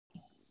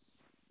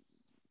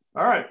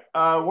All right.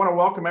 I want to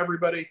welcome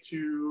everybody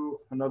to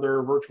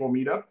another virtual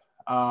meetup.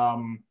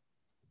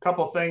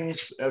 Couple of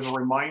things as a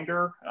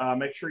reminder.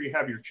 Make sure you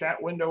have your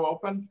chat window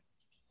open.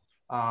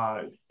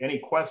 Any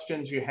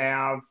questions you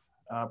have,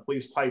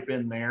 please type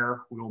in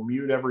there. We'll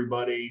mute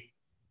everybody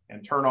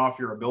and turn off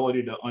your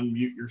ability to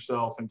unmute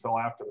yourself until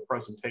after the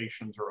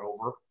presentations are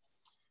over.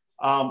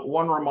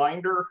 One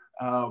reminder,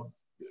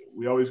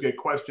 we always get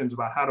questions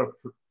about how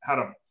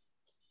to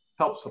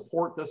help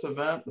support this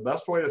event. The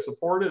best way to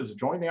support it is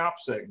join the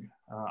OPSIG,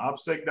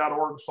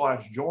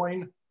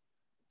 opsig.org/join.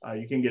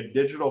 You can get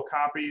digital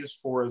copies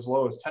for as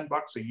low as 10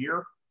 bucks a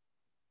year.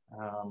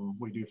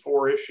 We do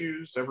 4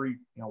 issues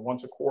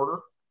once a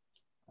quarter.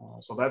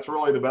 So that's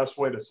really the best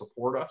way to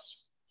support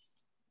us.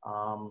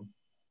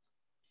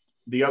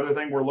 The other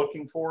thing we're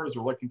looking for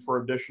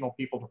additional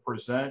people to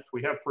present.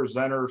 We have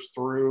presenters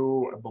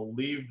through, I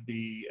believe,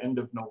 the end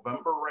of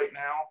November right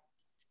now.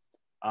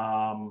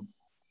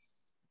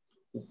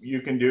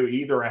 You can do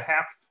either a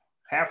half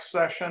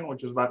session,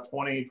 which is about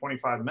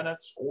 20-25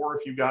 minutes, or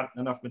if you've got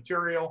enough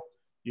material,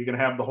 you can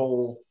have the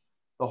whole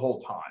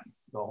time,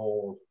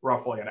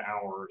 roughly an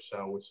hour or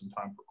so with some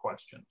time for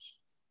questions.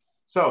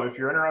 So if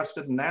you're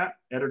interested in that,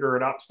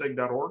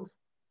 editor@opsig.org.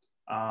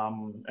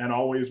 And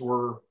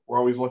we're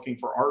always looking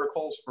for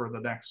articles for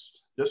the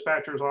next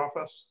dispatcher's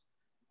office.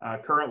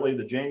 Currently,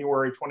 the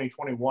January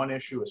 2021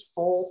 issue is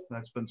full.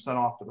 That's been sent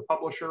off to the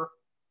publisher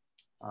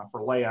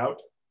for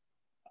layout.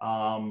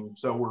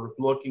 So we're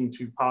looking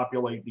to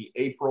populate the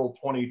April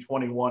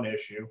 2021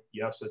 issue.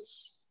 Yes,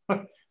 it's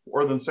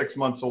more than 6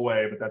 months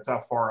away, but that's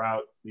how far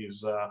out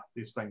these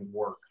things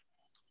work.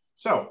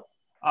 So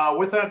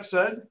with that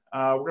said,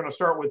 we're going to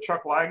start with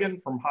Chuck Laggan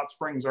from Hot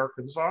Springs,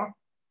 Arkansas.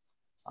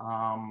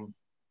 I'm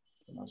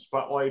going to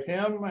spotlight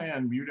him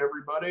and mute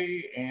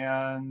everybody,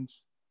 and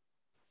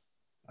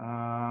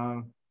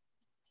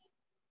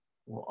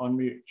we'll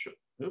unmute.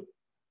 Oops.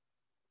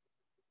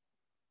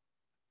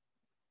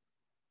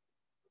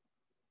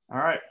 All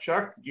right,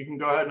 Chuck, you can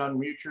go ahead and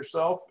unmute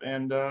yourself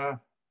and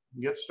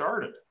get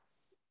started.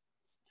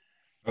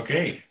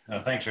 Okay,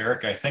 thanks,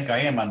 Eric. I think I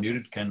am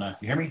unmuted. Can you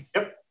hear me?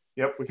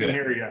 Yep, we can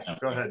hear you.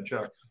 Go ahead,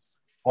 Chuck.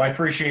 Well, I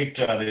appreciate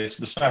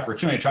this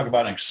opportunity to talk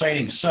about an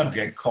exciting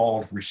subject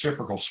called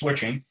reciprocal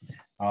switching.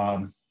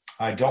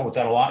 I dealt with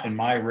that a lot in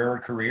my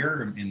railroad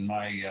career, in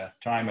my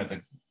time at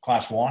the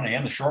Class 1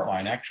 and the short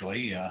line,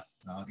 actually.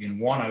 In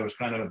one, I was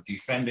kind of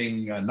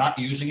defending not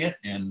using it,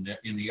 and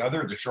in the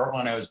other, the short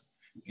line, I was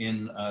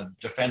in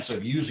defense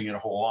of using it a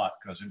whole lot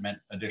because it meant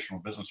additional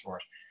business for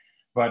us.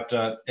 But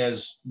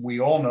as we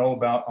all know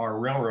about our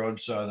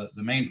railroads, the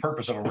main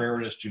purpose of a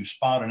railroad is to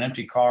spot an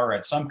empty car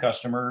at some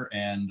customer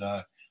and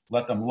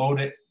let them load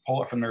it,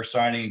 pull it from their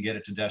siding, and get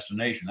it to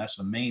destination. That's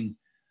the main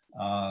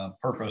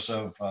purpose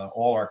of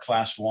all our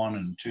Class 1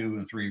 and 2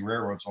 and 3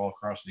 railroads all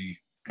across the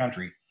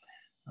country.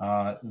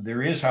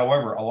 There is,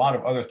 however, a lot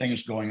of other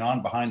things going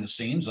on behind the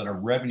scenes that are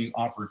revenue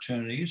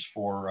opportunities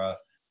for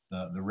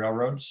the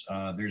railroads.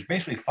 There's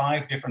basically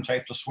 5 different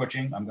types of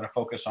switching. I'm going to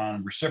focus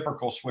on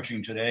reciprocal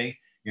switching today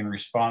in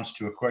response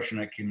to a question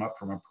that came up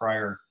from a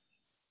prior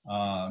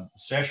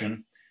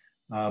session.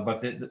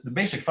 But the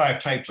basic 5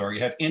 types are: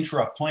 you have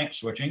intra-plant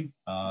switching.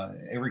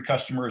 Every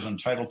customer is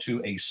entitled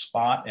to a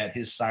spot at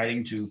his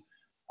siding to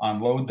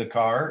unload the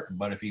car,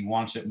 but if he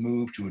wants it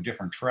moved to a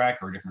different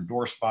track or a different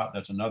door spot,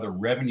 that's another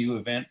revenue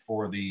event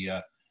for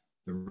the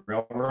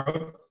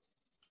railroad.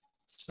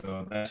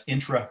 So that's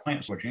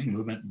intra-plant switching,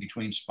 movement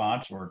between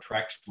spots or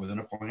tracks within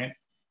a plant.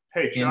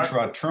 Hey, Chuck.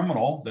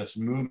 Intra-terminal, that's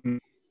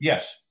movement.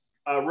 Yes.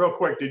 Real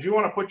quick, did you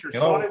want to put your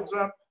slides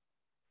up?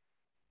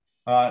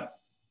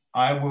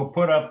 I will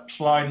put up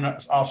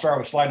I'll start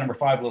with slide number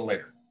 5 a little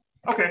later.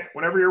 Okay,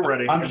 whenever you're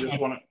ready. I'm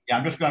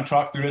just going to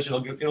talk through this.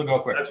 It'll go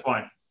quick. That's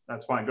fine.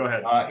 That's fine. Go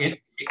ahead.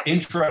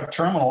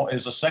 Intra-terminal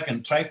is a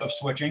second type of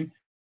switching.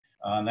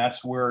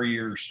 That's where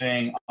you're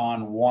staying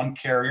on one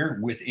carrier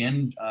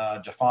within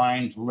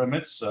defined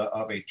limits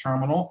of a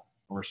terminal,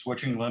 or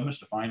switching limits,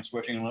 defined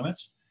switching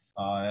limits.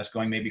 That's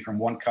going maybe from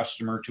one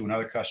customer to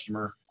another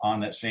customer on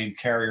that same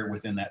carrier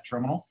within that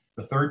terminal.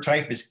 The third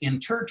type is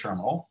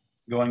inter-terminal,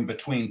 going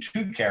between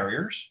 2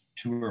 carriers,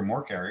 2 or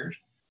more carriers,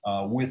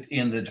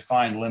 within the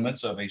defined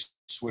limits of a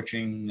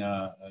switching,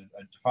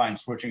 defined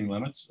switching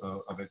limits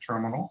of a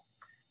terminal.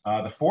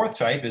 The fourth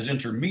type is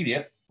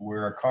intermediate,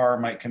 where a car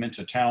might come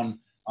into town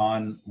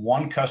on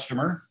one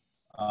customer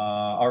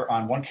or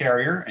on one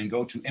carrier and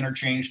go to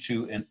interchange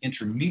to an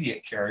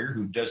intermediate carrier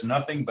who does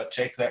nothing but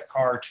take that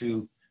car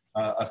to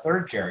a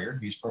third carrier.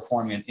 He's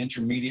performing an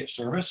intermediate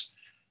service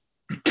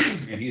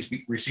and he's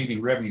receiving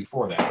revenue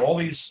for that. All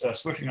these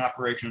switching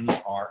operations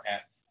are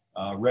at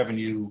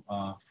revenue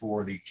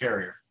for the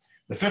carrier.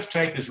 The fifth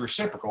type is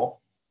reciprocal,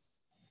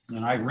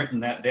 and I've written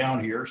that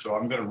down here, so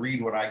I'm going to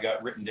read what I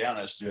got written down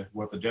as to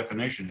what the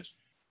definition is.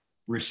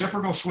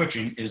 Reciprocal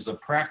switching is the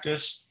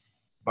practice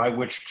by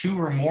which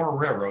 2 or more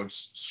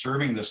railroads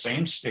serving the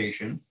same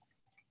station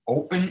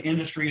open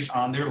industries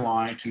on their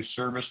line to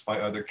service by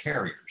other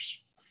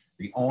carriers.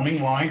 The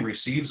owning line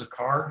receives a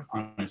car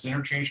on its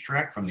interchange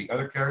track from the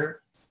other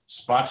carrier,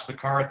 spots the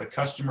car at the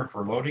customer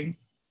for loading,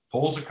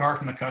 pulls the car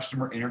from the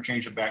customer,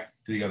 interchange it back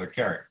to the other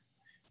carrier.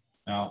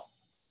 Now,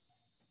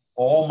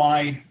 all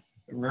my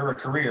railroad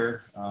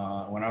career,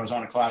 when I was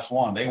on a class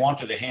 1, they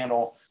wanted to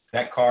handle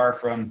that car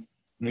from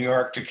New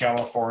York to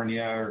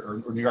California,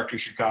 or New York to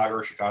Chicago,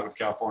 or Chicago to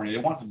California.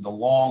 They wanted the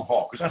long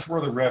haul because that's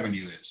where the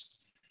revenue is.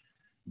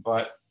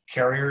 But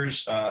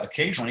carriers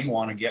occasionally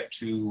want to get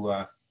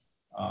to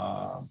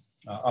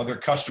other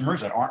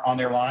customers that aren't on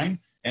their line,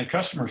 and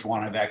customers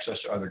want to have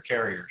access to other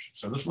carriers.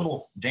 So this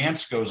little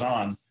dance goes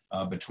on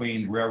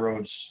between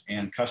railroads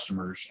and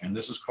customers, and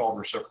this is called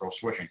reciprocal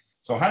switching.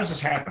 So how does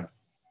this happen?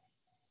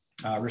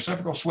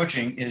 Reciprocal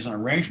switching is an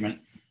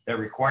arrangement that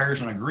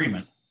requires an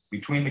agreement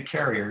between the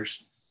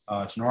carriers.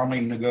 It's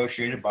normally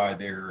negotiated by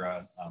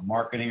their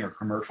marketing or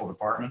commercial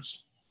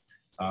departments.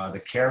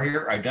 The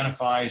carrier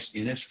identifies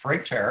in its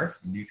freight tariff,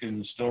 and you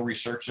can still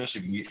research this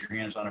if you can get your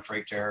hands on a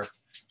freight tariff,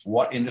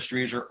 what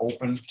industries are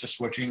open to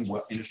switching,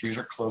 what industries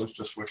are closed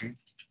to switching.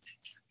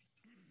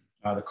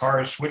 The car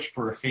is switched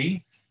for a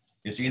fee.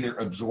 It's either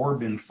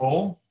absorbed in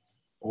full,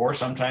 or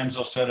sometimes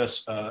they'll set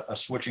us a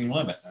switching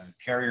limit. A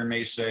carrier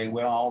may say,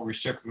 well, I'll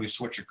reciprocally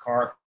switch a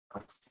car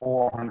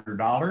for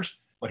 $400,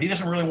 but he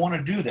doesn't really want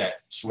to do that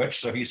switch.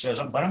 So he says,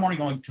 but I'm only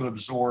going to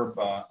absorb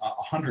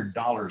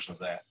 $100 of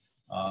that.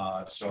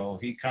 So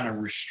he kind of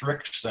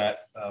restricts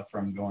that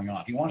from going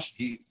on. He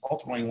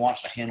ultimately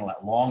wants to handle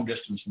that long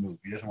distance move.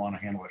 He doesn't want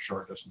to handle a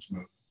short distance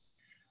move.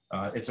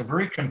 It's a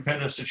very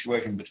competitive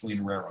situation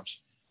between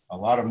railroads. A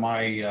lot of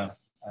my,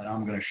 and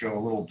I'm going to show a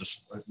little,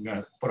 I'm going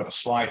to put up a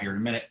slide here in a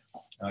minute,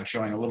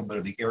 showing a little bit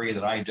of the area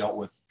that I dealt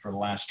with for the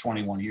last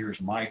 21 years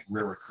of my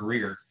railroad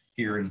career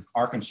here in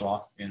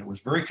Arkansas. And it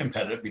was very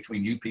competitive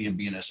between UP and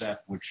BNSF,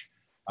 which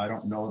I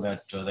don't know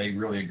that they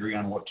really agree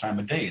on what time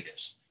of day it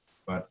is,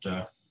 but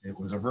it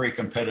was a very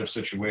competitive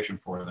situation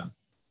for them.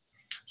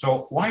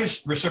 So why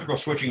is reciprocal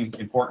switching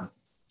important?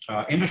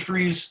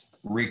 Industries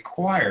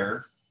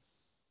require,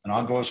 and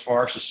I'll go as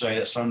far as to say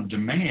that some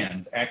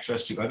demand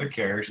access to other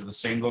carriers at the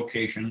same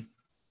location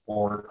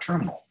or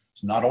terminal.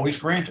 It's not always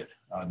granted.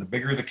 The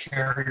bigger the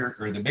carrier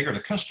or the bigger the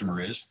customer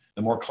is,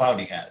 the more clout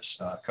he has.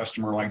 A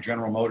customer like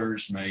General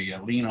Motors may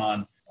lean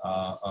on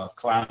a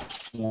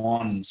class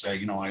 1 and say,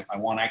 you know, I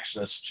want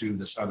access to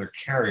this other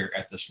carrier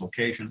at this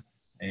location.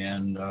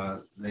 And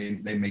they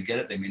may get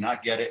it, they may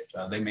not get it.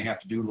 They may have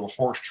to do a little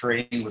horse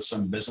trading with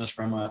some business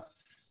from a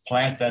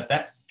plant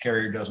that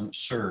carrier doesn't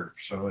serve.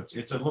 So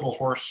it's a little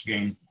horse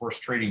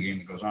trading game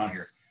that goes on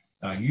here.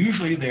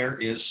 Usually there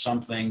is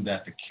something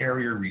that the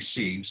carrier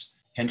receives,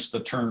 hence the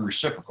term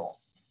reciprocal.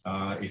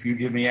 If you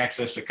give me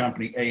access to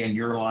company A in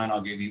your line,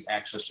 I'll give you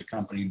access to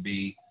company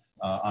B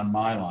on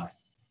my line.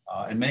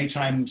 And many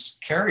times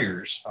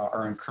carriers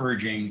are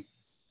encouraging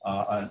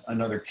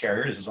another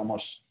carrier.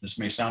 This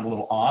may sound a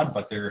little odd,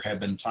 but there have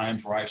been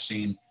times where I've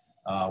seen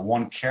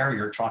one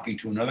carrier talking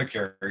to another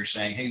carrier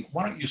saying, hey,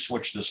 why don't you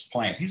switch this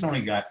plant? He's only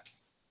got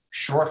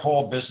short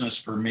haul business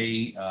for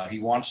me. He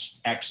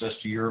wants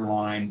access to your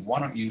line.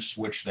 Why don't you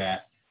switch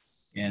that?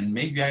 And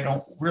maybe I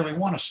don't really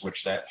want to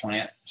switch that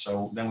plant.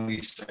 So then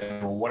we say,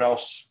 well, what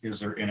else is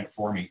there in it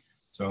for me?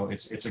 So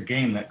it's a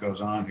game that goes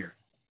on here.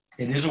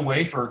 It is a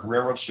way for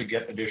railroads to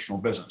get additional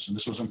business. And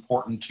this was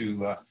important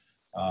to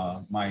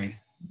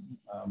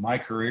my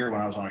career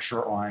when I was on a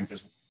short line,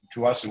 because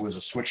to us it was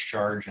a switch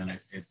charge, and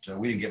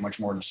we didn't get much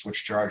more than a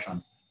switch charge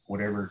on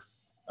whatever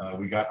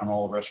we got on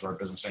all the rest of our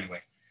business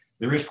anyway.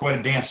 There is quite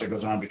a dance that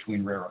goes on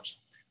between railroads.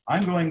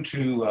 I'm going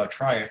to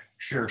try a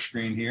share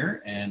screen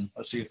here, and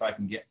let's see if I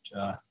can get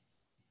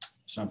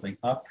something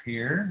up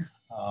here.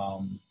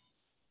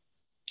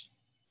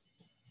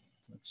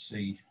 Let's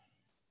see.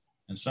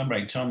 And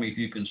somebody tell me if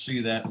you can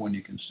see that when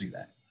you can see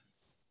that.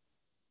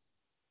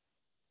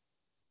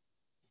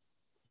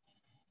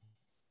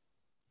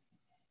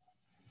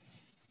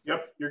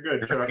 Yep, you're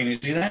good, Chuck. Can you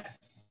see that?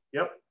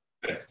 Yep.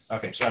 Good.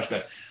 Okay, sounds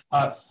good.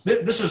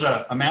 This is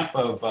a map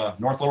of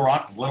North Little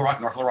Rock,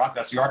 North Little Rock.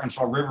 That's the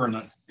Arkansas River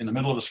in the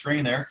middle of the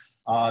screen there.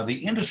 The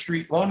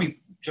industry, well, let me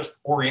just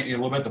orient you a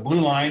little bit. The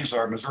blue lines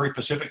are Missouri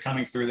Pacific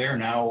coming through there,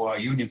 now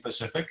Union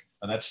Pacific.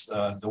 That's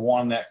the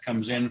one that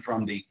comes in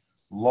from the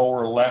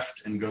lower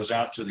left and goes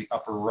out to the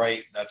upper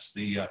right. That's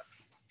the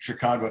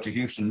Chicago to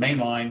Houston main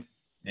line.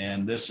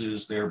 And this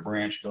is their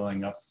branch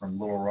going up from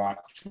Little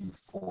Rock to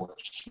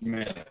Fort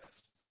Smith.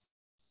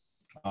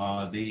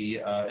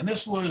 And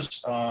this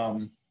was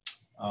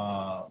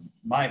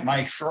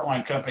my short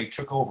line company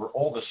took over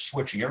all the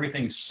switching,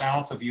 everything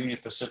south of Union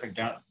Pacific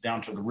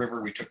down to the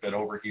river. We took that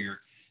over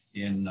here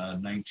in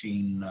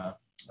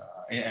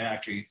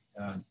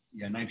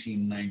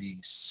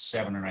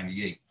 1997 or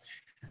 98.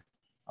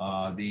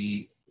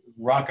 The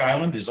Rock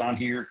Island is on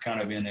here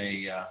kind of in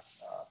a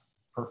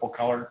purple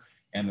color,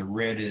 and the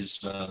red is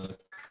the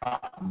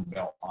cotton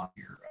belt on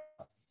here.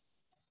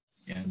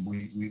 And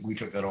we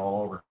took that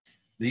all over.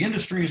 The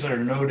industries that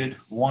are noted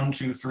 1,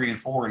 2, 3, and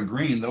 4 in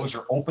green, those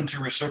are open to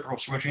reciprocal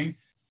switching.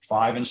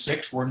 5 and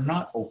 6 were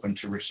not open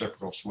to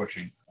reciprocal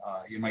switching.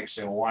 You might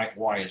say, well,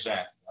 why is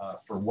that?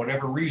 For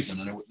whatever reason,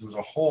 and there was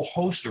a whole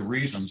host of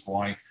reasons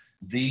why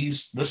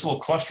this little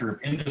cluster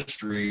of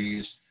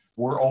industries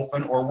were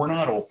open or were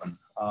not open.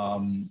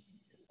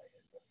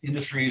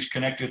 Industries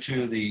connected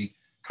to the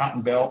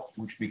Cotton Belt,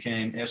 which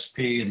became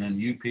SP and then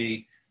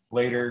UP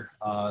later,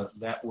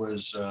 that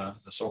was the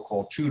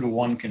so-called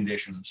 2-to-1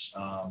 conditions.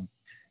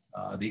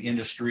 The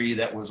industry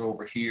that was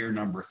over here,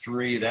 number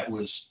 3, that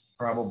was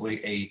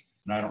probably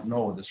and I don't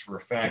know this for a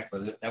fact,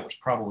 but that was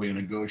probably a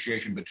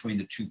negotiation between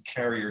the 2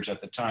 carriers at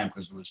the time,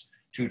 because there was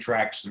 2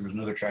 tracks. There was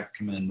another track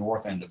coming in the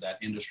north end of that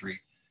industry.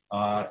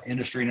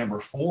 Industry number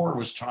 4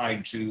 was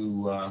tied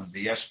to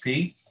the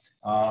SP,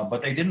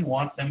 but they didn't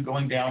want them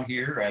going down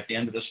here. At the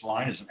end of this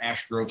line is an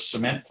Ash Grove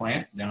cement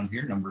plant down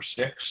here. Number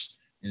 6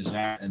 is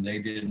that, and they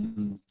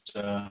didn't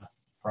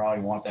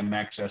probably want them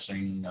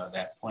accessing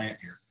that plant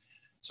here.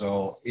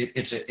 So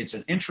it's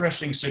an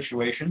interesting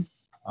situation.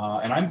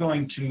 And I'm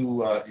going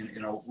to,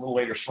 in a little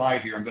later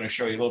slide here, I'm going to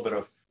show you a little bit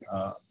of,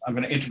 I'm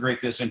going to integrate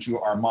this into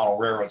our model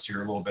railroads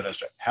here a little bit as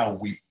to how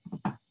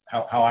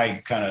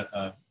I kind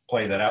of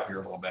play that out here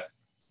a little bit.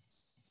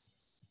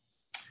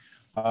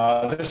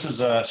 This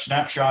is a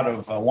snapshot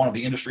of one of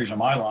the industries on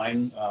my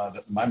line,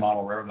 my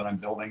model railroad that I'm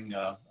building.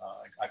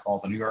 I call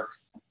it the New York,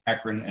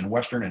 Akron, and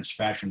Western. It's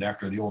fashioned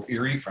after the old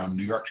Erie from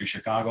New York to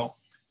Chicago.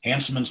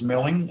 Hanseman's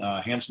Milling.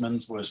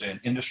 Hanseman's was an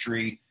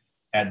industry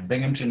at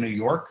Binghamton, New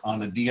York on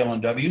the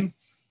DL&W.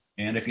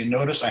 And if you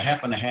notice, I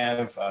happen to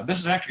have, this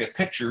is actually a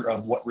picture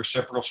of what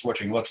reciprocal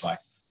switching looks like.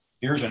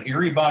 Here's an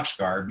Erie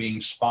boxcar being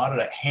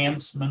spotted at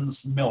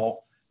Hanseman's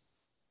Mill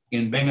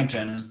in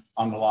Binghamton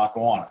on the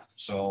Lackawanna.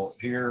 So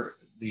here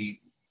the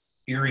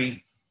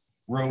Erie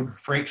Road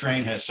freight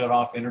train has set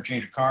off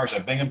interchange of cars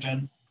at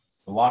Binghamton.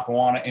 The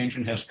Lackawanna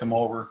engine has come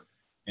over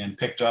and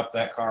picked up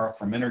that car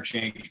from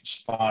interchange,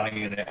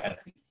 spotting it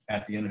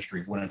at the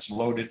industry. When it's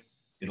loaded,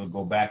 it'll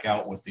go back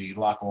out with the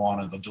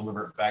Lackawanna. They'll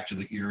deliver it back to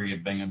the Erie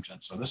of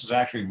Binghamton. So this is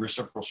actually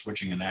reciprocal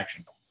switching in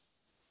action.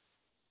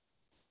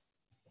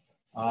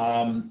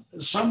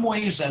 Some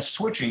ways that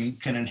switching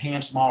can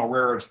enhance model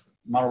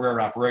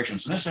railroad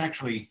operations. And this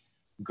actually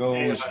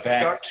goes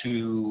back Chuck,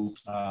 to,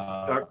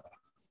 Chuck,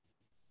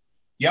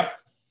 yep.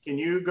 can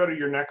you go to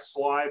your next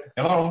slide?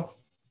 Hello.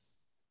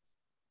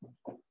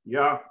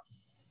 Yeah.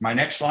 My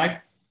next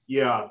slide?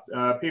 Yeah,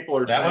 people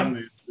are that saying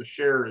one? the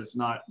share is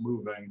not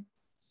moving.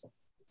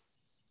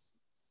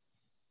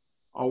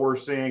 All we're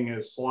seeing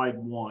is slide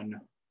 1.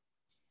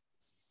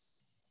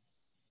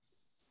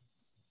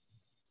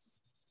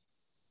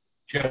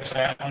 Just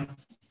that one.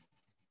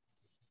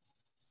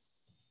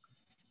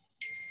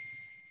 It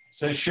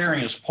says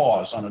sharing is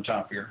paused on the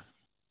top here.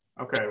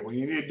 Okay, well,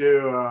 you need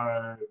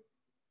to,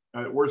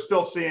 we're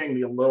still seeing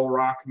the Little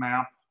Rock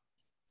map.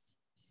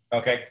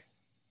 Okay.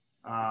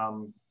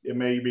 It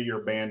may be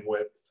your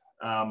bandwidth.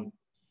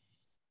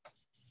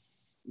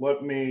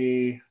 Let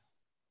me.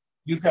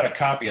 You've got a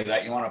copy of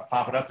that. You want to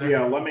pop it up there?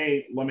 Yeah, let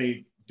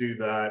me do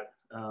that.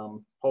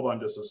 Hold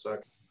on just a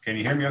second. Can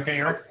you hear me okay,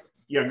 Eric?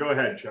 Yeah, go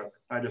ahead, Chuck.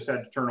 I just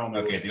had to turn on the.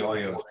 Okay, the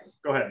audio.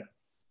 Go ahead.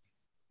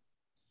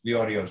 The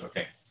audio is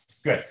okay.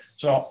 Good.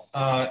 So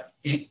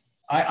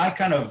I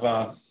kind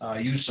of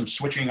use some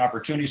switching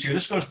opportunities here.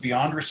 This goes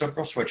beyond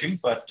reciprocal switching,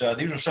 but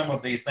these are some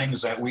of the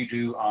things that we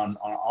do on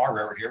our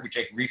railroad here. We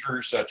take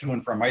reefers to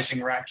and from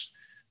icing racks.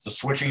 It's a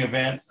switching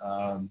event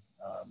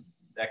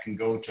that can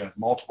go to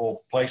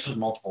multiple places,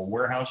 multiple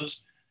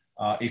warehouses.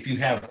 If you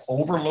have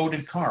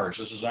overloaded cars,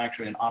 this is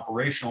actually an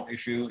operational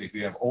issue. If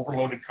you have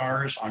overloaded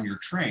cars on your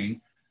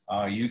train,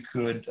 you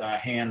could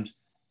hand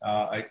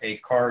a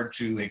card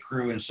to a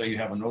crew and say you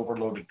have an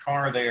overloaded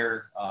car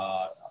there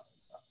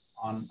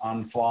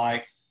on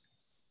fly,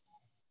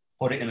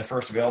 put it in the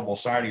first available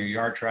side of your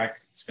yard track.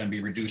 It's going to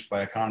be reduced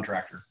by a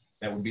contractor.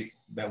 That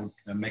would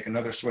make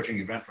another switching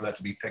event for that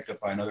to be picked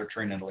up by another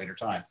train at a later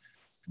time.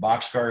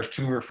 Boxcars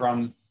to or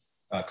from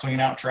clean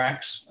out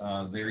tracks.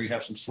 There you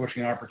have some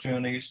switching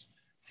opportunities.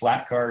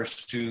 Flat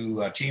cars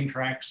to team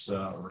tracks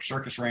or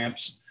circus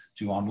ramps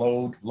to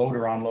unload, load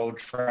or unload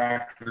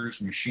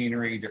tractors,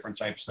 machinery, different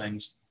types of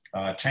things.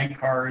 Tank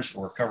cars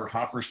or covered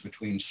hoppers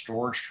between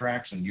storage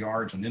tracks and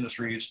yards and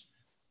industries.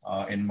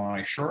 In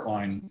my short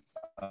line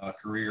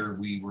career,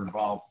 we were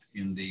involved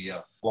in the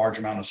large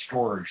amount of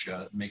storage,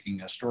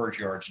 making storage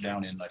yards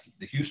down in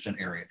the Houston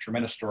area.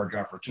 Tremendous storage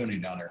opportunity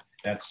down there.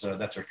 That's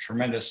a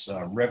tremendous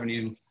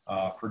revenue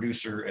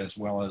producer as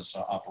well as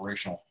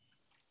operational.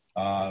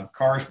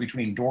 Cars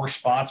between door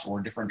spots or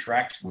different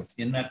tracks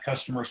within that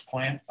customer's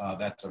plant.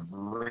 That's a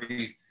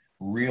very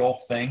real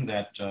thing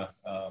that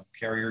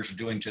carriers are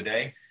doing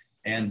today.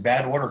 And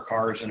bad order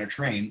cars in a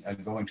train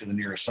going to the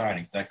nearest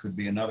siding. That could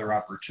be another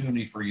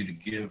opportunity for you to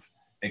give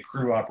a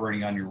crew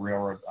operating on your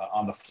railroad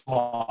on the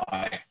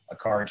fly a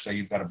card. Say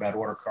you've got a bad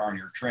order car on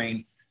your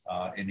train.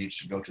 It needs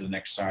to go to the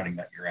next siding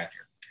that you're at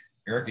here.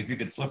 Eric, if you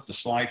could flip the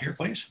slide here,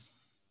 please.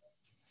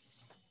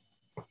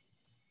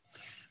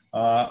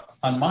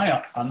 On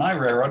my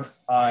railroad,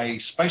 I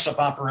spice up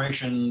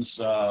operations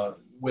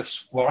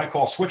with what I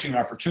call switching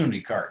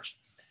opportunity cards.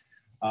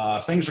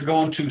 Things are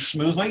going too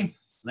smoothly.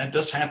 That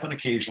does happen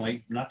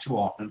occasionally, not too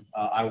often.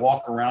 I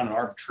walk around and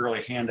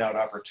arbitrarily hand out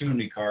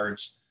opportunity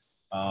cards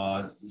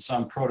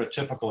Some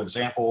prototypical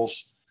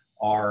examples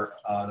are,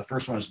 the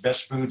first one is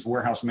Best Foods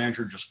warehouse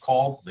manager just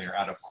called. They're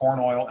out of corn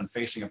oil and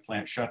facing a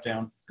plant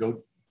shutdown.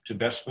 Go to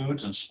Best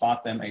Foods and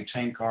spot them a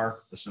tank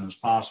car as soon as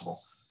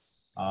possible.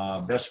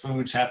 Best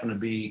Foods happen to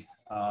be,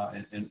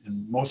 in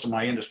most of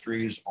my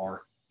industries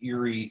are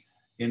Erie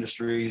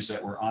industries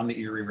that were on the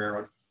Erie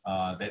Railroad.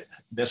 That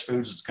Best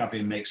Foods is a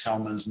company that makes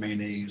Hellmann's,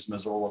 mayonnaise,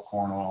 Mazola,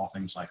 corn oil,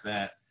 things like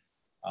that.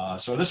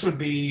 So this would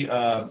be,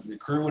 the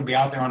crew would be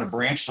out there on a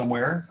branch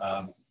somewhere.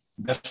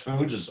 Best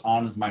Foods is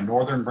on my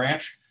northern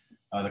branch.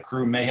 The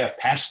crew may have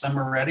passed them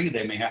already.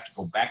 They may have to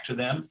go back to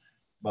them,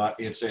 but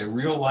it's a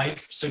real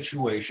life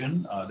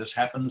situation. This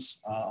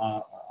happens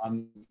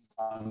on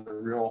the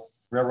real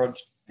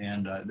railroads,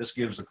 and this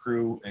gives the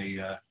crew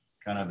a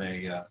kind of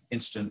a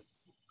instant,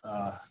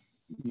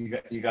 you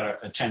got to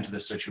attend to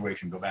this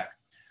situation, go back.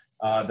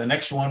 The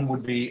next one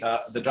would be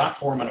the dock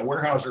foreman. A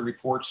warehouser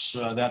reports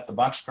that the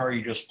boxcar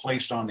you just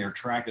placed on their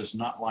track is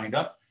not lined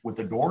up with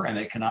the door and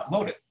they cannot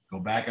load it. Go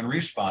back and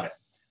respot it.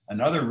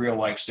 Another real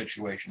life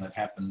situation that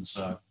happens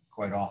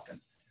quite often.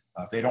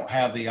 If they don't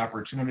have the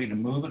opportunity to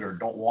move it or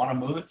don't want to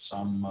move it,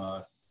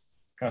 some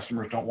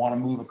customers don't want to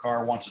move a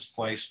car once it's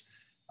placed.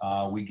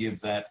 We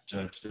give that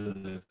to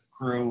the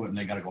crew and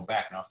they got to go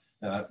back.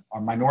 Now,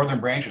 on my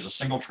northern branch is a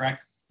single track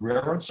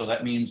railroad, so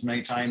that means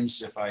many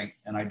times I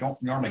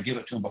don't normally give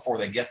it to them before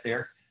they get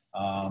there.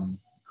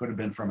 Could have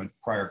been from a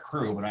prior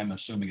crew, but I'm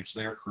assuming it's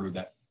their crew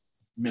that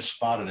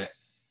misspotted it.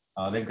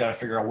 They've got to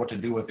figure out what to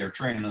do with their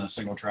train in a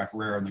single track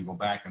railroad and then go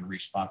back and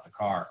respot the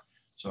car.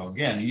 So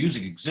again,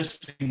 using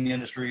existing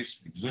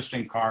industries,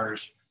 existing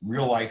cars,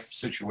 real life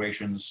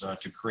situations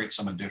to create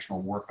some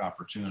additional work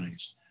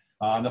opportunities.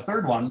 The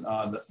third one,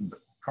 the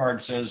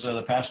card says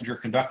the passenger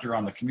conductor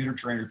on the commuter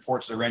train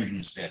reports their engine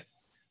is dead.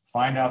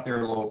 Find out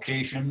their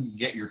location,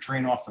 get your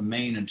train off the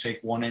main and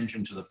take one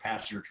engine to the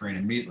passenger train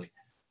immediately.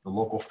 The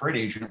local freight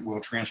agent will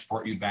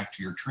transport you back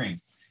to your train.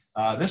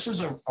 This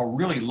is a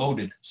really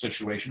loaded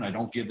situation. I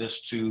don't give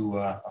this to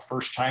a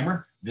first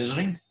timer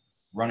visiting,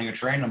 running a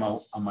train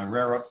on my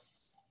railroad,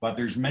 but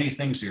there's many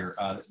things here.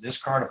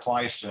 This card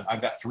applies to,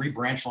 I've got 3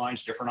 branch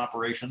lines, different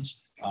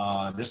operations.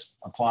 This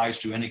applies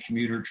to any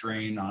commuter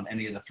train on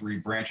any of the 3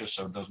 branches,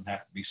 so it doesn't have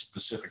to be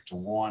specific to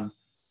one.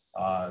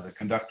 The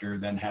conductor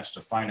then has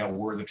to find out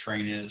where the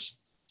train is.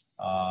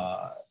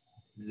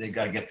 They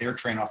got to get their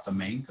train off the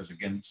main because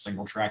again,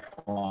 single track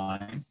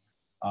line,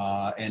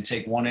 and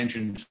take one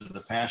engine to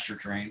the passenger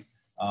train.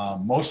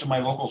 Most of my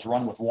locals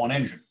run with one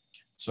engine.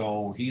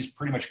 So he's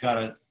pretty much got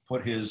to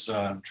put his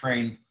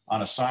train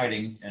on a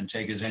siding and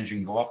take his engine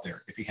and go up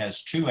there. If he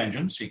has 2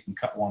 engines, he can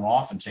cut one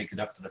off and take it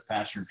up to the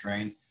passenger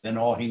train. Then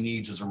all he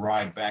needs is a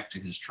ride back to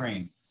his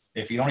train.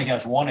 If he only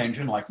has one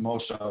engine, like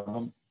most of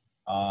them,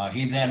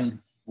 he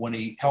then, when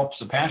he helps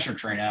the passenger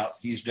train out,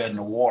 he's dead in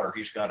the water.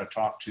 He's got to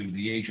talk to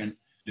the agent,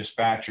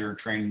 dispatcher,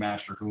 train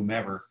master,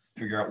 whomever,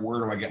 figure out where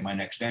do I get my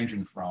next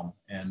engine from.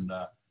 And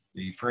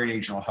the freight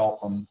agent will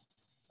help him,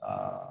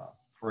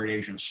 freight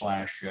agent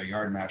 /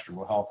 yard master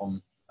will help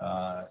him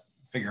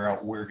figure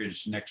out where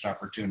his next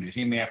opportunity is.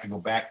 He may have to go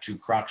back to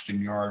Croxton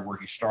Yard where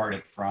he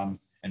started from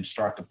and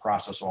start the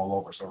process all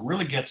over. So it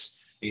really gets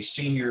a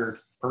senior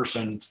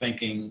person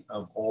thinking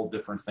of all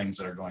different things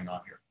that are going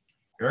on here.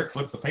 Eric,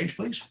 flip the page,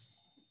 please.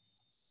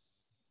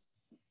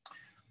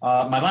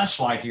 My last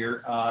slide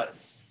here,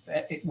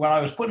 when I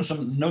was putting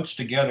some notes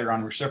together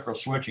on reciprocal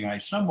switching, I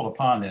stumbled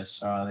upon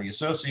this. The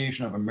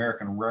Association of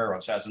American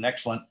Railroads has an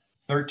excellent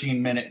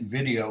 13-minute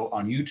video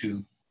on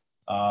YouTube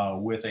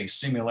with a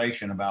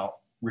simulation about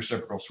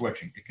reciprocal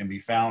switching. It can be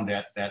found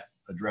at that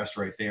address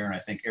right there, and I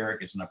think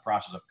Eric is in the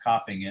process of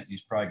copying it.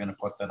 He's probably going to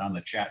put that on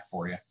the chat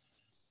for you.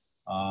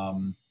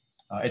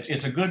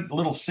 It's a good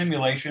little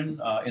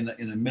simulation in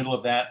the middle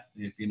of that.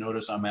 If you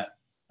notice, I'm at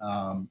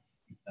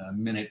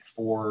minute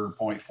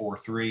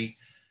 4.43.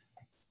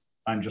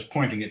 I'm just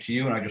pointing it to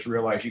you, and I just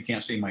realized you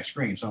can't see my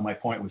screen, so my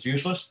point was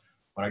useless,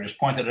 but I just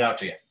pointed it out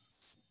to you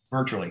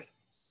virtually.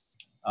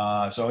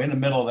 So in the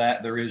middle of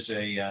that, there is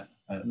a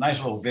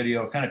nice little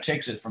video. It kind of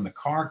takes it from the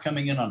car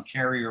coming in on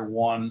carrier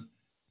 1,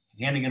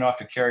 handing it off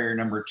to carrier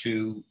number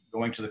 2,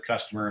 going to the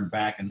customer and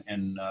back,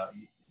 and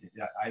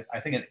I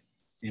think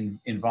it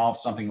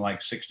involves something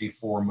like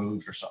 64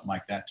 moves or something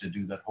like that to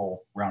do that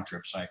whole round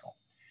trip cycle.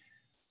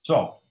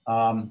 So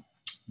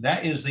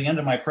that is the end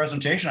of my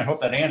presentation. I hope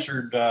that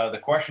answered the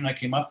question that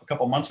came up a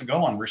couple months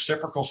ago on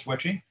reciprocal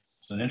switching.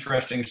 It's an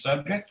interesting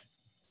subject,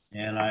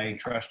 and I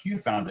trust you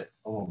found it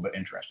a little bit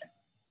interesting.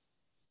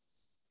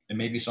 And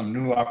maybe some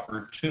new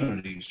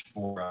opportunities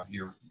for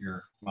your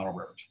model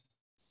railroads.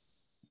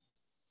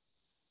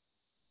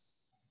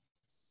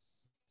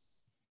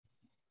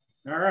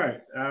 All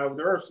right,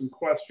 there are some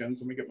questions.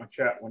 Let me get my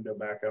chat window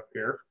back up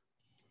here.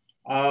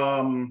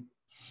 To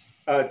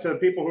the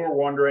people who are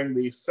wondering,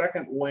 the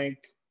second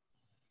link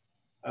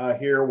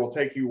here will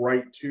take you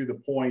right to the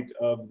point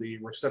of the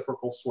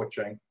reciprocal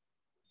switching.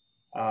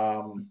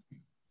 And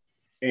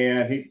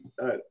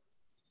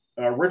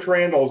Rich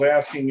Randall is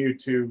asking you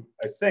to,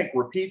 I think,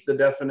 repeat the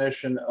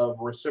definition of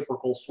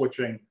reciprocal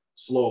switching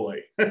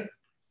slowly.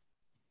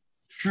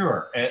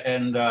 Sure.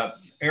 And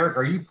Eric,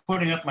 are you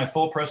putting up my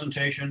full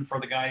presentation for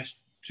the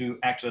guys to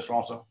access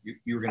also?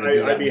 You were going to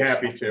do that? I'd be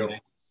happy to.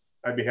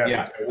 I'd be happy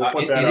to. We'll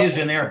put that it is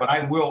in there, but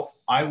I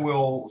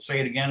will say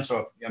it again.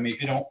 So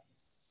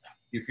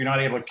if you're not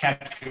able to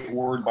catch it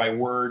word by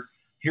word,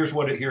 here's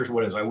what it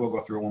is. I will go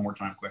through it one more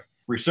time quick.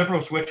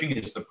 Reciprocal switching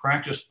is the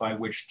practice by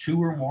which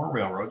two or more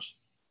railroads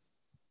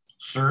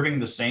serving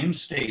the same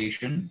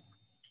station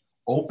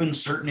open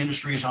certain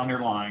industries on their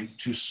line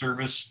to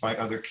service by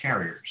other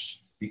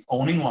carriers. The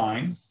owning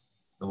line,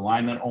 the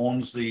line that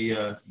owns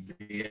the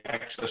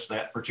access to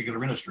that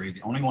particular industry,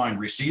 the owning line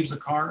receives the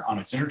car on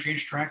its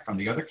interchange track from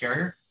the other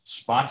carrier,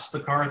 spots the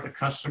car at the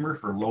customer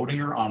for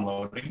loading or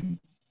unloading,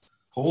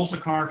 pulls the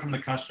car from the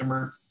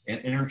customer,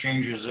 and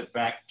interchanges it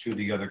back to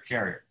the other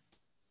carrier.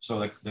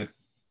 So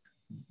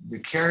the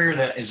carrier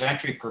that is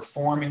actually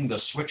performing the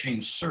switching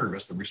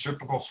service, the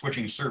reciprocal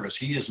switching service,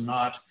 he is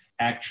not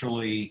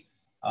actually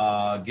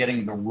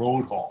getting the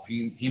road haul.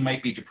 He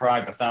might be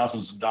deprived of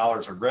thousands of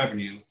dollars of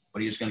revenue,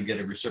 but he's going to get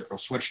a reciprocal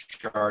switch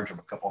charge of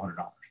a couple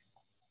 $100.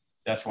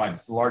 That's why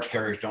large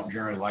carriers don't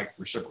generally like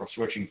reciprocal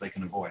switching if they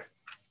can avoid it.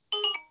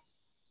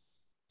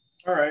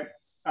 All right.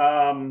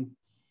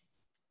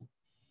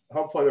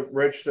 Hopefully,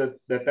 Rich,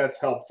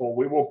 that's helpful.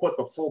 We will put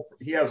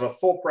he has a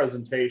full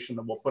presentation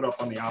that we'll put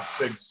up on the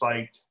OpSig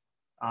site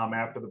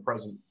after the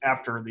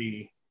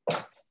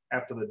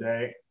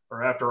day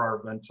or after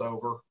our event's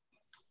over.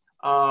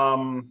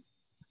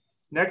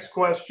 Next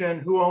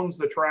question, who owns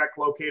the track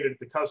located at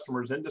the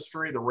customer's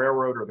industry, the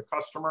railroad or the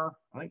customer?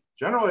 I think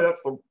generally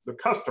that's the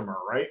customer,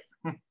 right?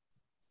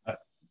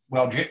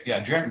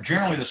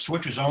 Generally the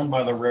switch is owned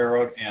by the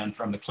railroad, and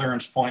from the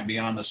clearance point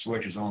beyond the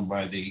switch is owned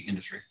by the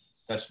industry.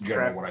 That's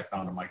generally what I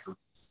found in my career.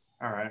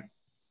 All right.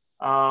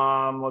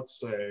 Let's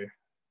see.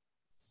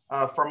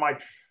 For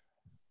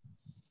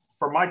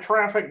my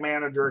traffic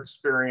manager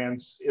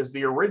experience, is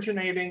the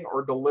originating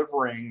or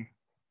delivering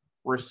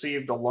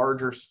received a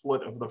larger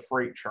split of the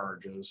freight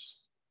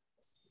charges?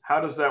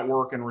 How does that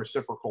work in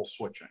reciprocal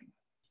switching?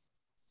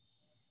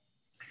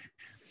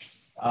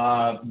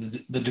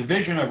 The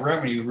division of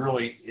revenue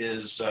really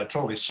is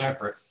totally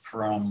separate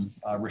from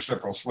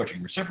reciprocal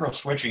switching. Reciprocal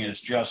switching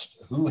is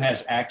just who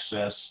has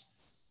access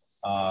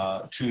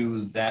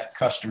to that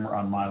customer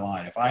on my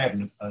line. If I have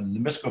a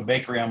Nabisco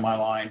bakery on my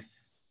line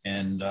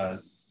and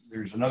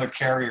there's another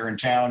carrier in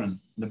town and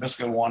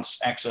Nabisco wants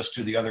access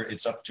to the other,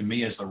 it's up to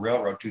me as the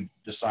railroad to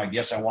decide,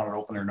 yes, I want it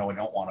open, or no, I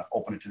don't want to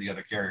open it to the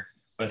other carrier.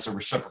 But it's a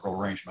reciprocal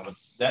arrangement.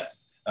 That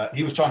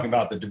he was talking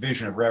about the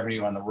division of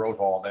revenue on the road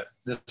haul. That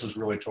this is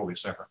really totally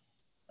separate.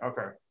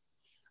 Okay.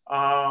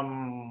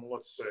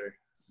 Let's see.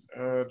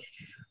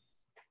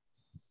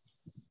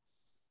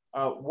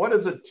 What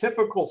is a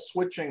typical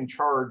switching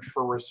charge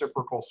for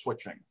reciprocal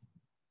switching?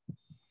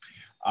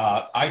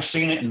 I've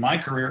seen it in my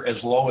career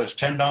as low as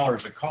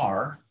 $10 a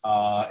car,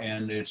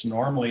 and it's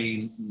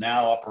normally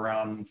now up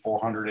around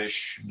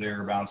 400-ish,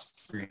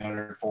 thereabouts,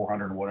 300,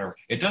 400, whatever.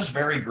 It does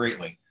vary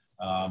greatly.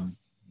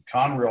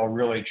 Conrail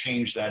really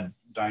changed that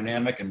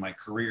dynamic in my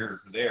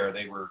career there.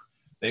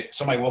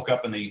 Somebody woke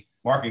up in the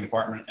marketing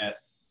department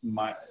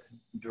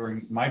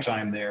during my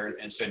time there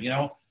and said,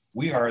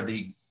 we are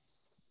the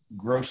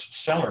gross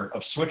seller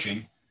of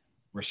switching.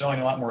 We're selling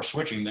a lot more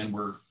switching than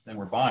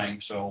we're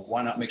buying, so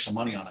why not make some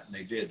money on it? And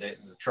they did.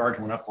 The charge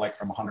went up like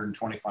from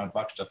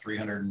 $125 to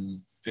 $350,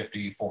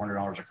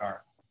 $400 a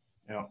car.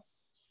 Yeah.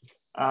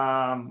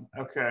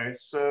 Okay,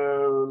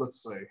 so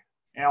let's see.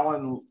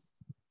 Alan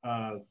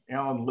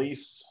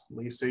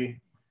Lacey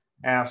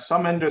asks,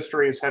 some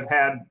industries have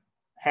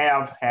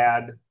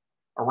had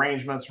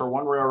arrangements for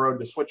one railroad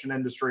to switch an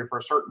industry for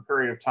a certain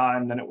period of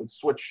time, then it would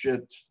switch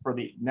it for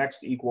the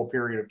next equal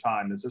period of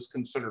time. Is this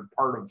considered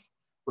part of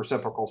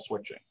reciprocal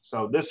switching?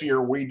 So this year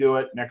we do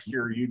it, next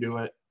year you do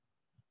it.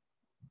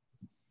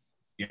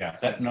 Yeah,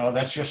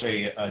 that's just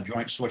a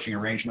joint switching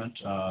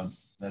arrangement.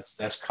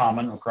 That's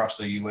common across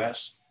the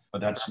U.S., but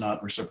that's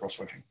not reciprocal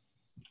switching.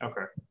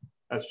 Okay,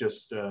 that's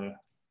just all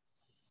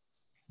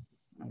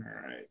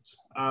right.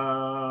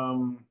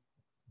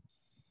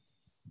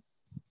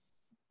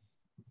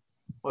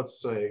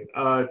 Let's see.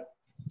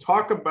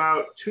 Talk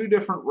about two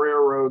different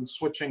railroads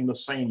switching the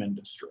same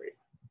industry.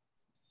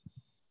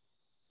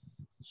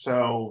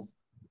 So,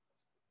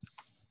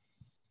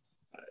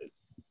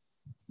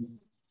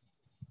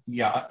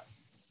 yeah,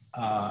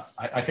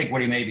 I think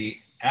what he may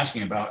be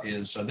asking about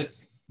is that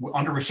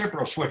under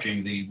reciprocal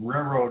switching, the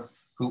railroad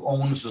who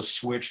owns the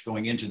switch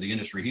going into the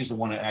industry, he's the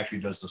one that actually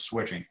does the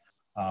switching.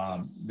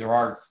 There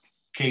are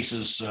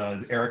cases,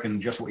 Eric,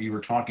 and just what you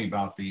were talking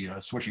about, the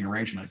switching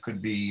arrangement. It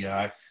could be,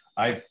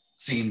 I've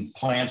seen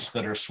plants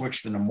that are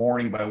switched in the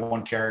morning by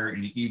one carrier,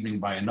 in the evening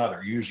by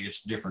another. Usually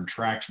it's different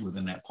tracks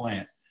within that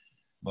plant.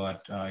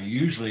 But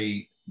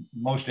usually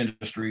most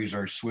industries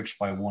are switched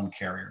by one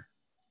carrier.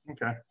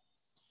 Okay.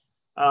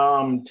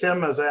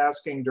 Tim is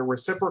asking, do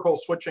reciprocal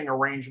switching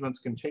arrangements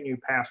continue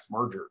past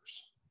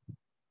mergers?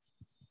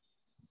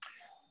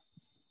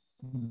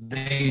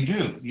 They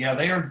do.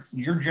 Yeah,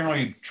 you're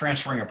generally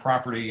transferring a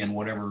property and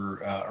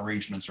whatever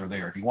arrangements are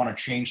there. If you want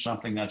to change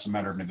something, that's a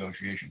matter of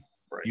negotiation.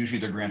 Usually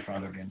they're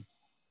grandfathered in.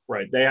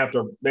 Right. They have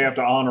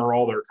to honor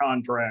all their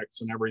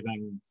contracts and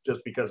everything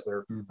just because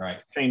they're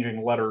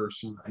changing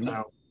letters.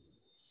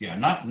 Yeah,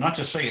 not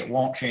to say it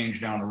won't change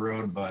down the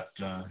road, but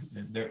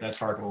that's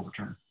hard to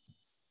overturn.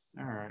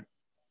 All right.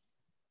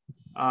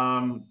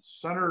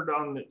 Centered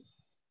on the,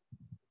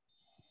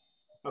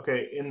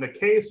 okay, in the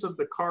case of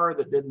the car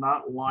that did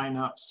not line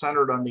up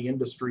centered on the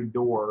industry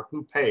door,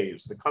 who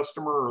pays, the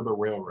customer or the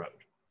railroad?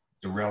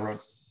 The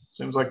railroad.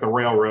 Seems like the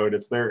railroad,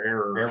 it's their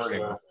error.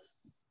 Railroad.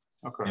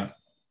 Okay. Yeah.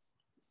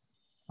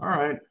 All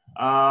right.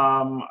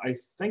 I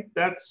think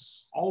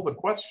that's all the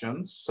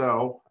questions.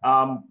 So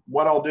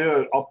what I'll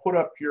do, I'll put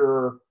up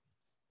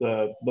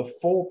the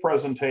full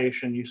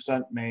presentation you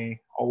sent me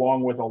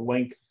along with a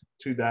link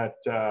to that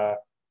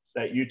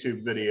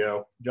YouTube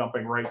video,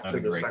 jumping right to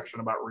the section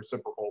about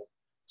reciprocal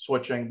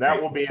switching.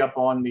 That will be up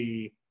on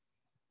the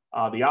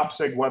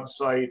OPSIG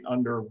website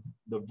under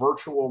the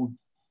virtual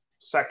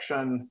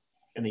section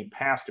in the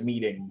past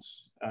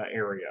meetings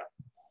area.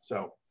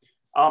 So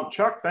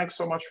Chuck, thanks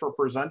so much for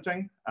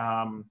presenting.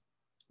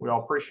 We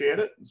all appreciate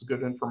it. It's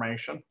good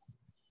information.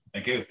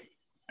 Thank you.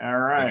 All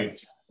right.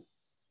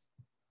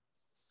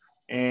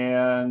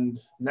 And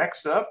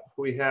next up,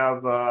 we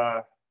have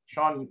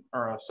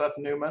Seth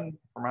Neumann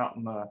from out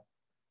in the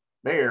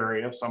Bay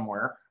Area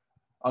somewhere,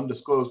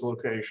 undisclosed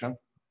location.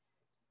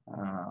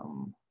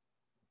 I'm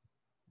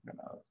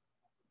gonna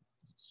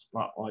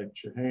spotlight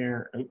you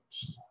here.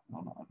 Oops,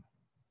 hold on.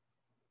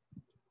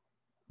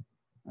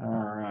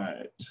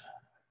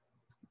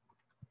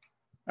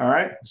 All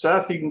right,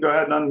 Seth, you can go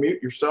ahead and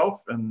unmute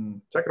yourself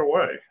and take it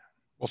away.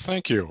 Well,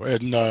 thank you.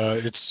 And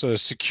it's a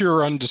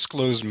secure,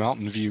 undisclosed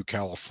Mountain View,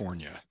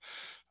 California.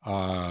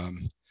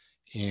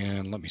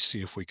 And let me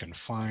see if we can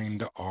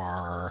find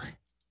our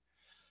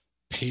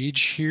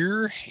page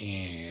here.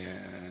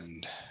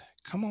 And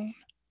come on.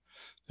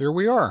 There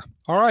we are.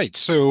 All right.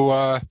 So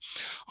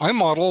I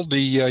modeled the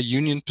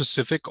Union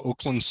Pacific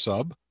Oakland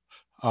sub.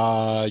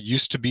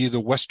 Used to be the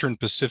Western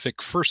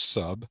Pacific first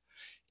sub,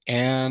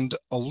 and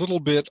a little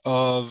bit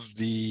of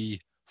the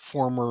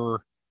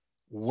former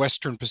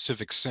Western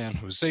Pacific San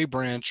Jose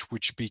branch,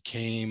 which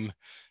became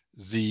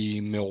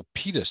the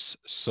Milpitas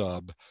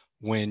sub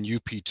when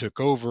UP took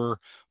over,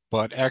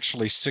 but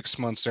actually 6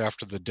 months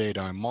after the date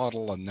I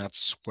model, and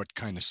that's what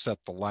kind of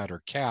set the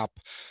ladder cap,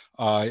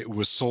 it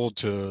was sold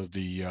to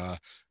the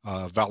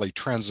Valley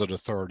Transit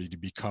Authority to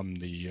become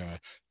the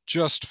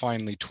just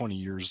finally 20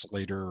 years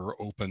later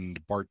opened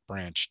BART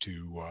branch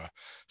to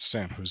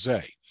San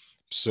Jose.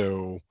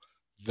 So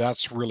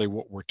that's really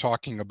what we're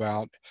talking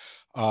about.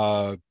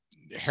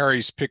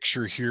 Harry's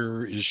picture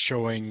here is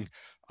showing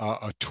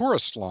a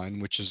tourist line,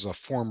 which is a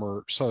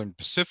former Southern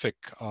Pacific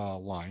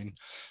line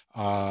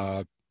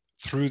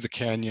through the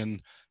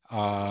canyon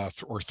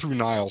or through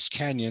Niles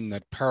Canyon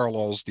that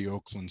parallels the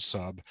Oakland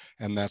sub,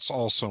 and that's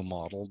also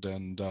modeled.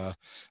 And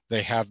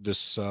they have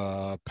this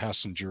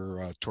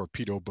passenger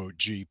torpedo boat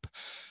Jeep,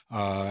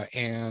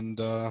 and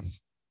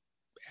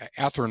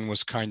Athearn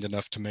was kind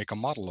enough to make a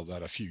model of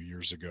that a few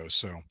years ago.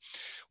 So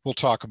we'll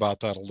talk about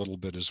that a little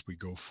bit as we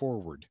go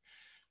forward.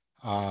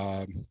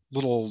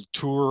 Little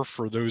tour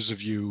for those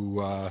of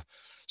you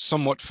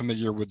somewhat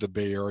familiar with the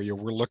Bay Area.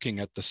 We're looking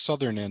at the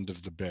southern end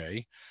of the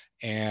Bay.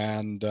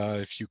 And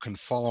if you can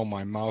follow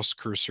my mouse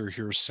cursor,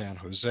 here's San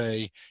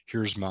Jose,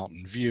 here's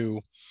Mountain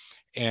View.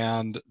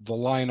 And the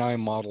line I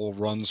model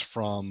runs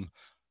from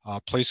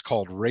a place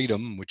called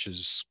Radom, which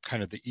is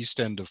kind of the east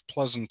end of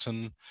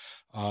Pleasanton,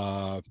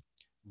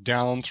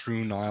 down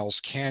through Niles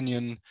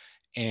Canyon,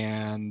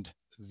 and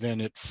then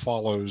it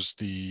follows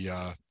the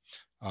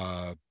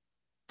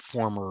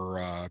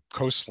former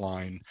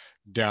coastline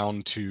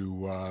down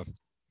to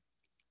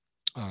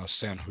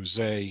San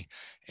Jose,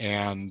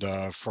 and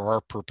for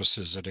our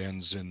purposes it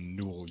ends in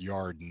Newell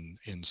Yard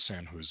in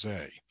San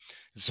Jose.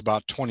 It's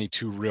about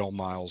 22 rail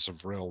miles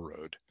of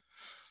railroad.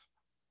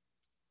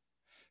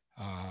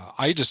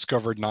 I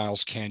discovered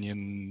Niles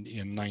Canyon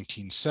in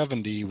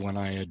 1970 when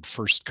I had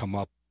first come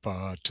up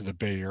to the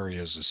Bay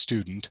Area as a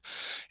student,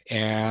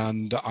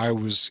 and I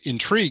was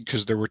intrigued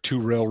because there were two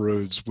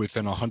railroads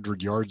within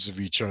 100 yards of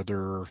each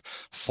other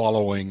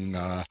following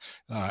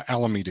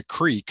Alameda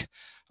Creek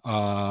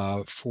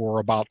for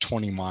about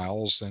 20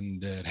 miles,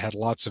 and it had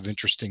lots of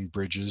interesting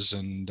bridges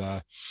and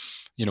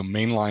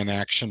mainline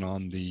action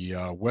on the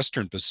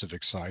Western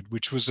Pacific side,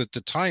 which was at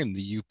the time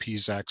the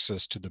UP's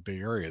access to the Bay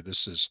Area.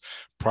 This is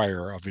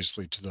prior,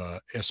 obviously, to the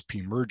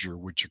SP merger,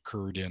 which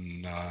occurred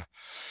in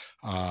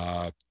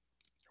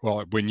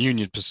well, when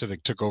Union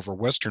Pacific took over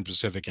Western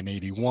Pacific in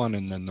 81,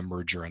 and then the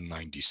merger in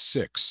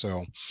 96.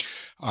 So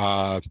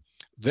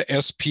the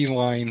SP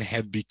line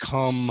had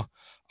become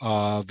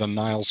the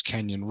Niles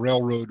Canyon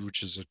Railroad,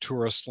 which is a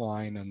tourist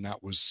line, and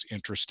that was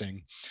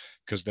interesting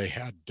because they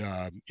had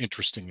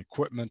interesting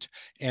equipment,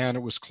 and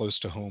it was close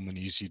to home and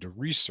easy to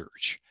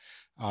research.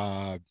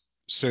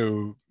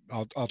 So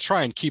I'll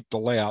try and keep the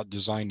layout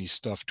designy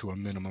stuff to a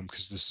minimum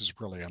because this is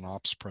really an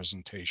ops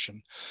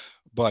presentation.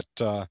 But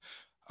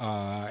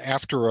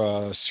After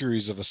a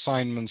series of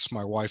assignments,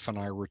 my wife and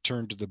I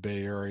returned to the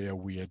Bay Area.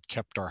 We had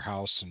kept our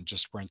house and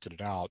just rented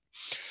it out.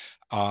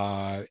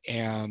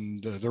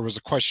 And there was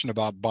a question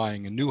about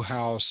buying a new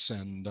house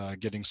and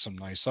getting some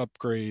nice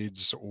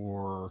upgrades,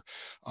 or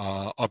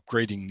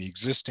upgrading the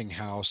existing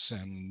house.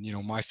 And, you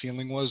know, my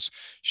feeling was,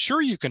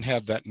 sure, you can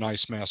have that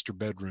nice master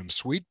bedroom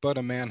suite, but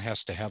a man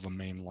has to have a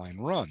mainline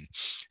run.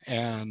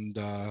 And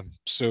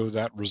so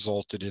that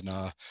resulted in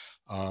a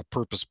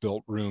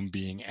purpose-built room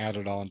being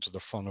added on to the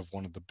front of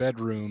one of the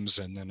bedrooms,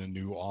 and then a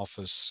new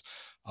office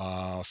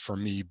for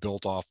me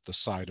built off the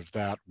side of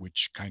that,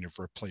 which kind of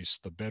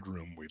replaced the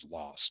bedroom we'd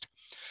lost.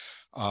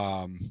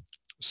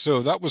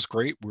 So that was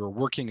great. We were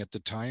working at the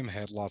time,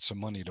 had lots of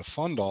money to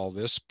fund all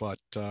this, but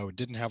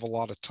didn't have a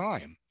lot of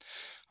time.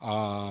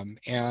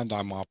 And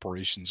I'm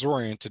operations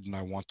oriented, and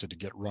I wanted to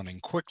get running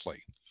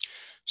quickly.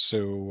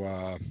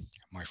 So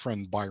my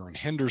friend Byron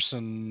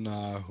Henderson,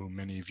 who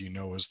many of you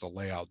know as the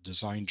Layout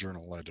Design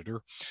Journal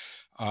editor,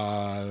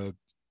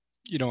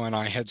 you know, and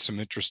I had some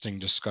interesting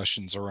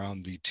discussions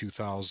around the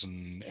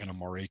 2000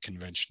 NMRA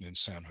convention in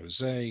San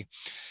Jose.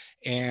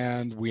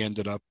 And we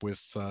ended up with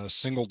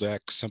single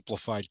deck,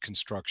 simplified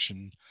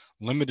construction,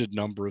 limited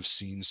number of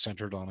scenes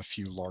centered on a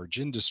few large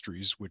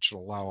industries, which will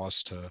allow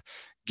us to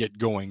get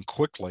going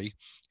quickly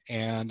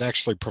and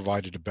actually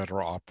provided a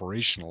better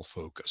operational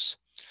focus.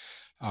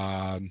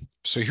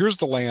 So here's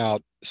the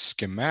layout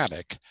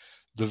schematic.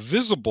 The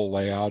visible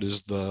layout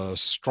is the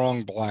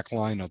strong black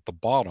line at the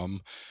bottom,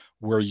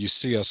 where you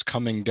see us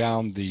coming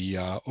down the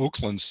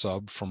Oakland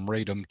sub from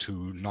Radom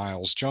to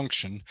Niles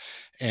Junction.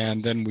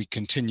 And then we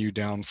continue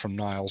down from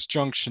Niles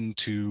Junction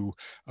to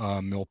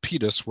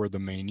Milpitas, where the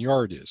main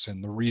yard is.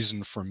 And the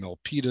reason for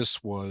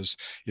Milpitas was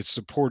it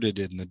supported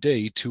in the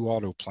day two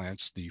auto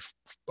plants, the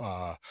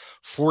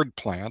Ford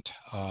plant,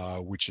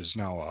 which is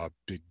now a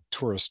big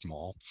tourist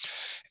mall,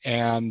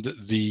 and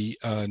the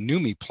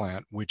NUMMI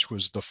plant, which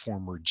was the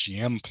former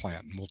GM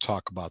plant. And we'll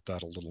talk about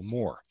that a little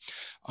more.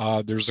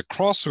 There's a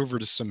crossover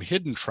to some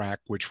hidden track,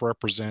 which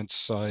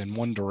represents in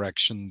one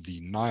direction the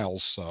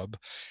Niles sub,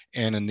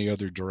 and in the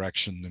other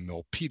direction the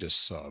Milpitas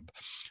sub.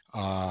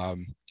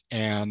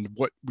 And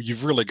what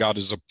you've really got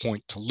is a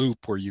point to loop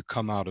where you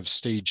come out of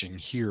staging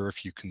here,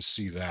 if you can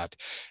see that,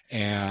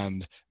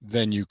 and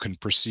then you can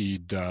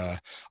proceed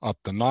up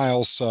the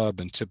Niles sub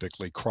and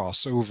typically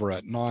cross over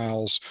at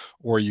Niles,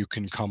 or you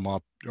can come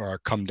up or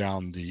come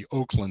down the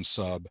Oakland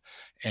sub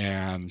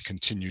and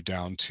continue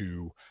down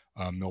to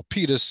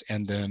Milpitas,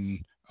 and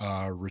then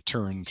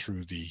return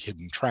through the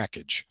hidden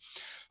trackage.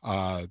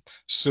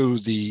 So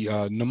the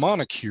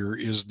mnemonic here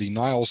is the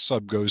Niles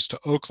sub goes to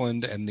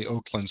Oakland and the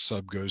Oakland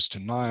sub goes to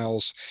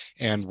Niles,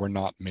 and we're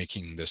not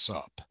making this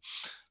up.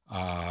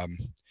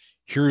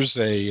 Here's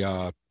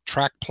a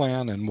track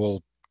plan, and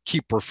we'll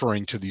keep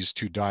referring to these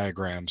two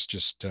diagrams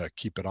just to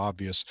keep it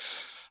obvious.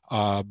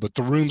 But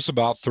the room's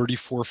about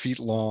 34 feet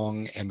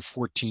long and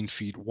 14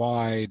 feet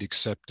wide,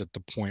 except at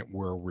the point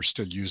where we're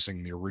still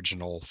using the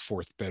original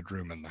fourth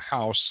bedroom in the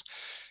house.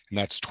 And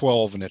that's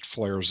 12, and it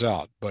flares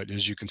out. But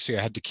as you can see, I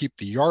had to keep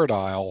the yard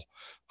aisle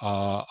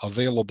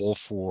available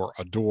for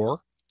a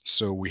door.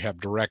 So we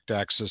have direct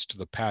access to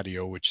the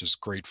patio, which is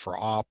great for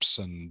ops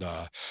and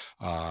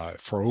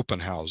for open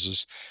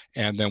houses.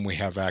 And then we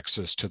have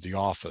access to the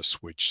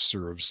office, which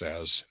serves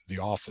as the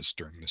office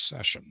during the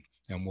session.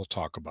 And we'll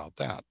talk about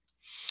that.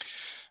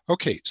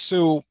 Okay,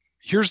 so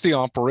here's the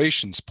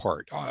operations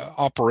part.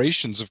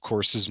 Operations, of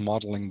course, is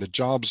modeling the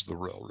jobs of the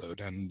railroad.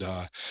 And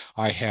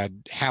I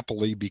had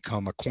happily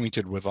become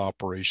acquainted with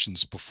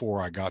operations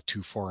before I got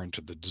too far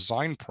into the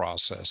design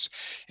process.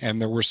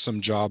 And there were some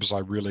jobs I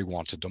really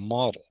wanted to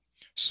model.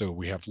 So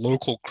we have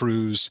local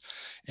crews,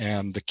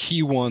 and the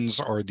key ones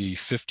are the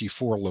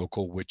 54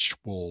 local, which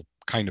will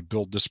kind of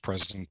build this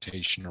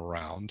presentation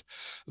around.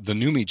 The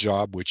NUMMI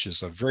job, which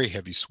is a very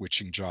heavy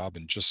switching job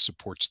and just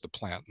supports the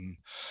plant. And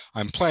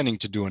I'm planning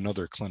to do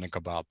another clinic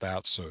about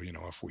that. So, you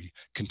know, if we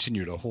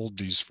continue to hold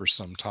these for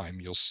some time,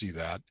 you'll see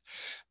that.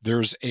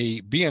 There's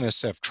a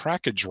BNSF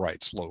trackage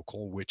rights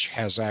local, which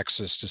has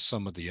access to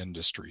some of the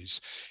industries.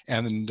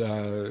 And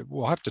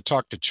we'll have to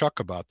talk to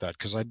Chuck about that,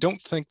 because I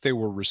don't think they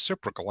were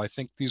reciprocal. I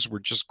think these were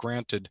just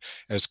granted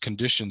as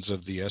conditions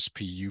of the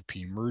SP-UP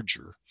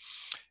merger.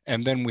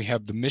 And then we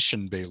have the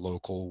Mission Bay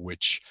local,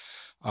 which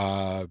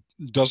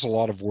does a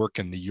lot of work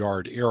in the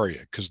yard area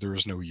because there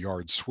is no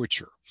yard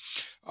switcher.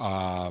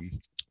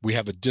 We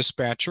have a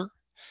dispatcher.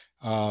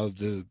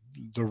 The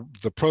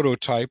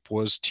prototype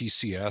was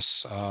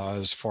TCS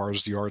as far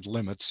as the yard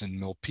limits in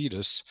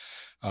Milpitas,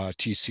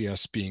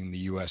 TCS being the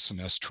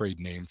US&S trade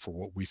name for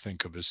what we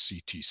think of as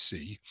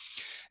CTC.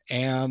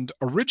 And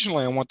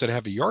originally I wanted to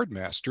have a yard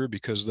master,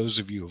 because those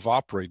of you who've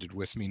operated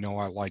with me know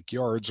I like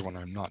yards when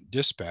I'm not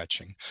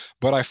dispatching.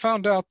 But I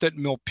found out that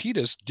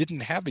Milpitas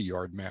didn't have a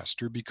yard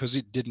master because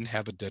it didn't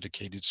have a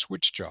dedicated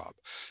switch job.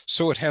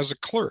 So it has a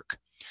clerk.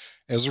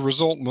 As a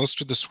result,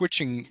 most of the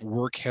switching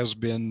work has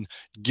been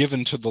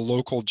given to the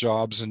local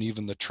jobs and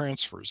even the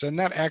transfers. And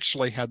that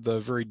actually had the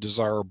very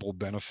desirable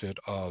benefit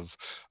of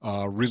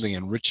really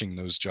enriching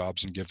those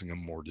jobs and giving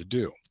them more to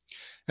do.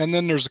 And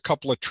then there's a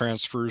couple of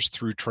transfers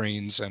through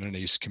trains and an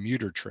ACE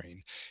commuter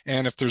train.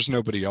 And if there's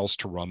nobody else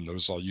to run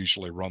those, I'll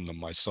usually run them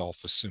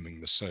myself,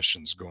 assuming the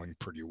session's going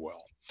pretty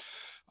well.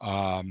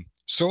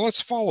 So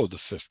let's follow the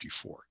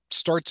 54. It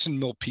starts in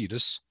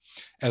Milpitas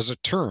as a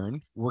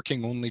turn,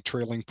 working only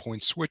trailing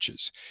point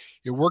switches.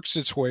 It works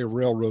its way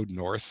railroad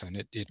north, and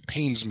it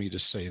pains me to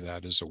say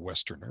that as a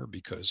Westerner,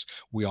 because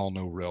we all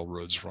know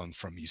railroads run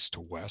from east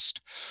to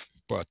west.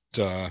 But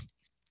there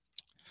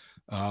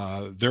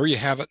you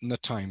have it in the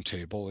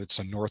timetable. It's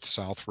a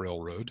north-south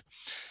railroad,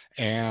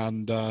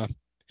 and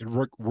it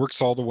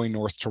works all the way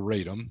north to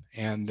Radom,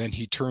 and then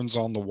he turns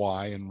on the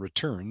Y and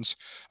returns,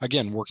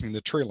 again, working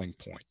the trailing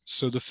point.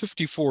 So the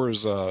 54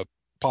 is a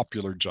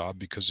popular job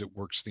because it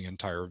works the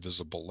entire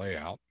visible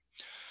layout.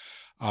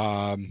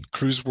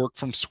 Crews work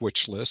from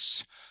switch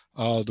lists.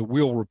 The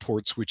wheel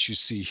reports, which you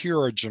see here,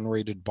 are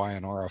generated by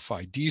an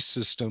RFID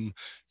system.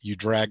 You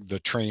drag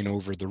the train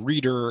over the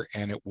reader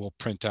and it will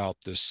print out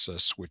this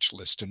switch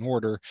list in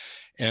order.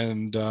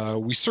 And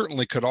we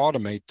certainly could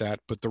automate that,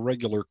 but the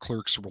regular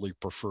clerks really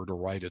prefer to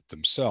write it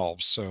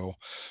themselves. So,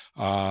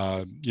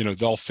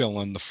 they'll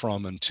fill in the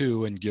from and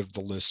to and give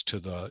the list to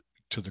the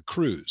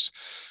crews.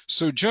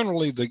 So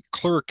generally the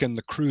clerk and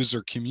the crews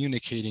are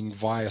communicating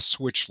via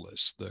switch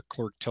lists. The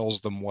clerk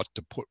tells them what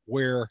to put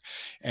where,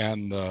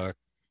 and the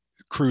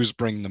crews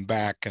bring them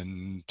back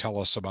and tell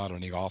us about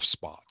any off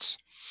spots.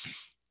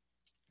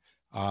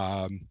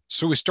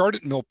 So we start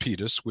at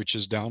Milpitas, which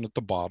is down at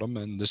the bottom,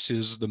 and this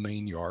is the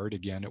main yard.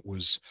 Again, it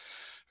was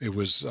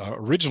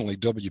originally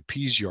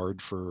WP's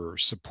yard for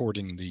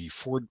supporting the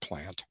Ford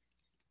plant.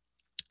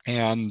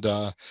 And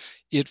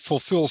it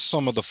fulfills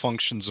some of the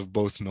functions of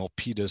both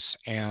Milpitas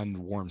and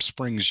Warm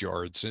Springs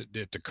yards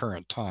at the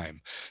current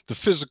time. The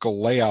physical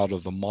layout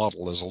of the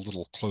model is a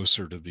little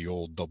closer to the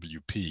old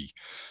WP.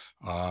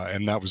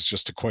 And that was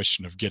just a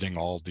question of getting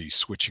all the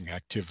switching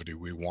activity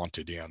we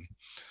wanted in.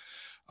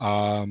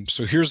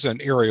 So here's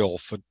an aerial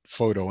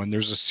photo, and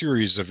there's a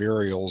series of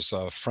aerials.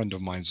 A friend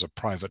of mine's a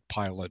private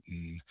pilot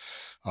and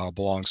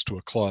belongs to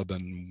a club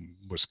and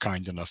was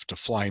kind enough to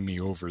fly me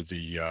over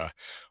the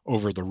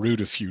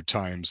route a few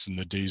times in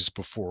the days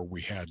before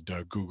we had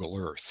Google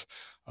Earth.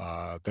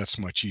 That's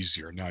much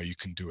easier. Now you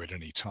can do it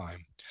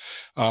anytime.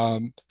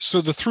 So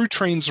the through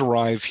trains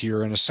arrive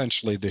here, and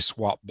essentially they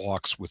swap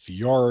blocks with the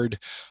yard.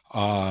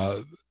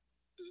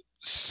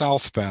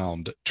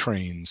 Southbound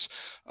trains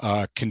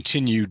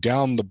continue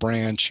down the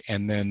branch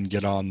and then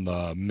get on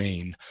the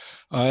main.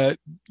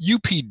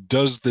 UP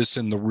does this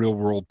in the real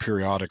world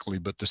periodically,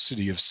 but the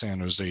city of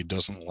San Jose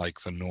doesn't like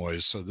the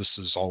noise, so this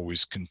is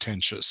always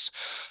contentious.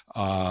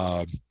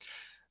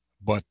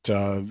 But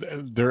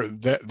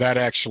that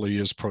actually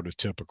is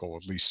prototypical,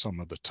 at least some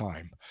of the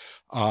time.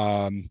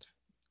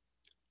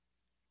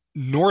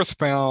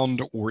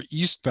 Northbound or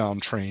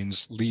eastbound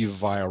trains leave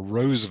via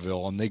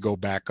Roseville, and they go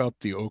back up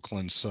the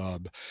Oakland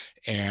sub,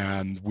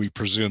 and we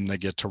presume they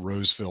get to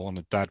Roseville and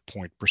at that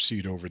point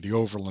proceed over the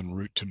overland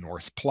route to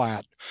North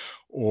Platte,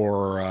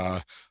 or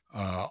up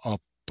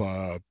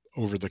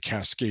over the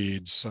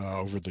Cascades,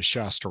 over the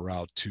Shasta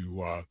route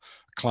to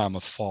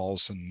Klamath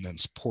Falls and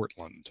thence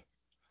Portland.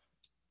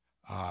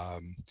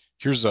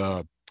 Here's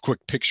a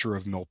quick picture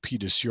of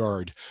Milpitas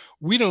Yard.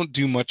 We don't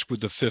do much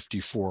with the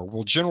 54.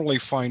 We'll generally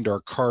find our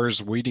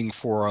cars waiting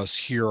for us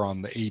here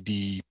on the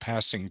AD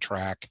passing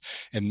track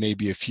and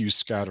maybe a few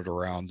scattered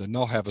around, and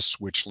they'll have a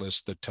switch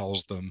list that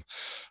tells them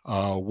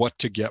what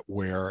to get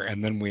where,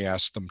 and then we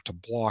ask them to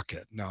block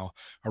it. Now,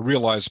 I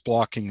realize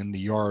blocking in the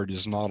yard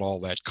is not all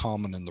that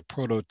common in the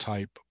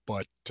prototype,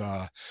 but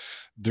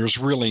there's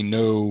really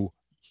no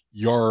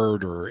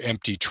yard or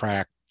empty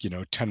track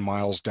 10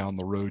 miles down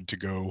the road to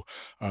go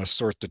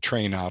sort the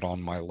train out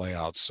on my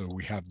layout. So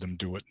we have them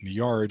do it in the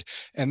yard.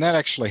 And that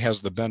actually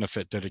has the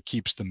benefit that it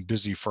keeps them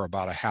busy for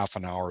about a half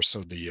an hour,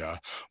 so the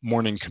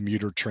morning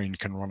commuter train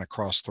can run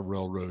across the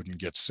railroad and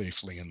get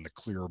safely in the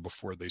clear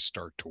before they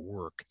start to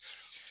work.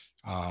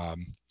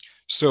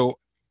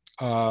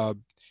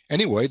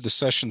 Anyway, the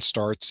session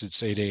starts.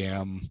 It's 8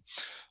 a.m.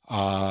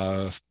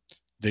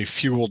 They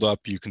fueled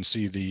up. You can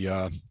see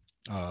the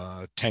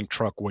tank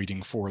truck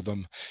waiting for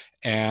them,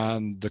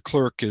 and the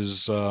clerk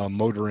is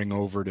motoring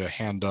over to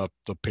hand up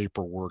the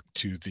paperwork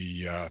to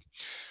the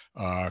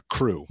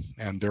crew,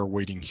 and they're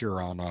waiting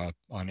here on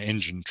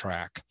engine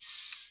track.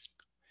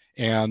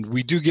 And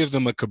we do give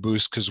them a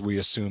caboose because we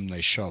assume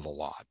they shove a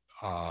lot.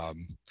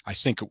 I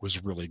think it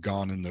was really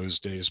gone in those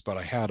days, but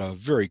I had a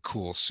very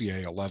cool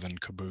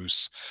CA-11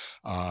 caboose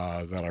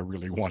that I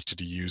really wanted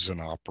to use in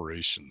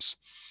operations.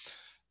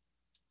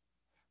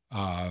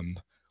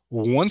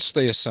 Once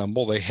they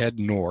assemble, they head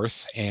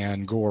north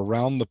and go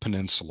around the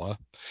peninsula,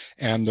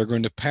 and they're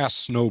going to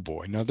pass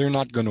Snowboy. Now, they're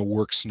not going to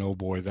work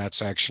Snowboy.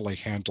 That's actually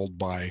handled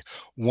by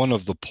one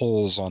of the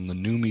poles on the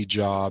NUMMI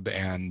job,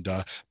 and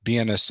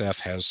BNSF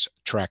has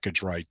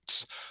trackage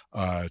rights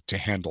to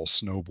handle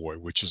Snowboy,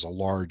 which is a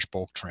large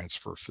bulk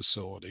transfer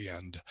facility.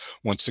 And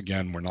once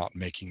again, we're not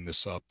making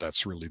this up.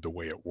 That's really the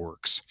way it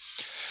works.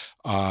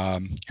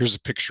 Here's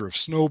a picture of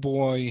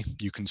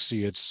Snowboy. You can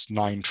see it's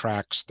 9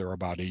 tracks. They're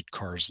about 8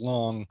 cars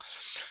long.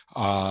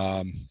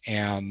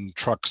 And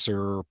trucks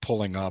are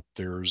pulling up.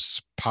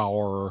 There's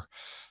power,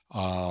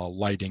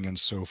 lighting, and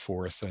so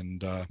forth.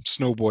 And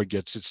Snowboy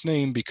gets its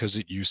name because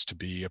it used to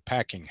be a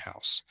packing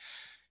house.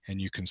 And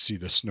you can see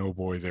the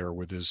Snowboy there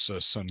with his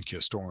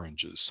sun-kissed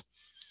oranges.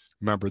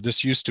 Remember,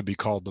 this used to be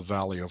called the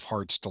Valley of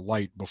Heart's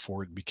Delight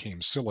before it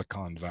became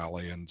Silicon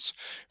Valley, and it's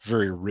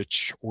very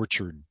rich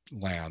orchard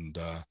land.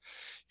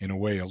 In a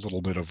way, a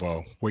little bit of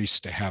a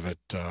waste to have it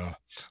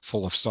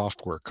full of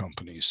software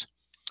companies.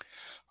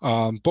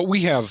 But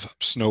we have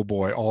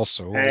Snowboy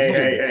also.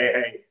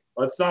 Hey.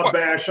 Let's not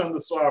bash on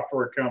the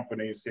software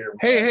companies here.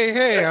 Man.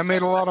 Hey, I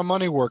made a lot of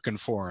money working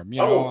for them.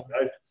 You know.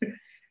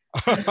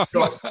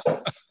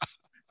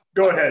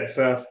 Go ahead,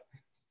 Seth.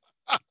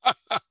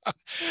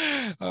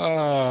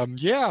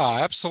 Yeah,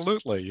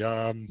 absolutely.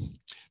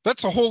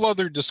 That's a whole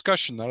other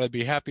discussion that I'd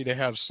be happy to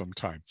have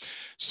sometime.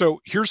 So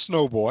here's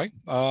Snowboy,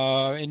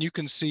 and you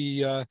can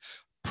see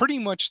pretty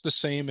much the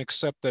same,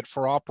 except that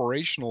for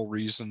operational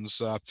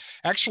reasons,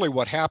 actually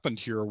what happened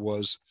here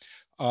was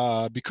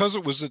because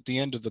it was at the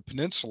end of the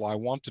peninsula, I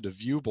wanted a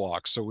view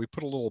block. So we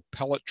put a little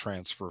pellet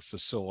transfer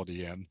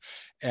facility in,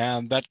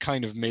 and that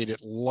kind of made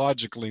it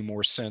logically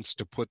more sense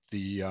to put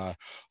the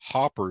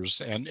hoppers,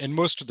 and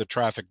most of the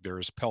traffic there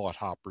is pellet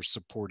hoppers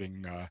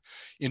supporting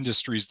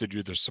industries that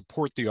either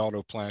support the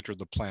auto plant or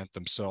the plant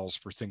themselves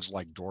for things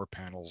like door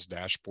panels,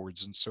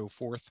 dashboards, and so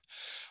forth.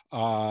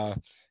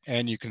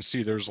 And you can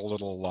see there's a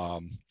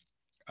little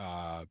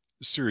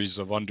series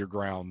of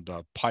underground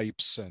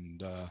pipes,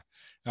 and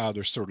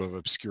they're sort of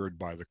obscured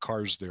by the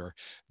cars there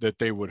that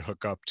they would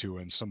hook up to,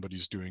 and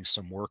somebody's doing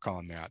some work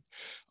on that.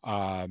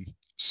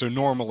 So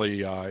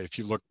normally, if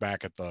you look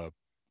back at the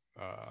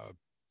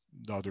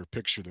other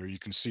picture there, you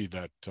can see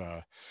that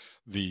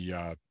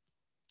the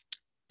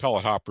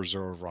pellet hoppers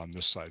are over on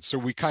this side. So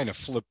we kind of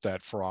flip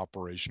that for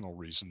operational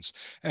reasons.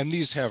 And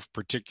these have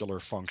particular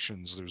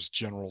functions. There's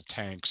general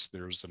tanks,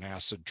 there's an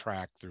acid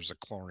track, there's a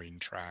chlorine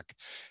track,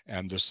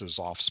 and this is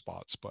off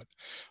spots. But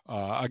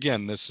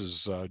again, this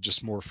is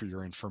just more for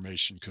your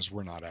information because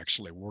we're not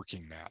actually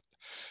working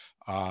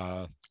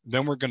that.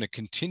 Then we're going to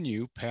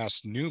continue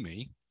past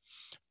Numi.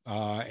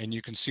 And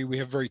you can see we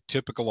have very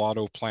typical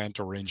auto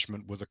plant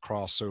arrangement with a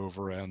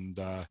crossover and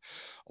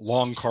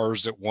long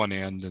cars at one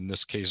end, in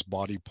this case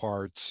body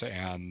parts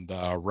and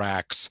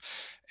racks,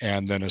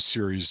 and then a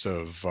series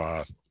of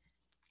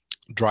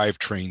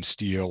drivetrain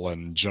steel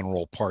and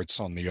general parts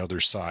on the other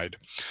side.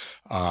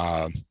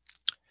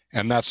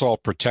 And that's all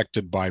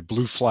protected by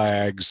blue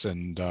flags,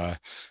 and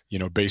you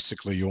know,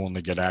 basically you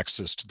only get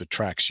access to the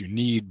tracks you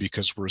need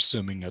because we're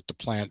assuming that the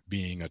plant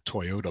being a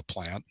Toyota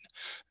plant,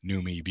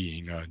 Numi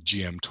being a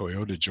GM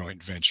Toyota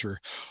joint venture,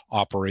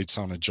 operates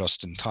on a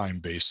just-in-time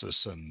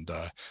basis, and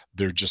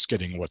they're just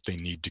getting what they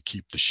need to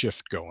keep the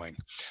shift going.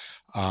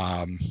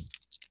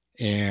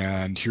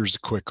 And here's a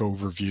quick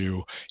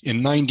overview.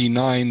 In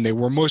 '99, they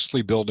were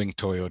mostly building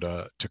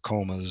Toyota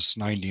Tacomas.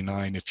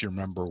 '99, if you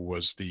remember,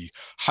 was the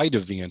height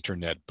of the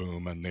internet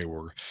boom, and they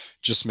were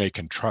just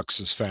making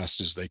trucks as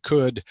fast as they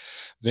could.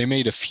 They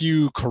made a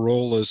few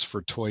Corollas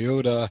for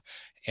Toyota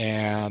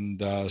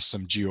and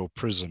some Geo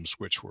Prisms,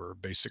 which were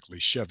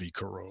basically Chevy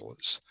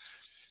Corollas.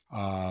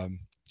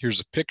 Here's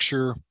a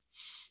picture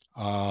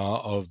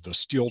of the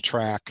steel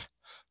track.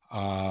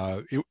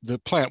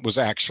 The plant was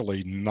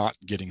actually not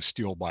getting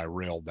steel by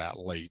rail that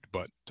late,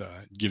 but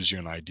it gives you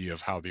an idea of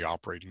how the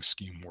operating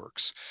scheme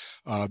works.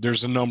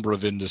 There's a number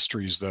of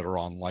industries that are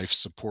on life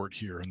support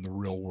here. In the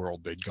real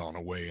world, they'd gone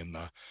away in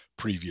the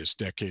previous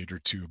decade or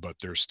two, but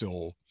they're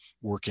still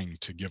working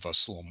to give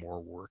us a little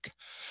more work.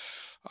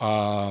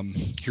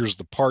 Here's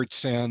the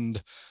parts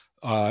end.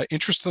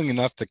 Interestingly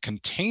enough, the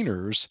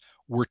containers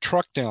were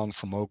trucked down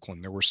from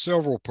Oakland. There were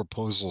several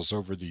proposals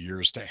over the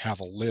years to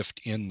have a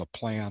lift in the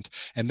plant.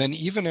 And then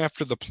even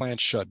after the plant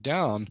shut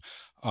down,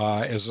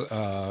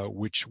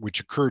 which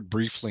occurred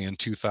briefly in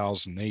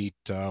 2008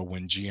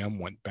 when GM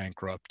went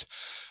bankrupt,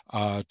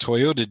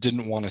 Toyota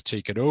didn't want to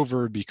take it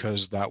over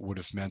because that would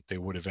have meant they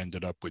would have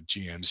ended up with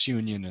GM's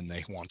union, and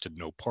they wanted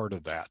no part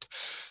of that.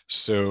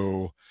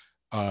 So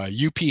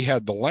UP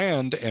had the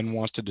land and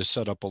wanted to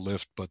set up a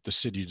lift, but the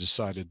city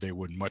decided they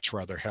would much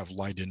rather have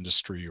light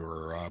industry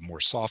or more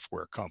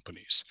software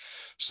companies.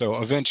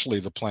 So eventually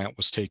the plant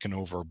was taken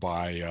over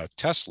by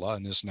Tesla,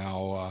 and is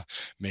now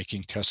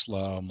making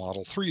Tesla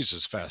Model 3s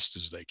as fast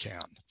as they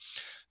can.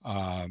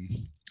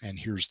 And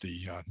here's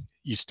the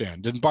east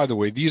end. And by the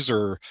way, these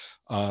are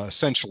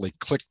essentially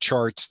click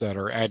charts that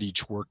are at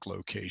each work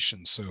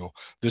location. So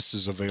this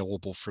is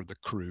available for the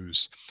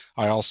crews.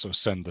 I also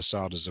send this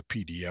out as a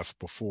PDF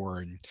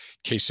before in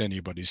case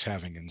anybody's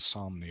having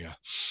insomnia.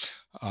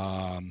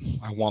 I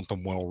want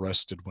them well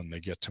rested when they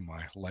get to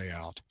my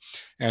layout.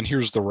 And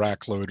here's the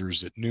rack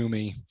loaders at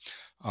NUMMI.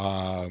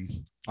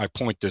 I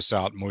point this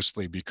out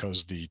mostly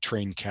because the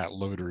train cat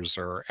loaders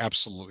are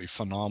absolutely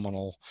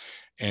phenomenal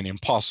and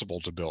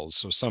impossible to build.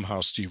 So somehow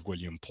Steve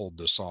William pulled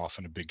this off,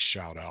 and a big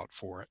shout out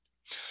for it.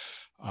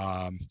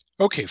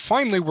 Okay,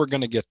 finally, we're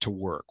going to get to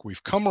work.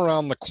 We've come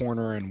around the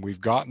corner and we've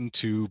gotten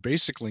to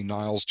basically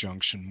Niles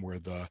Junction, where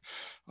the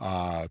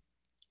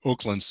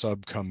Oakland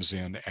sub comes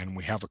in, and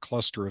we have a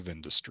cluster of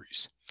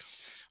industries.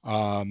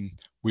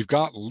 We've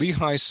got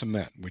Lehigh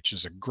Cement, which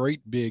is a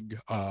great big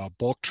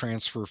bulk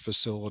transfer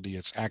facility.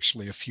 It's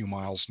actually a few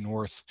miles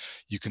north.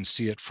 You can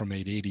see it from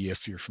 880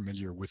 if you're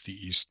familiar with the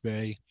East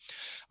Bay.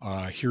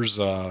 Here's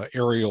an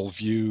aerial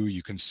view.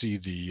 You can see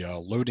the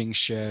loading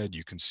shed.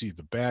 You can see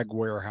the bag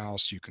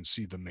warehouse. You can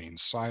see the main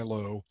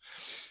silo.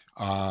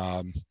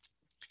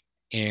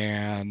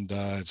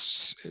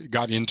 It's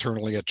got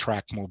internally a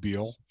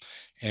trackmobile.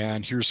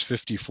 And here's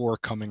 54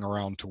 coming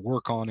around to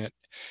work on it.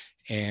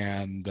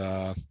 And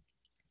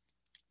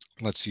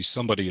let's see,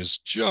 somebody has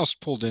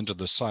just pulled into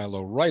the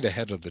silo right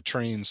ahead of the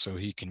train so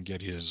he can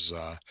get his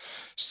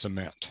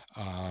cement.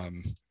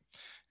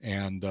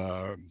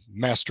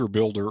 Master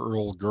builder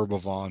Earl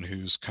Gerbavon,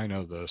 who's kind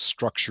of the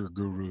structure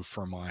guru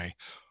for my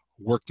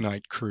work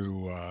night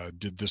crew,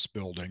 did this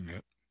building.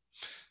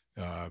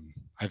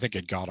 I think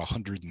it got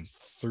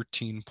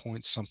 113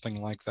 points,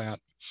 something like that.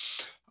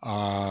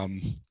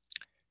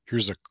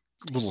 Here's a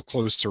little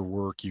closer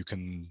work. You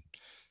can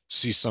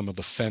see some of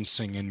the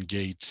fencing and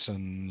gates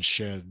and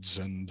sheds.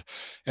 And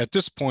at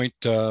this point,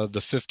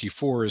 the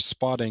 54 is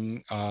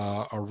spotting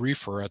a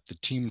reefer at the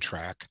team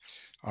track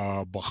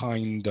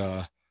behind,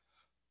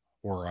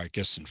 or I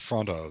guess in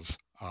front of,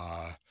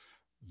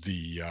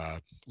 the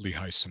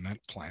Lehigh Cement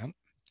plant.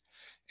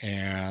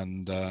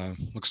 And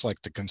looks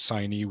like the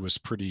consignee was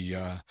pretty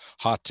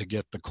hot to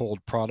get the cold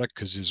product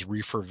because his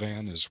reefer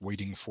van is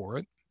waiting for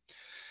it.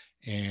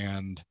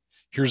 And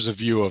here's a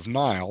view of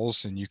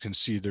Niles, and you can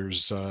see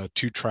there's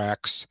 2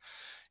 tracks.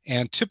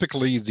 And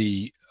typically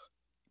the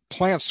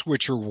plant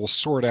switcher will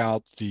sort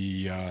out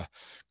the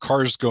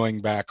cars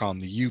going back on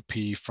the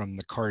UP from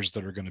the cars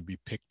that are going to be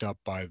picked up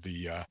by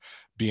the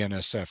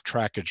BNSF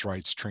trackage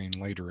rights train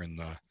later in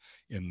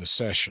the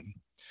session.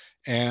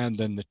 And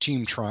then the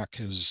team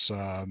truck is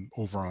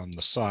over on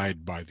the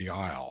side by the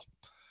aisle.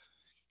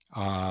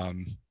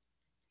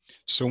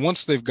 So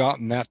once they've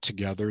gotten that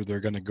together, they're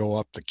going to go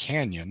up the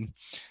canyon.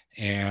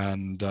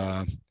 And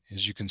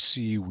as you can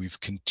see, we've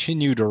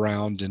continued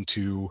around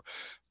into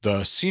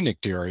the scenic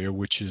area,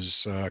 which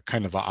is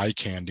kind of the eye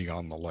candy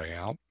on the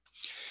layout.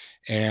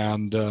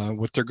 And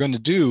what they're going to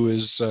do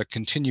is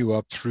continue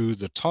up through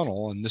the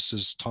tunnel, and this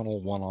is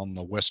Tunnel 1 on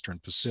the Western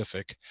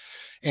Pacific.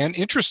 And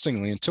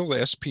interestingly, until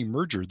the SP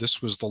merger,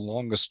 this was the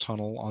longest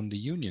tunnel on the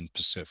Union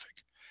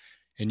Pacific.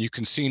 And you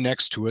can see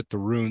next to it the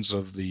ruins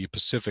of the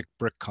Pacific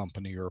Brick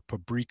Company, or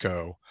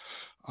Pabrico,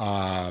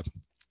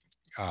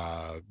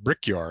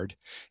 brickyard.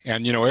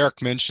 And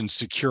Eric mentioned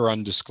secure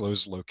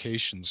undisclosed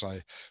locations.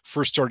 I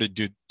first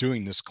started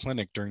doing this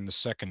clinic during the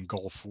Second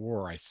Gulf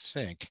War, I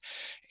think,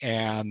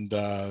 and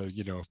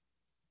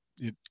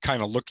it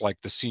kind of looked like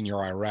the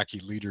senior Iraqi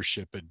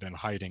leadership had been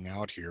hiding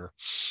out here,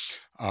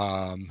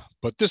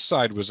 but this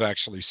side was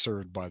actually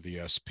served by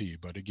the SP.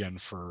 But again,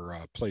 for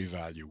play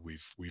value,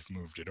 we've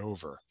moved it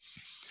over.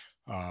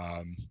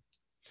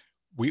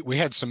 We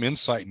had some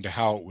insight into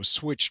how it was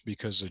switched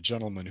because a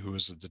gentleman who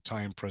was at the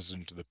time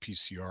president of the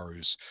PCR,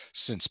 who's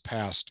since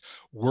passed,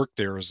 worked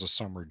there as a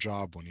summer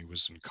job when he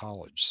was in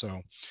college.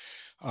 So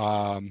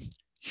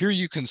here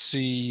you can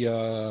see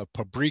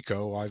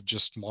Pabrico. I've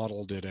just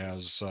modeled it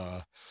as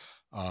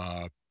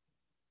a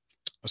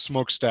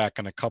smokestack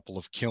and a couple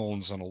of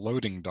kilns and a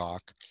loading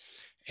dock.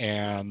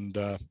 And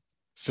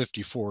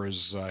 54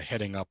 is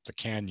heading up the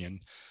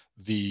canyon.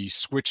 The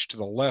switch to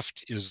the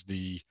left is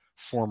the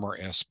former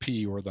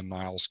SP, or the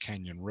Niles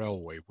Canyon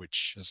Railway,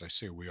 which, as I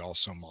say, we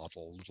also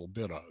model a little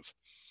bit of.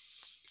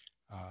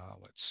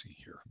 Let's see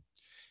here.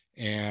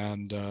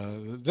 And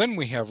then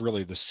we have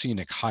really the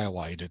scenic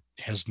highlight. It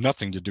has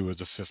nothing to do with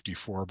the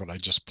 54, but I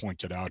just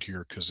point it out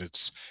here because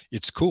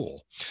it's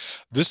cool.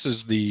 This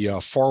is the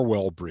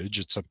Farwell Bridge.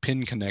 It's a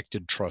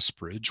pin-connected truss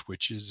bridge,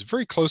 which is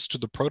very close to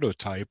the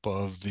prototype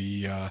of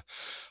the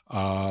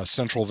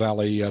Central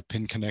Valley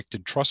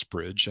pin-connected truss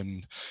bridge.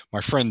 And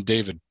my friend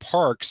David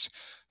Parks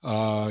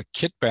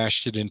kit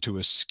bashed it into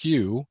a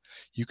skew.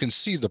 You can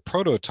see the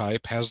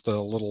prototype has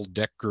the little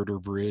deck girder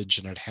bridge,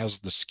 and it has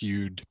the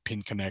skewed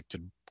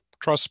pin-connected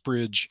truss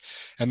bridge,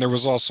 and there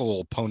was also a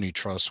little pony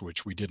truss,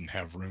 which we didn't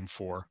have room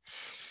for.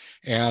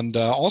 And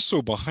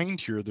also behind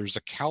here, there's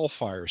a CAL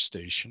FIRE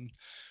station,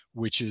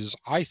 which is,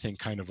 I think,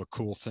 kind of a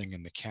cool thing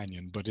in the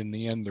canyon. But in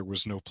the end, there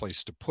was no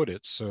place to put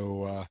it.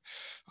 So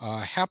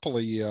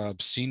happily,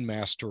 Scene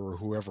Master or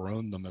whoever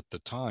owned them at the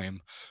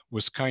time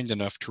was kind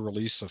enough to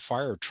release a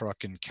fire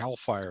truck in CAL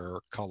FIRE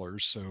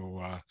colors.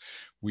 So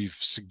we've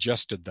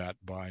suggested that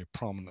by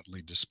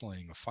prominently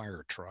displaying a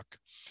fire truck.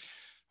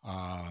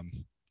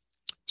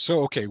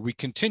 So, okay, we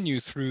continue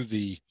through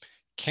the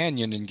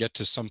canyon and get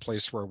to some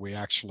place where we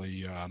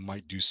actually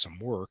might do some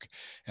work,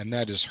 and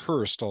that is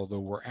Hearst, although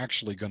we're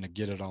actually going to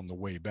get it on the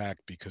way back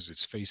because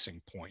it's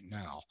facing point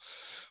now.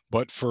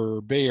 But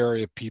for Bay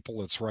Area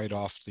people, it's right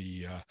off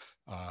the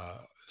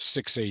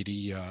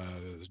 680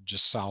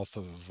 just south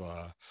of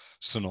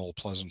Sunol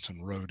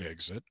Pleasanton Road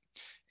exit.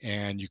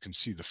 And you can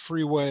see the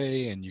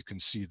freeway and you can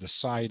see the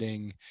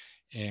siding.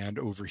 And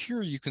over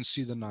here, you can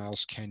see the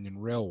Niles Canyon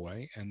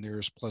Railway, and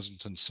there's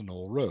Pleasanton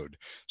Sunol Road.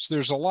 So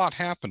there's a lot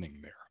happening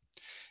there.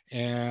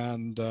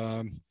 And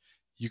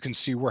you can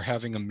see we're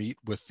having a meet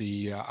with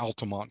the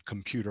Altamont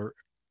Commuter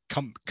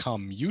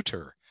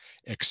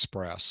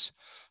Express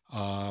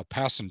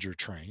passenger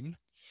train.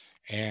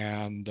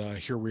 And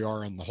here we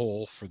are in the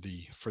hole for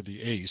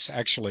the ACE.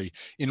 Actually,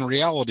 in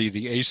reality,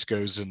 the ACE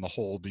goes in the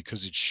hole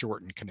because it's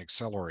short and can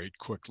accelerate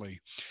quickly.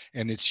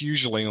 And it's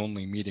usually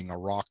only meeting a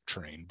rock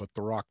train, but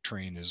the rock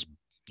train is,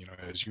 you know,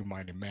 as you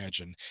might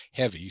imagine,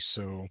 heavy.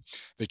 So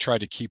they try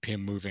to keep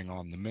him moving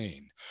on the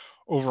main.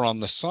 Over on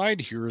the side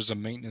here is a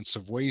maintenance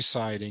of way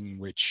siding,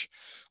 which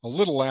a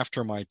little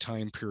after my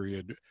time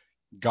period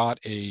got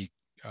an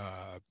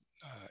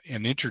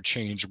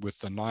interchange with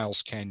the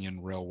Niles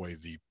Canyon Railway,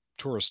 the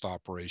tourist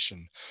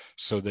operation,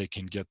 so they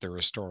can get their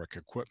historic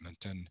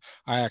equipment. And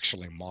I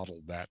actually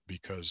modeled that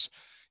because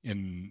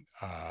in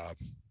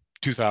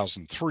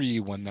 2003,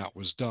 when that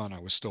was done, I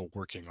was still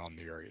working on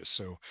the area.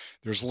 So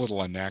there's a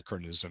little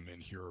anachronism in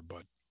here,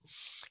 but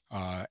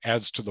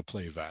adds to the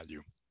play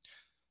value.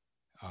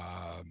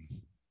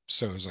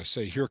 So as I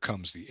say, here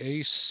comes the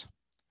ACE.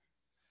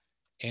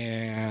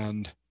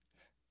 And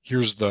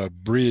here's the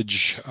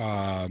bridge.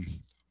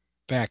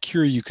 Back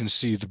here, you can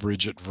see the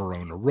bridge at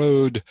Verona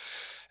Road.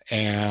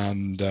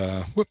 And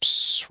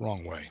whoops,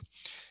 wrong way.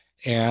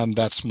 And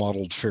that's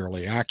modeled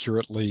fairly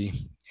accurately.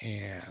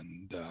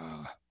 And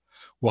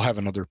we'll have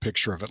another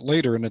picture of it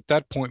later. And at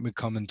that point, we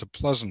come into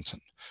Pleasanton.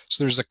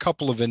 So there's a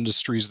couple of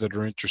industries that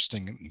are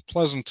interesting in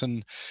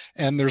Pleasanton.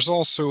 And there's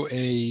also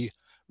a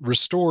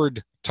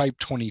restored Type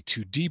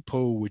 22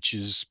 depot, which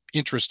is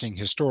interesting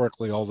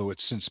historically, although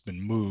it's since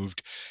been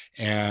moved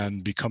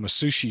and become a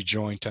sushi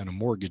joint and a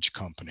mortgage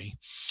company.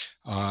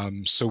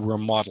 So we're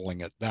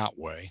modeling it that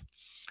way.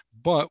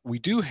 But we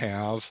do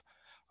have,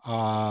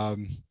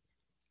 and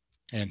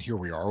here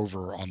we are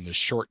over on the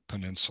short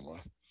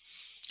peninsula.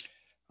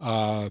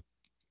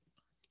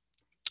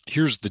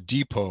 Here's the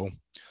depot.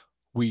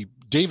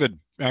 David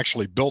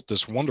actually built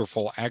this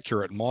wonderful,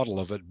 accurate model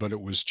of it, but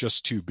it was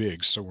just too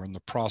big. So we're in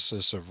the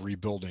process of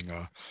rebuilding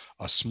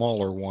a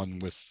smaller one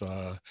with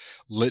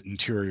lit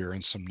interior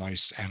and some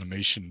nice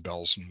animation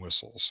bells and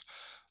whistles.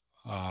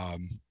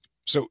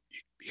 So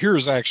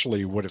here's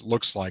actually what it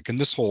looks like. And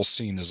this whole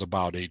scene is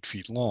about 8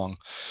 feet long.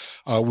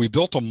 We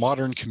built a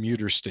modern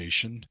commuter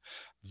station.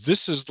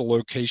 This is the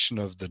location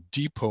of the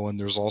depot, and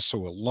there's also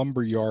a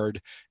lumber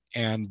yard,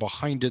 and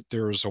behind it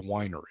there is a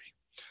winery,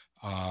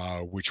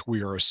 which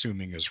we are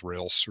assuming is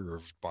rail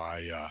served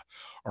by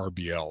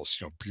RBLs,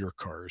 you know, beer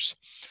cars.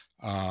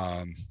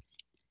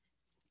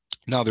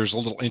 Now, there's a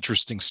little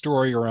interesting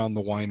story around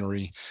the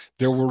winery.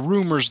 There were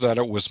rumors that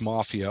it was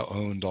mafia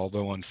owned,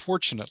 although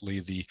unfortunately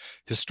the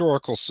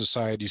Historical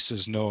Society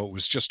says no, it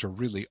was just a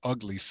really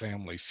ugly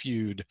family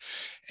feud.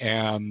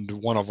 And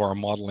one of our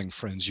modeling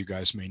friends, you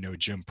guys may know,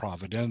 Jim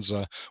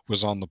Providenza,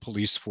 was on the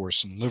police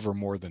force in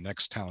Livermore, the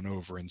next town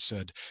over, and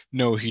said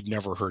no, he'd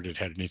never heard it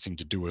had anything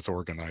to do with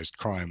organized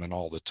crime, and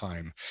all the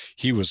time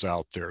he was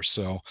out there.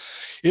 So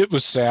it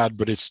was sad,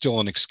 but it's still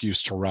an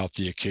excuse to route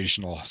the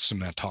occasional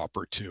cement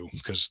hopper too,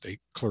 because they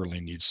clearly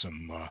need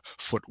some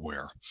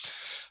footwear.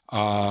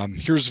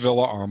 Here's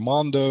Villa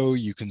Armando.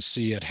 You can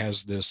see it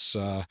has this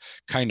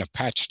kind of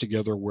patched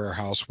together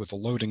warehouse with a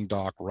loading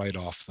dock right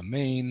off the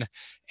main.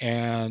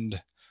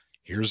 And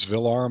here's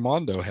Villa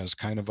Armando, has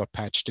kind of a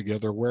patched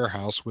together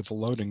warehouse with a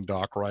loading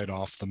dock right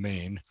off the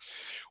main.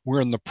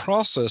 We're in the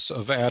process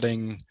of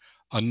adding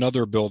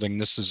another building.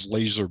 This is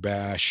laser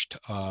bashed.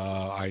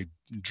 I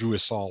drew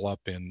us all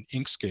up in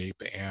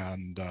Inkscape,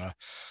 and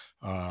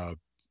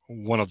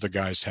one of the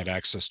guys had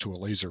access to a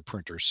laser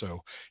printer. So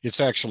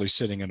it's actually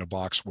sitting in a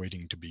box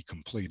waiting to be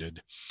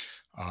completed.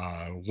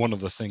 One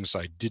of the things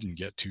I didn't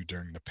get to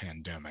during the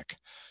pandemic.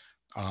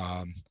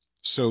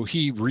 So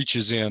he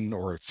reaches in,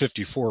 or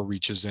 54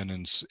 reaches in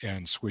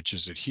and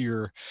switches it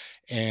here.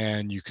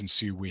 And you can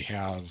see we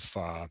have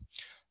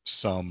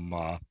some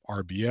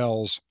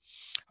RBLs.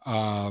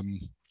 I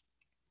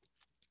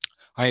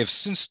have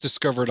since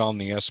discovered on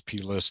the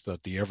SP list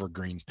that the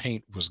evergreen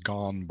paint was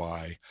gone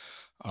by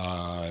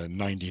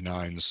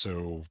 99,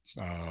 so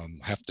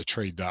have to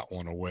trade that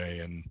one away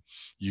and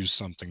use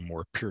something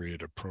more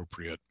period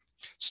appropriate.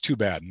 It's too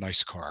bad.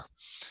 Nice car.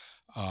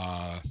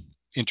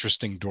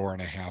 interesting door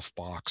and a half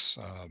box.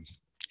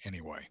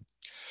 Anyway.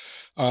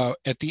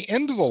 At the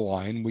end of the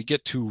line, we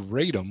get to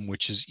Radom,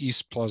 which is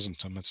East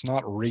Pleasanton. It's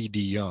not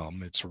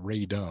Radium, it's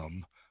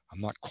Radom. I'm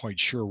not quite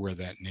sure where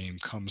that name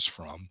comes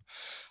from.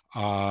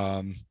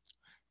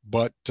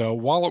 But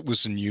while it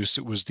was in use,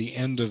 it was the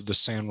end of the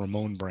San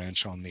Ramon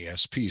branch on the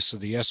SP. So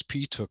the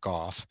SP took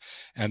off,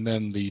 and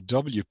then the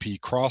WP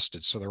crossed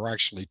it. So there were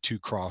actually two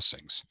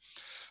crossings.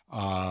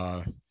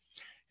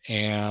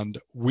 And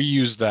we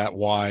use that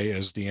Y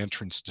as the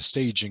entrance to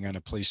staging and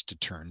a place to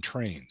turn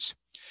trains.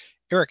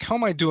 Eric, how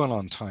am I doing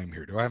on time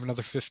here? Do I have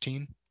another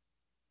 15?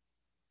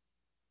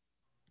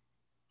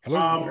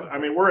 Hello? I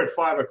mean, we're at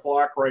 5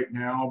 o'clock right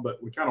now,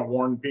 but we kind of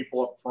warned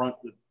people up front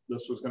that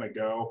this was going to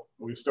go.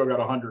 We've still got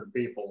 100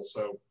 people,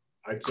 so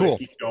I'd say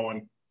keep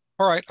going.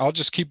 All right, I'll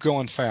just keep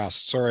going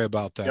fast. Sorry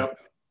about that. Yep,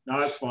 no,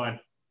 that's fine.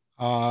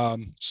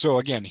 So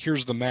again,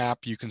 here's the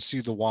map. You can see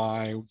the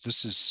Y.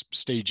 This is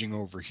staging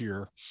over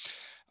here.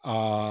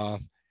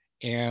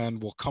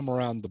 And we'll come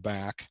around the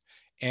back.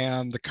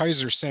 And the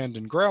Kaiser Sand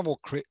and Gravel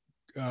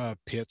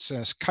pits.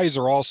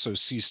 Kaiser also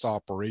ceased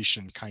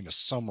operation kind of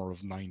summer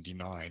of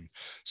 '99,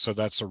 so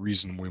that's a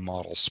reason we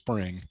model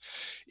spring.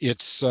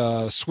 It's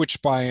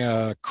switched by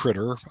a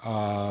critter.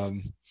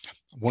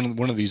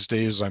 One of these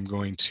days I'm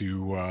going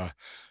to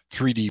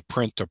 3D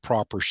print a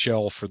proper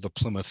shell for the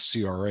Plymouth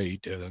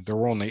CR8. There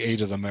were only 8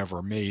 of them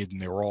ever made,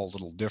 and they were all a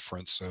little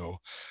different. So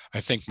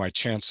I think my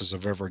chances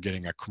of ever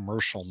getting a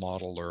commercial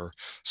model are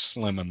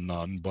slim and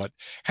none. But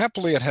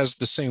happily, it has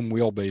the same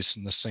wheelbase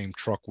and the same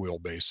truck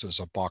wheelbase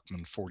as a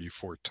Bachmann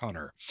 44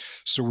 tonner.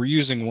 So we're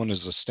using one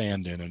as a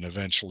stand-in and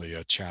eventually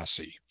a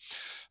chassis.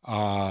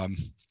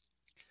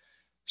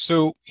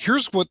 So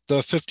here's what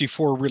the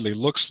 54 really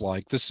looks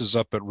like. This is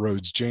up at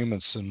Rhodes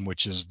Jamison,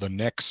 which is the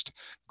next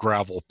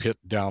gravel pit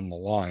down the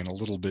line, a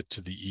little bit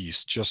to the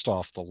east, just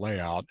off the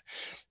layout.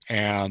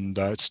 And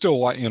it's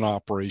still in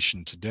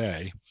operation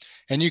today.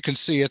 And you can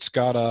see it's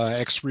got a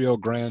ex-Rio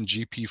Grande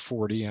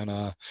GP40 and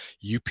a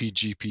UP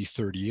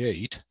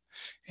GP38.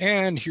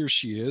 And here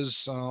she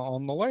is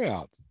on the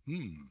layout.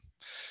 In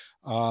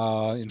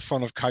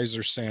front of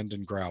Kaiser Sand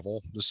and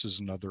Gravel. This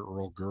is another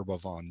Earl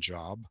Gerbavon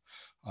job.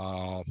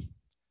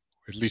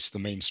 At least the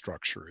main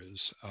structure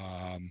is.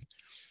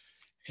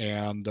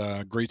 And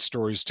great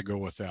stories to go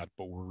with that,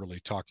 but we're really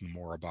talking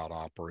more about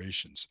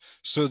operations.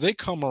 So they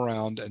come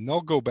around and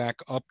they'll go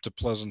back up to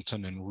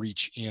Pleasanton and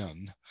reach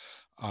in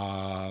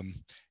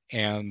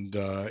and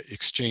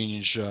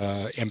exchange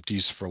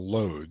empties for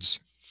loads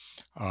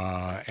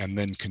and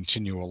then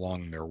continue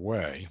along their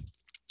way.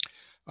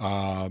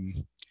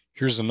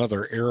 Here's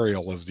another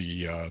aerial of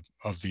the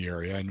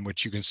area, and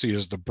what you can see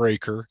is the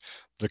breaker,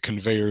 the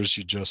conveyors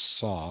you just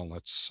saw.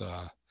 Let's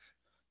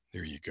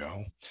there you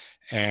go.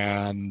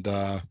 And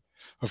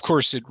of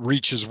course, it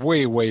reaches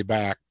way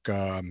back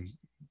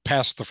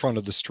past the front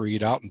of the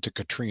street, out into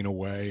Katrina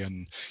Way,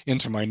 and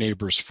into my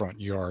neighbor's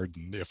front yard.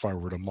 And if I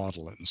were to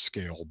model it in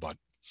scale, but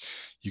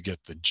you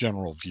get the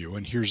general view.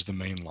 And here's the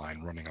main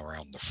line running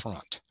around the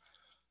front.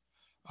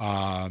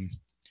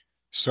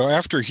 So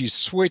after he's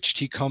switched,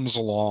 he comes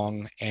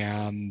along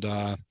and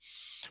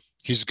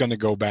he's going to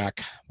go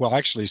back. Well,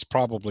 actually, he's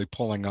probably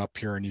pulling up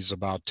here and he's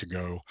about to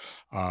go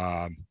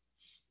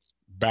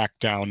back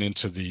down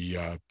into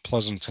the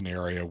Pleasanton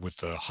area with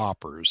the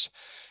hoppers.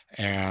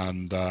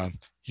 And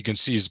you can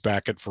see he's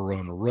back at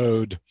Verona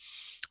Road.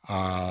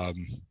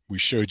 We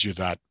showed you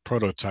that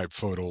prototype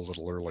photo a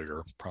little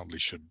earlier. Probably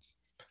should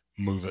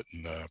move it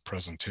in the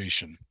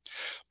presentation.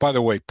 By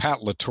the way, Pat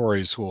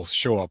Latorres, who will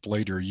show up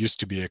later,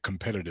 used to be a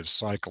competitive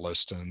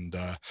cyclist, and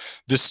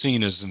this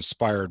scene is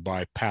inspired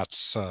by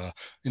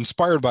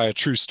inspired by a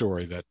true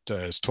story that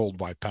is told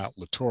by Pat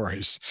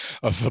Latorres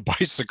of the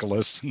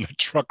bicyclists and the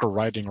trucker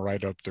riding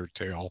right up their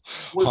tail,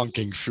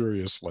 honking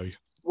furiously.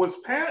 Was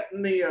Pat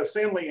in the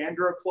San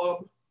Leandro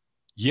Club?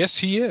 Yes,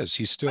 he is.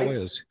 He still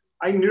is.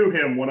 I knew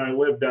him when I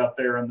lived out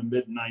there in the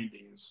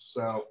mid-90s,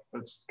 so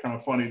it's kind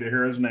of funny to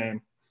hear his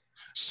name.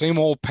 Same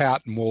old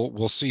Pat, and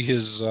we'll see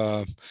his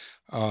mug,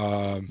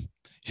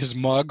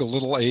 a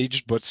little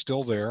aged but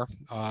still there.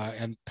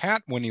 And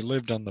Pat, when he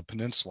lived on the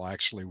peninsula,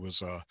 actually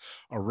was a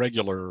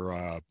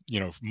regular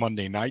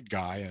Monday night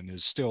guy, and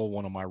is still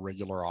one of my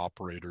regular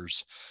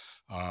operators,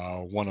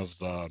 one of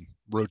the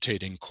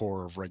rotating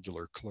core of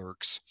regular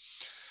clerks.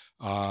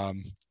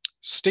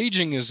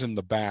 Staging is in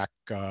the back.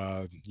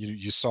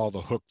 You saw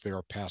the hook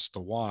there past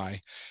the Y.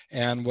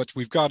 And what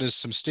we've got is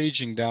some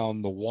staging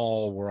down the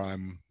wall where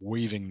I'm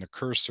waving the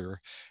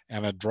cursor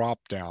and a drop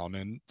down.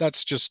 And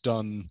that's just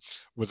done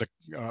with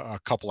a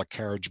couple of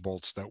carriage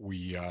bolts that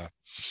we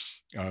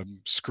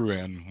screw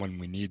in when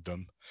we need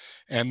them.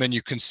 And then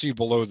you can see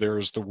below there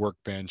is the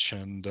workbench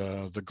and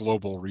the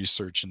Global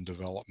Research and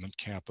Development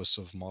Campus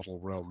of Model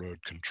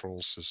Railroad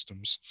Control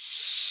Systems.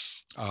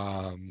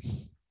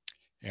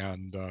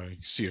 And you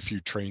see a few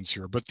trains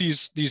here, but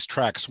these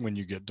tracks, when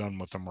you get done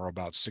with them, are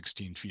about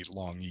 16 feet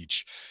long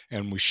each,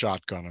 and we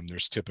shotgun them.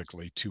 There's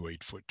typically 2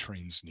 8-foot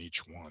trains in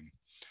each one.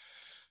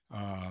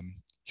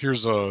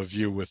 Here's a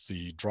view with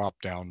the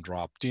drop down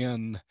dropped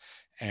in,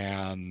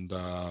 and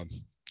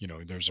you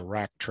know, there's a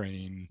rack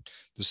train.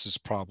 This is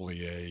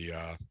probably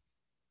a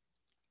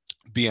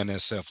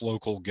BNSF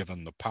local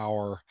given the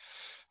power.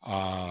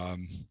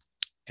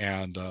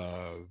 And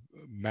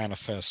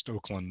manifest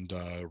Oakland,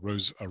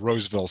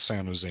 Roseville,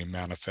 San Jose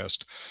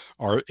manifest,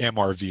 our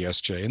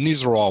MRVSJ, and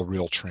these are all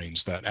real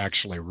trains that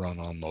actually run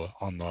on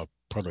the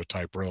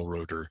prototype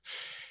railroad, or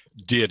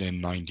did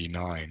in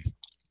 '99.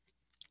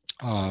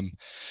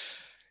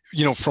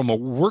 You know, from a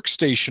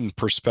workstation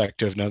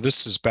perspective, now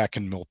this is back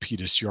in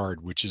Milpitas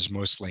Yard, which is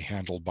mostly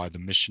handled by the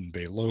Mission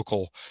Bay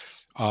local.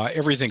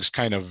 Everything's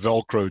kind of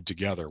Velcroed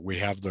together. We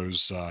have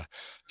those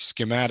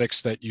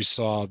schematics that you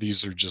saw.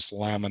 These are just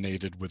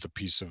laminated with a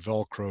piece of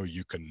Velcro.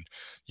 You can,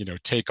 you know,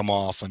 take them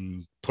off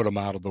and put them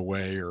out of the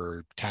way,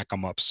 or tack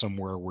them up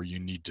somewhere where you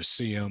need to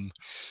see them.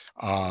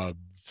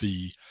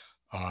 The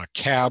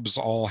cabs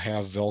all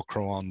have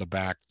Velcro on the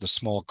back. The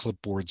small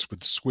clipboards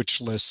with the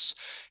switch lists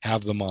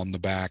have them on the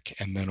back.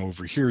 And then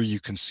over here, you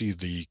can see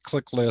the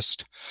click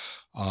list.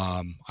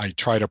 I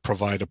try to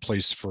provide a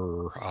place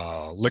for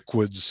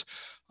liquids.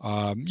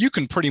 You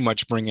can pretty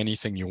much bring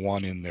anything you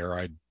want in there.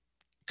 I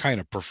kind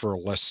of prefer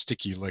less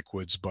sticky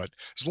liquids, but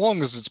as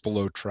long as it's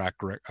below track,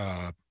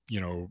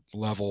 you know,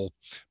 level,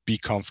 be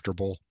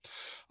comfortable.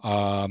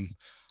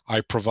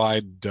 I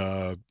provide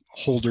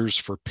holders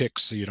for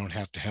picks, so you don't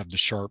have to have the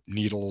sharp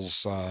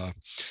needles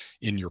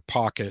in your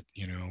pocket.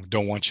 You know,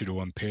 don't want you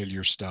to impale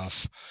your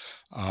stuff.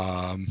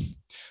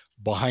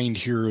 Behind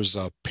here is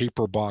a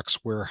paper box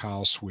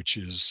warehouse, which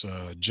is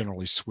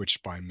generally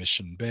switched by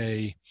Mission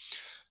Bay.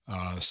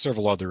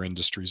 Several other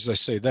industries. As I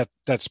say,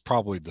 that's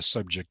probably the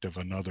subject of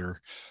another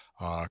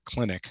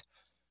clinic.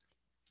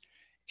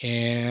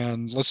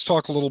 And let's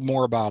talk a little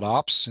more about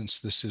ops, since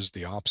this is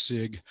the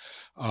OpSig.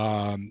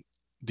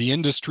 The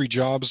industry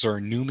jobs are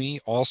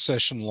NUMMI, all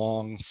session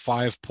long,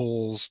 5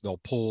 pulls.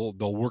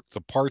 They'll work the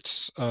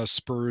parts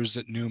spurs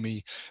at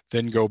NUMMI,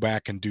 then go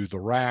back and do the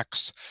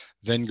racks,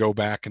 then go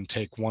back and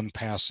take one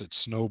pass at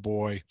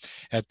Snowboy.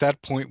 At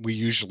that point, we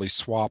usually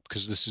swap,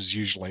 because this is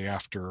usually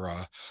after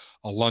a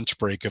lunch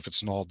break if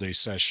it's an all-day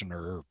session,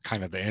 or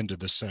kind of the end of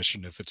the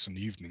session if it's an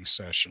evening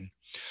session.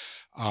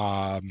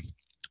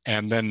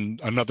 And then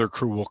another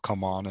crew will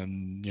come on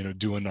and, you know,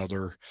 do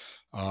another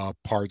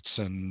parts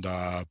and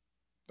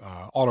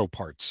auto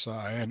parts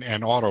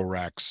and auto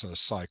racks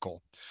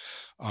cycle.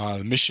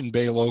 Mission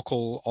Bay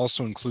local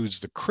also includes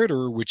the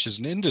critter, which is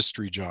an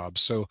industry job.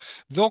 So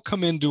they'll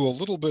come in, do a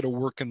little bit of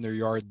work in their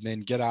yard, and then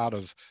get out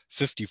of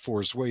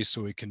 54's way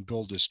so he can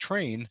build his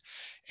train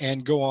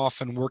and go off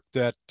and work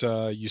that.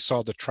 You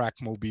saw the track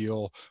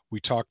mobile.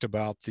 We talked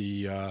about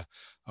the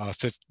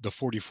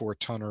 44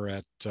 tonner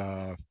at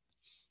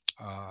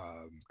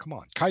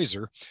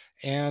Kaiser,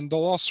 and they'll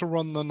also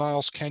run the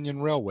Niles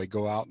Canyon Railway,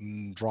 go out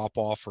and drop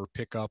off or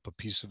pick up a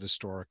piece of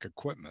historic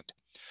equipment.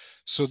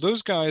 So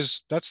those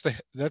guys,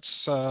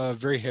 that's a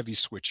very heavy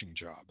switching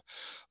job.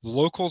 The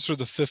locals are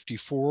the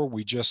 54.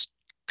 We just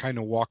kind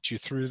of walked you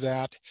through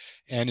that,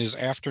 and his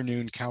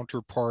afternoon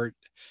counterpart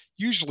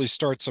usually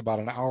starts about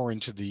an hour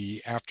into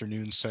the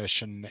afternoon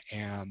session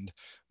and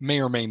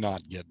may or may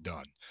not get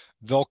done.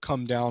 They'll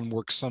come down,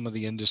 work some of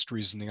the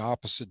industries in the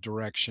opposite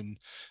direction.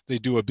 They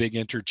do a big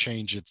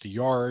interchange at the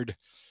yard.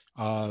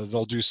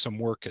 They'll do some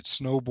work at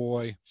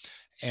Snowboy,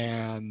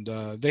 and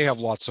they have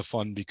lots of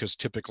fun, because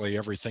typically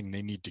everything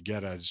they need to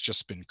get at has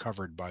just been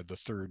covered by the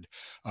third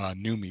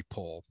NUMMI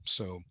pull.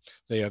 So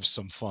they have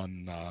some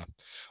fun,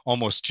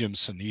 almost Jim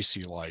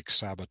Sinisi-like,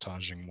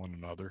 sabotaging one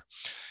another.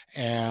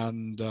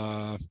 And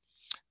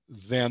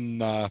then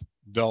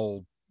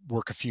they'll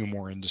work a few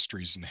more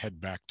industries and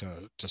head back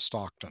to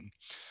Stockton.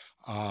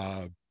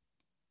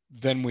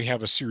 Then we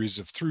have a series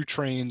of through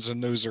trains,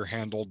 and those are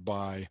handled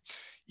by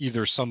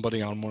either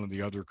somebody on one of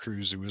the other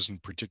crews who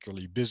isn't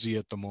particularly busy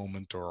at the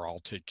moment, or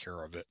I'll take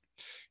care of it.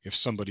 If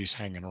somebody's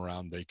hanging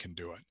around, they can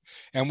do it.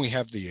 And we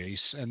have the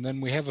ACE, and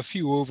then we have a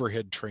few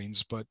overhead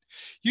trains, but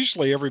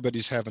usually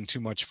everybody's having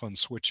too much fun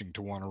switching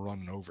to want to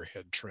run an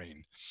overhead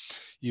train,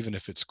 even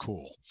if it's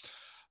cool.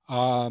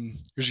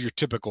 Here's your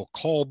typical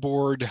call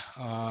board.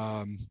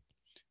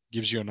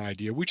 Gives you an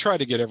idea. We try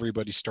to get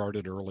everybody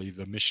started early.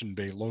 The Mission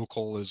Bay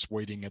local is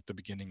waiting at the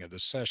beginning of the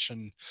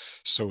session.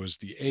 So is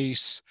the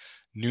ACE.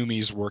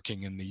 NUMMI's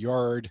working in the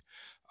yard.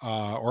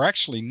 Or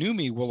actually,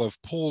 NUMMI will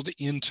have pulled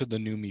into the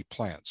NUMMI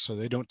plant. So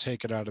they don't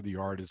take it out of the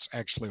yard. It's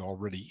actually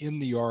already in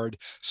the yard,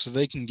 so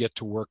they can get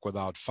to work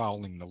without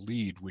fouling the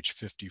lead, which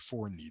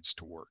 54 needs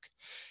to work.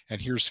 And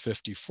here's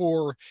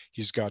 54.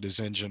 He's got his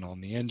engine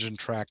on the engine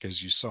track,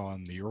 as you saw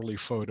in the early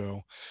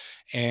photo.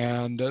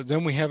 And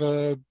then we have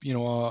an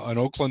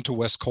Oakland to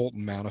West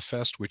Colton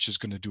manifest, which is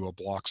going to do a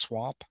block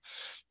swap.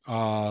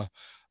 An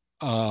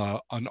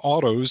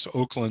autos,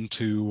 Oakland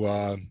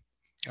to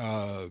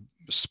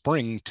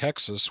Spring,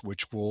 Texas,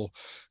 which will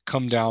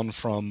come down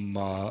from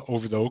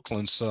over the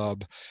Oakland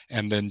sub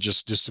and then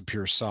just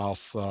disappear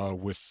south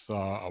with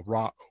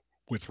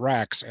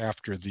racks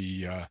after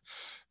the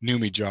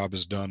NUMMI job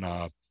is done,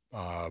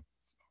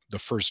 the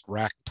first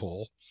rack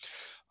pull.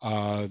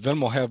 Then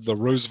we'll have the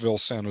Roseville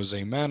San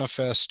Jose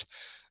Manifest.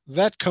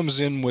 That comes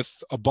in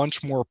with a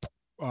bunch more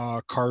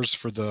cars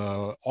for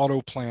the auto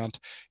plant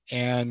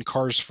and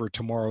cars for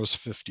tomorrow's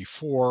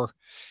 54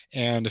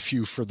 and a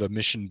few for the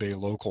Mission Bay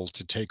local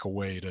to take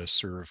away to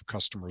serve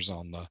customers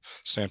on the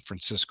San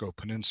Francisco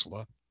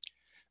Peninsula.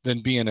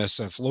 Then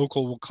BNSF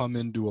local will come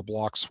in, do a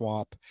block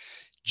swap.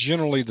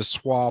 Generally, the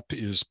swap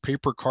is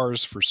paper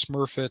cars for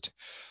Smurfit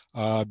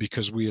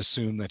because we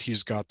assume that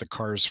he's got the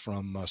cars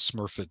from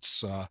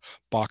Smurfit's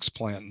box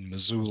plant in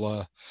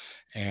Missoula,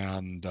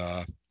 and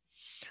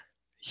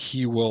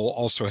he will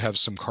also have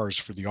some cars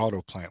for the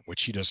auto plant,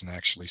 which he doesn't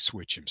actually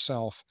switch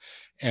himself.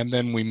 And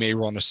then we may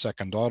run a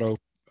second auto.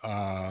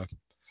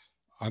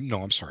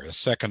 I'm sorry, a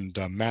second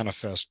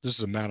manifest. This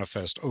is a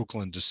manifest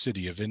Oakland to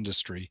City of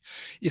Industry.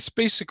 It's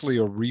basically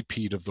a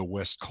repeat of the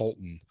West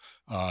Colton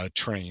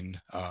train.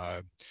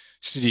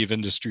 City of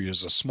Industry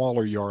is a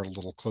smaller yard, a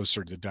little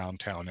closer to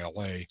downtown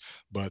LA,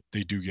 but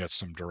they do get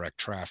some direct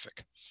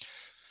traffic.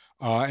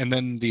 And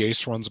then the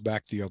ACE runs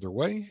back the other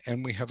way,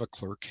 and we have a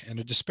clerk and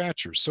a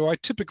dispatcher. So I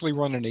typically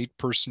run an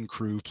 8-person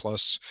crew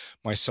plus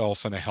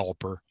myself and a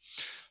helper.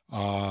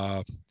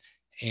 We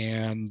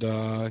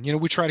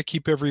try to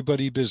keep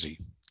everybody busy.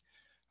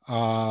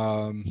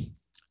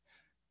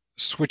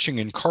 Switching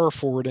and car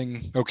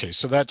forwarding. Okay,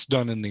 so that's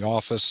done in the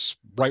office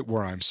right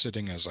where I'm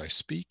sitting as I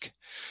speak.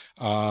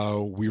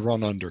 We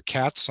run under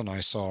CATS, and I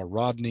saw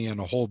Rodney and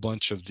a whole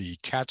bunch of the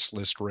CATS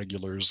list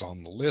regulars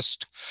on the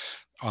list.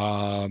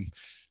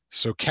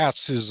 So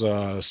CATS is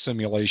a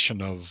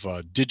simulation of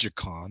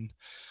Digicon.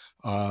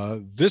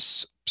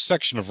 This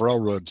section of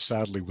railroad,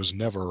 sadly, was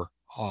never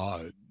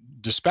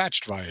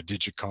dispatched via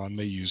Digicon.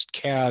 They used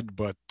CAD,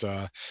 but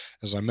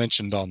as I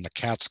mentioned on the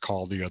CATS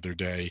call the other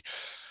day,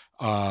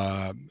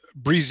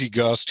 Breezy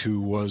Gust,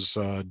 who was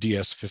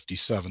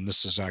DS57,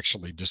 this is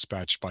actually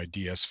dispatched by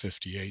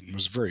DS58 and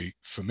was very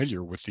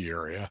familiar with the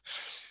area.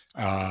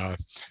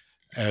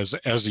 As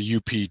a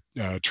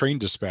UP train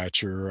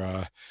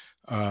dispatcher,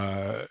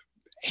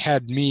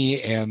 had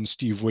me and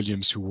Steve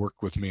Williams, who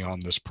worked with me on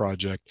this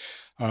project,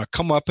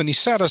 come up, and he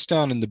sat us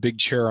down in the big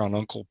chair on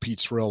Uncle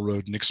Pete's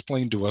Railroad and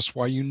explained to us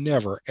why you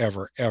never,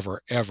 ever, ever,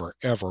 ever,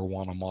 ever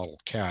want to model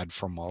CAD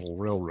from model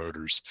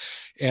railroaders.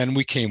 And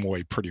we came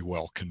away pretty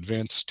well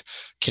convinced.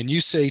 Can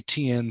you say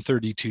TN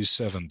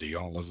 3270,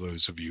 all of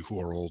those of you who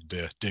are old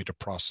data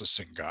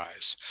processing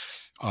guys?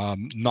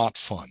 Not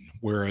fun,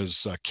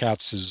 whereas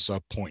CATS is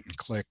point and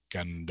click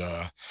and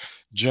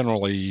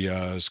generally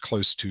as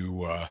close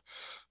to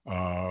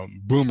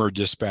boomer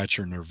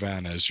dispatcher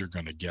nirvana as you're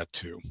going to get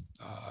to.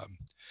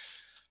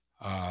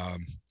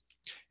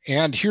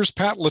 And here's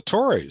Pat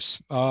Latorre's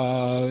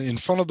in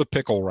front of the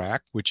pickle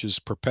rack, which is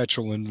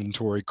perpetual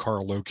inventory car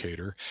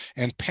locator.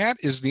 And Pat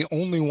is the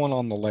only one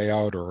on the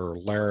layout, or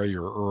Larry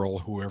or Earl,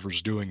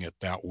 whoever's doing it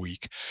that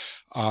week,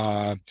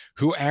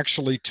 who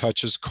actually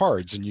touches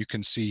cards. And you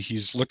can see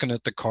he's looking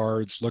at the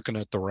cards, looking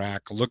at the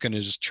rack, looking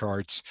at his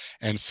charts,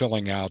 and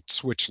filling out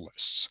switch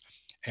lists.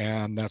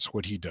 And that's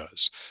what he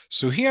does.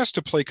 So he has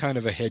to play kind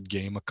of a head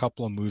game, a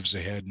couple of moves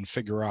ahead, and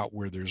figure out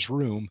where there's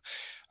room,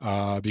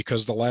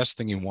 because the last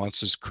thing he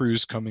wants is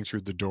crews coming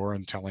through the door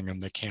and telling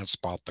him they can't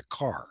spot the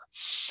car.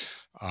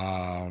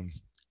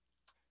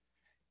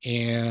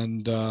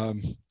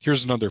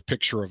 Here's another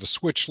picture of a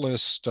switch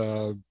list.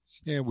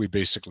 We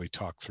basically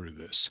talk through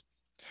this.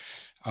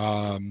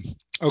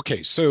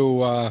 Okay,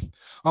 so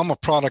I'm a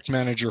product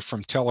manager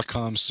from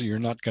telecom, so you're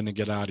not going to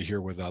get out of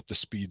here without the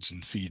speeds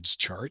and feeds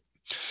chart.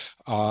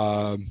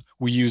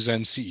 We use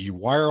NCE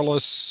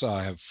wireless.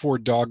 I have 4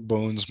 dog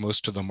bones.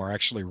 Most of them are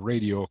actually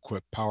radio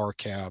equipped power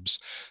cabs,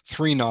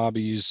 3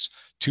 knobbies,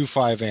 2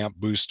 5-amp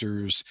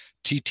boosters,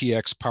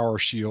 TTX power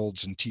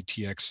shields, and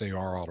TTX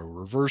AR auto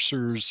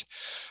reversers.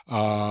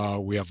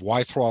 We have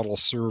Y throttle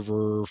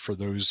server for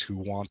those who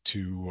want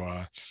to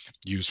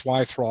use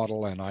Y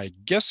throttle. And I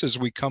guess as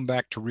we come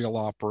back to real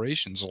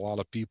operations, a lot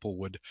of people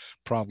would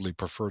probably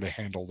prefer to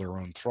handle their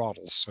own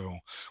throttles. So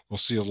we'll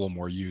see a little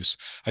more use.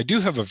 I do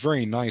have a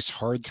very nice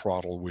hard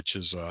throttle, which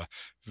is a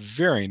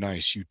very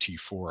nice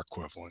UT4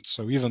 equivalent.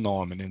 So even though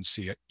I'm an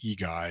NCE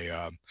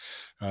guy,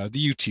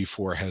 the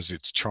UT4 has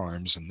its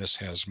charms, and this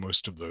has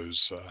most of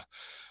those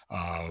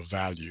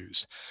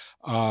values.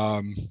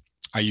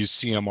 I use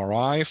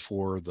CMRI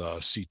for the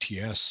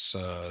CTS,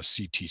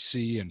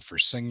 CTC, and for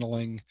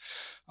signaling.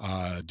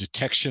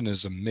 Detection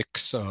is a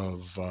mix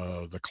of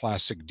the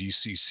classic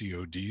DC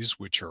CODs,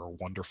 which are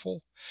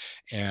wonderful,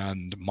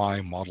 and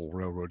my model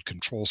railroad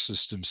control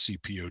system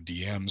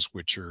CPODMs,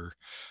 which are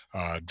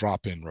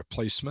drop-in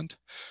replacement.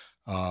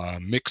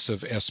 Mix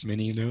of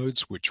S-mini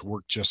nodes, which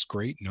work just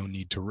great. No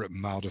need to rip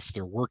them out if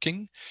they're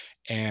working.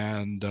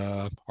 And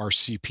our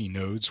CP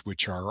nodes,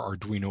 which are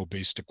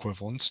Arduino-based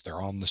equivalents.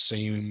 They're on the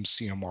same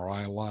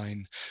CMRI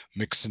line.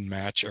 Mix and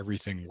match.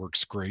 Everything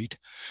works great.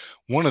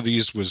 One of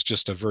these was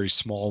just a very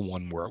small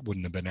one where it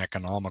wouldn't have been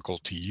economical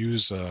to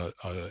use a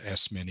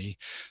S-mini.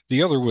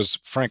 The other was,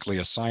 frankly,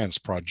 a science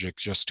project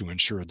just to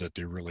ensure that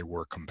they really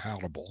were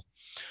compatible.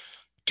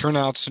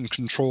 Turnouts and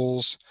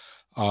controls.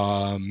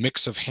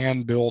 Mix of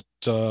hand-built,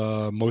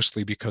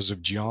 mostly because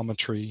of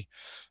geometry.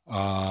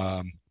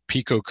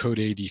 Pico Code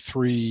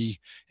 83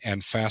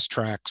 and Fast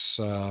Tracks.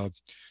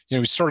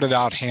 We started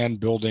out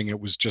hand building. It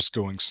was just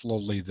going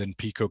slowly. Then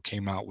Pico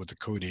came out with the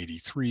Code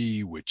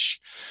 83, which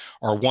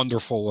are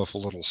wonderful if a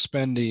little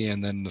spendy.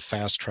 And then the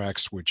Fast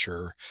Tracks, which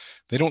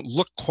they don't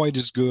look quite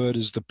as good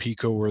as the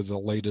Pico or the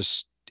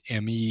latest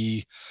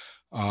ME,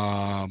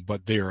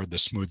 but they are the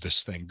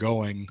smoothest thing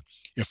going.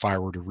 If I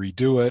were to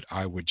redo it,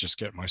 I would just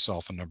get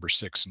myself a number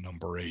 6 and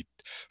number 8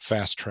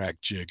 Fast Track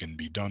jig and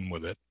be done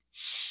with it.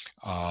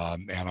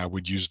 And I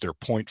would use their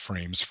point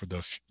frames for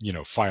the,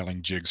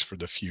 filing jigs for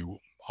the few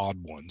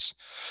odd ones.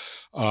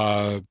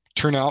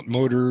 Turnout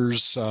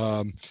motors,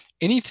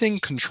 anything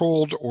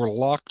controlled or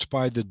locked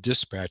by the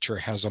dispatcher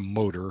has a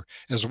motor,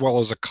 as well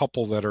as a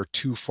couple that are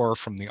too far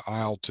from the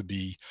aisle to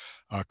be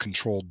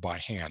controlled by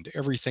hand.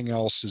 Everything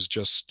else is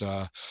just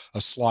a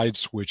slide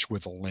switch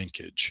with a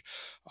linkage.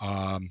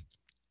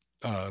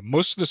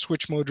 Most of the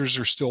switch motors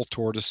are still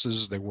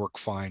tortoises. They work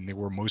fine. They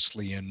were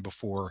mostly in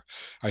before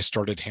I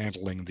started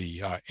handling the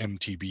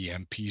MTB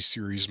MP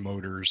series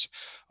motors,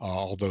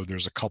 although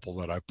there's a couple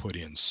that I put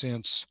in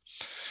since.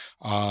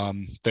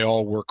 They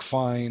all work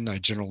fine. I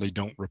generally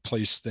don't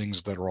replace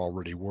things that are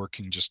already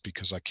working just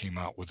because I came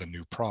out with a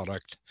new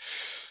product.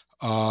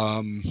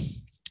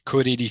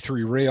 Code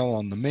 83 rail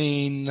on the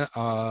main,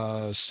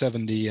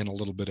 70 and a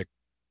little bit of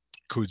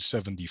Code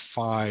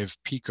 75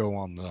 Pico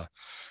on the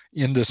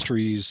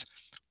industries.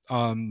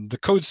 The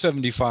Code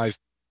 75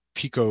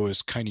 Pico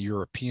is kind of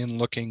European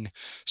looking,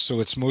 so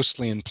it's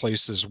mostly in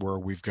places where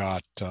we've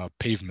got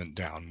pavement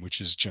down,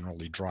 which is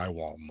generally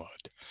drywall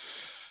mud.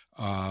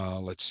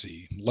 Let's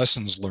see,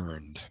 lessons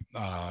learned.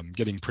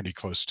 Getting pretty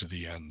close to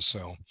the end,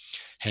 so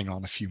hang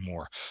on a few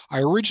more.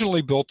 I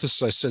originally built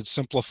this, as I said,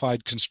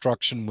 simplified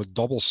construction with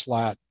double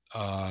slot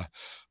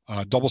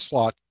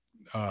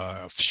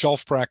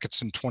shelf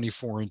brackets and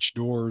 24-inch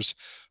doors.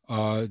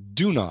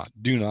 Do not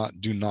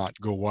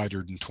go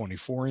wider than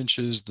 24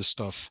 inches. The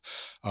stuff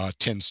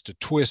tends to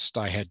twist.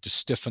 I had to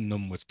stiffen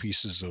them with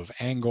pieces of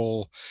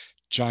angle,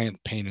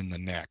 giant pain in the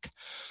neck.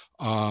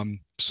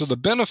 So the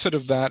benefit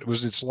of that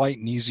was it's light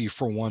and easy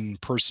for one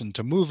person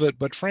to move it,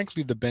 but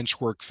frankly, the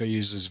bench work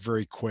phase is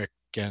very quick,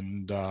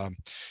 and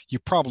you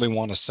probably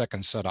want a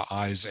second set of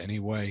eyes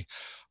anyway.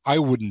 I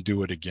wouldn't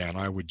do it again.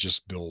 I would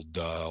just build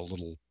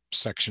little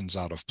sections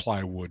out of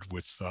plywood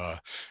with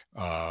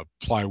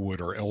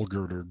plywood or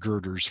L-girder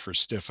girders for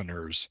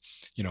stiffeners.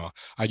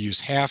 I'd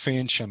use 1/2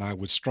 inch, and I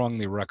would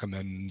strongly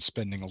recommend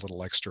spending a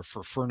little extra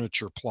for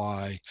furniture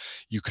ply.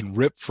 You can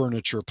rip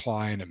furniture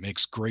ply, and it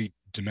makes great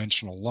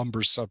dimensional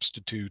lumber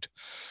substitute.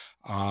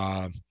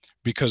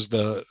 Because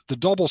the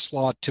double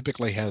slot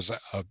typically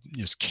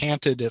is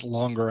canted at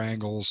longer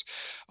angles.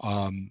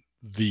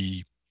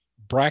 The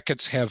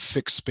brackets have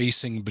fixed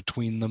spacing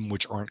between them,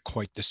 which aren't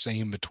quite the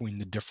same between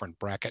the different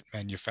bracket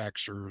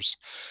manufacturers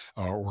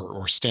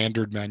or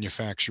standard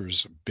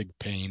manufacturers. Big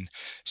pain.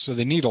 So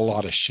they need a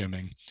lot of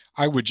shimming.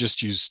 I would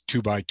just use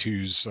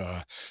 2x2s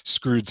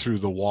screwed through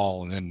the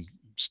wall and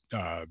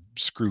then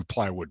screw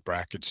plywood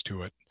brackets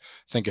to it.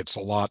 I think it's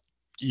a lot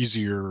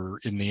easier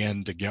in the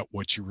end to get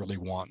what you really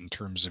want in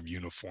terms of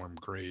uniform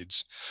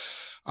grades.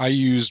 I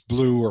used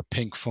blue or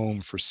pink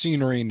foam for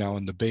scenery. Now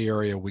in the Bay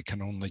Area, we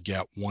can only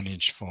get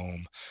 1-inch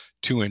foam.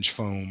 2-inch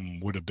foam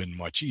would have been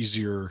much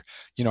easier.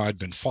 I'd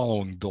been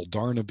following Bill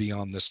Darnaby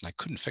on this, and I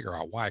couldn't figure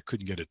out why I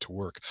couldn't get it to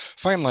work.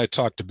 Finally, I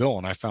talked to Bill,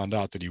 and I found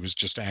out that he was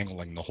just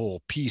angling the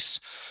whole piece,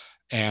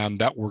 and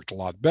that worked a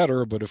lot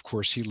better. But of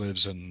course, he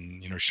lives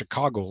in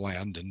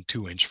Chicagoland, and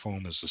 2-inch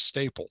foam is a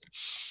staple.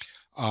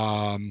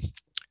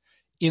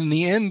 In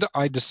the end,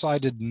 I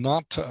decided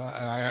not to,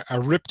 I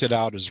ripped it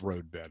out as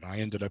roadbed. I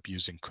ended up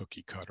using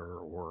cookie cutter,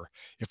 or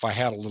if I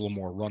had a little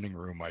more running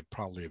room, I'd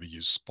probably have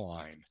used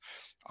spline.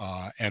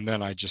 And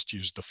then I just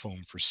used the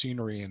foam for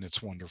scenery, and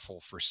it's wonderful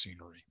for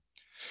scenery.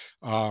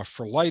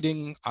 For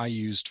lighting, I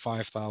used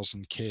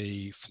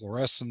 5000K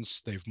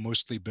fluorescents. They've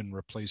mostly been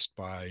replaced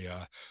by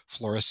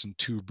fluorescent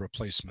tube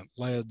replacement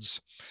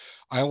LEDs.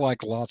 I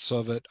like lots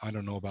of it. I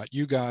don't know about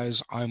you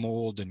guys. I'm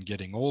old and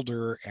getting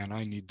older, and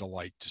I need the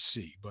light to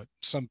see, but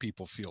some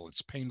people feel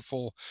it's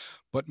painful.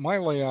 But my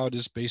layout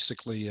is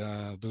basically,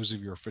 those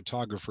of you who are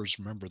photographers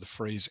remember the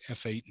phrase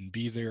F8 and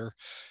be there.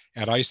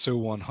 At ISO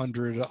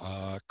 100,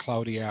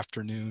 cloudy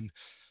afternoon,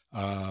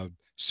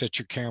 set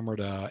your camera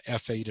to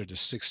F8 at a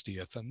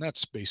 60th, and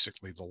that's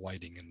basically the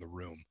lighting in the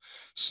room.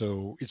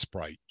 So it's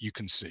bright, you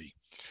can see.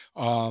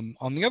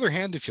 On the other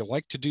hand, if you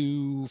like to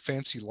do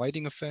fancy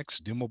lighting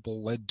effects,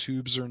 dimmable LED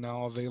tubes are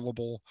now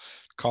available.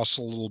 Costs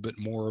a little bit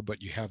more,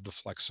 but you have the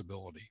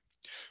flexibility.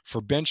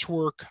 For bench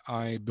work,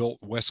 I built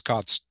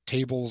Westcott's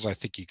tables. I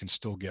think you can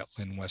still get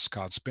Lynn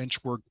Westcott's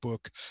bench work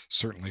book.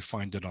 Certainly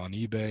find it on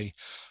eBay.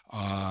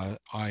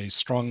 I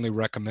strongly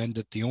recommend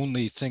it. The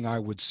only thing I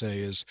would say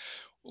is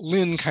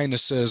Lynn kind of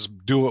says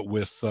do it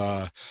with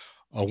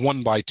a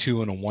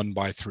 1x2 and a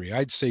 1x3.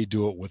 I'd say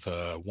do it with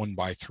a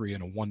 1x3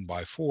 and a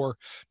 1x4,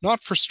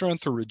 not for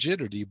strength or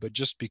rigidity, but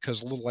just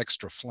because a little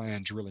extra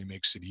flange really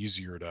makes it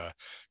easier to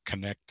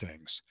connect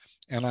things.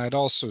 And I'd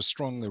also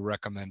strongly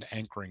recommend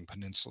anchoring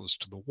peninsulas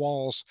to the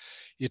walls.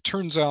 It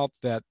turns out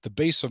that the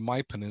base of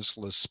my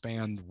peninsula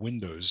spanned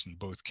windows in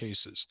both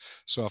cases.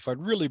 So if I'd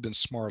really been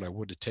smart, I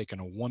would have taken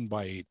a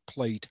 1x8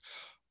 plate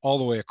all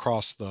the way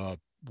across the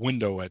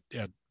window at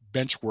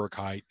bench work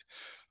height,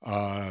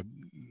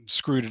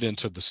 screwed it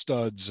into the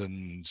studs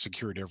and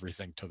secured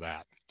everything to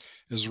that.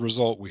 As a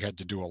result, we had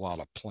to do a lot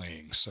of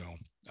playing, so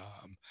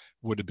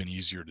would have been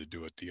easier to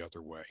do it the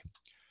other way.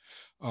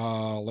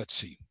 Let's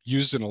see,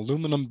 used an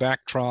aluminum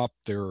backdrop.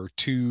 There are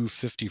two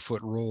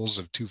 50-foot rolls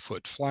of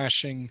 2-foot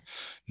flashing,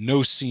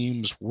 no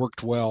seams,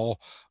 worked well.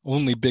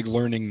 Only big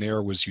learning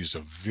there was use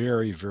a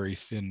very, very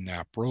thin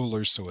nap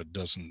roller so it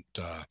doesn't,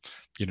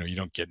 you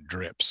don't get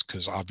drips,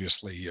 because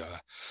obviously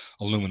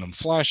aluminum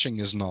flashing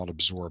is not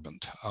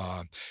absorbent.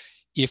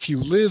 If you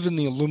live in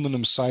the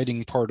aluminum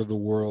siding part of the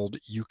world,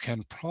 you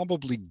can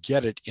probably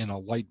get it in a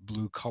light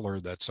blue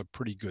color that's a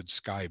pretty good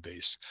sky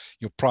base.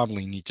 You'll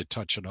probably need to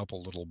touch it up a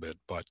little bit,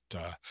 but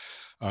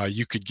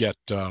you could get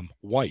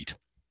white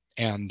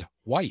and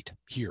white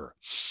here.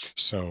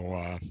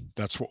 So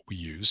that's what we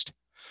used.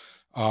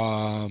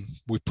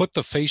 We put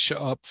the fascia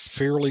up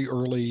fairly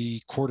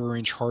early,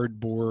 1/4-inch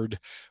hardboard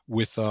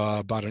with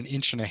about 1.5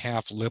 inch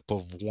lip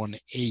of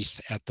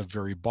 1/8 at the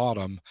very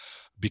bottom,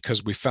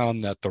 because we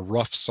found that the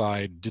rough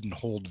side didn't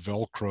hold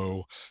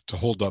Velcro to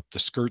hold up the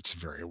skirts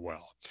very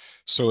well.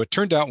 So it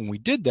turned out when we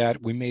did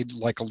that, we made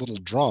like a little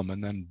drum.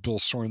 And then Bill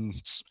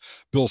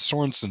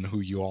Sorensen, who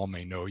you all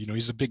may know,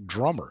 he's a big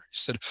drummer. He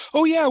said,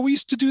 "Oh yeah, we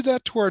used to do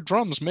that to our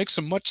drums, makes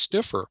them much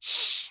stiffer."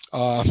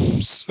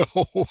 So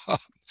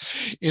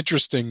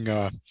interesting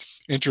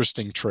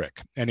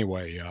trick.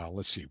 Anyway,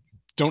 let's see.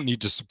 Don't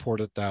need to support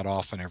it that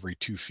often. Every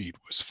 2 feet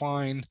was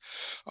fine.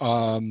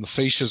 The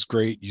fascia is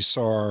great. You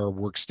saw our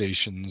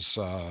workstations.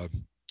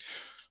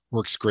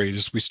 Works great.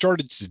 As we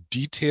started to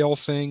detail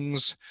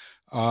things,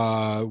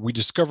 we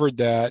discovered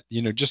that,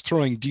 just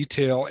throwing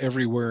detail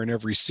everywhere in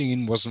every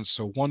scene wasn't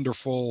so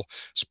wonderful.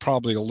 It's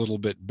probably a little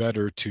bit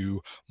better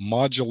to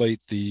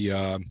modulate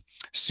the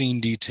scene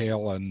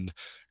detail and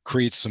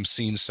create some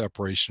scene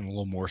separation, a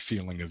little more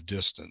feeling of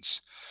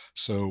distance.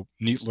 So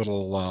neat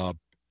little,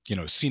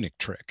 scenic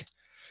trick.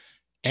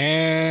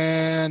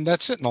 And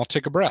that's it. And I'll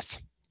take a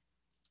breath.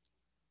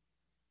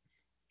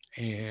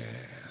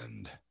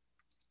 And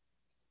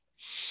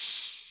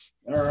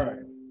all right.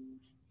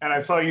 And I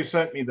saw you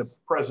sent me the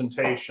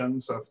presentation,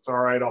 so if it's all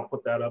right, I'll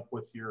put that up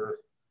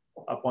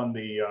on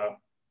the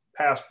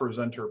past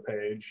presenter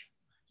page.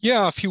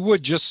 Yeah, if you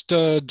would just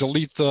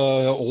delete the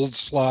old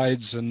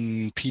slides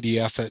and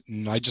PDF it.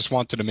 And I just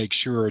wanted to make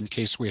sure, in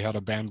case we had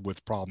a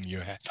bandwidth problem, you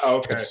had,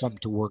 had something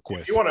to work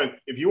with.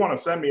 If you want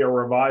to send me a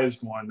revised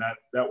one,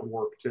 that would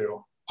work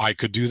too. I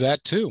could do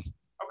that too.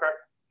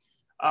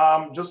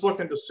 Okay. Just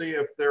looking to see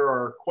if there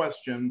are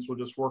questions. We'll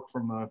just work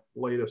from the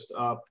latest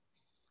up.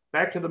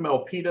 Back to the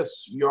Milpitas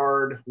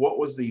yard. What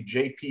was the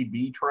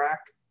JPB track?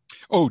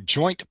 Oh,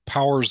 Joint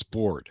Powers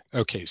Board.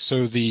 Okay,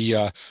 so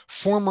the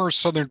former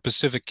Southern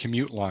Pacific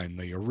Commute Line,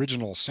 the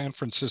original San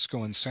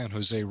Francisco and San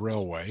Jose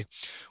Railway,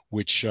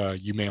 which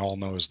you may all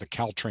know as the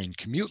Caltrain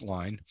Commute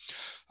Line,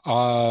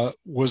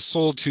 was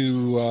sold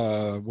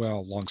to,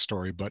 well, long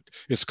story, but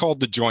it's called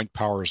the Joint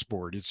Powers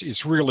Board.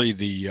 It's really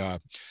the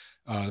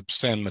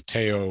San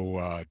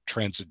Mateo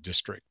Transit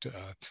District,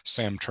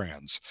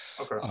 SamTrans.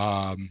 Okay.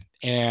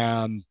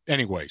 And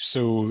anyway,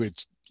 so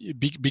it's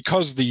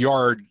because the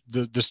yard,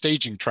 the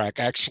staging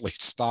track actually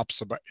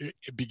stops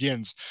it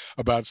begins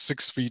about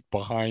 6 feet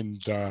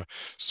behind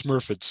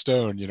Smurfit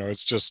Stone.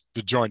 It's just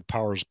the Joint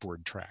Powers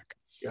Board track.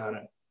 Got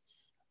it.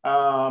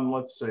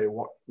 Let's see.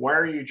 Why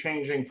are you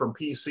changing from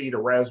PC to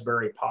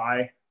Raspberry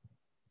Pi?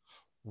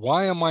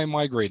 Why am I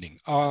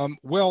migrating?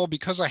 Well,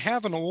 because I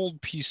have an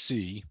old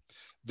PC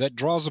that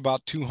draws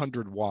about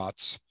 200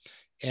 watts.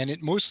 And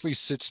it mostly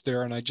sits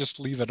there, and I just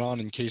leave it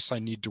on in case I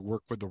need to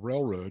work with the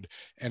railroad.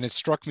 And it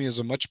struck me as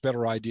a much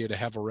better idea to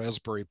have a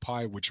Raspberry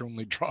Pi, which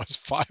only draws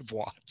 5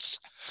 watts.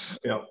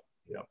 Yep.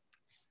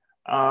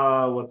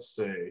 Let's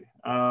see.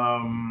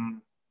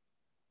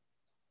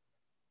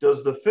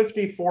 Does the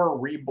 54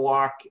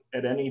 reblock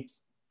at any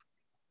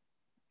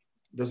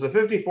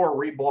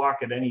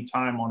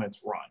time on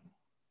its run?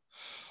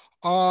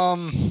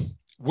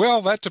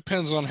 Well, that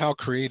depends on how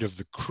creative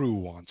the crew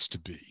wants to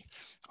be.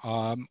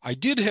 I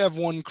did have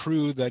one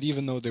crew that,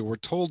 even though they were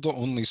told to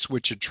only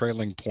switch at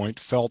trailing point,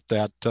 felt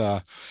that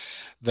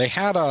they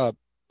had a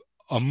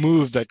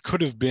move that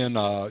could have been,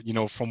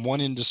 from one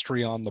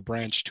industry on the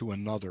branch to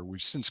another. We've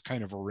since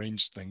kind of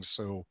arranged things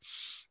so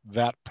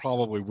that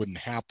probably wouldn't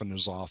happen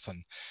as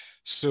often.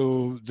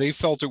 So they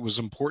felt it was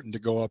important to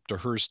go up to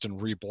Hearst and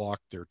reblock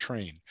their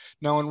train.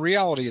 Now, in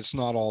reality, it's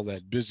not all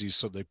that busy,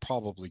 so they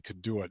probably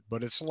could do it,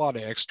 but it's a lot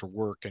of extra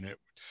work, and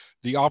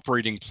the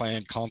operating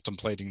plan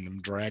contemplating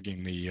them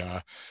dragging the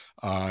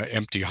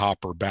empty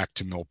hopper back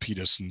to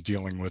Milpitas and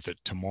dealing with it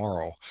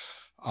tomorrow.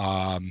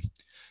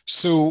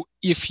 So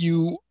if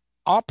you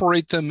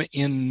operate them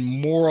in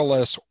more or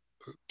less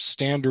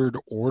standard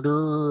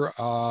order,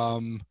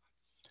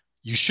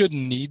 you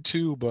shouldn't need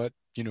to, but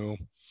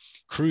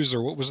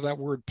Cruiser, what was that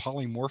word?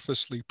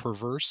 Polymorphously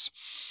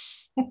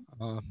perverse.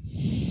 All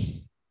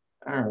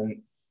right.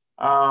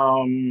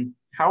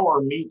 How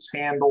are meets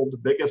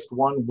handled? Biggest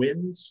one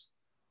wins?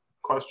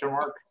 Question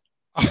mark.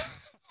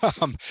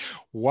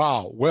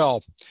 Wow.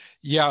 Well,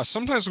 yeah,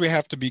 sometimes we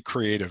have to be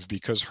creative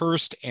because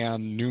Hearst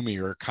and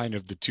NUMMI are kind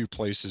of the two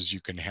places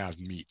you can have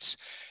meets.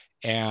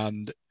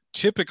 And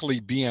typically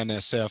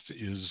BNSF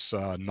is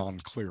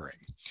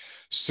non-clearing.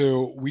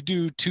 So we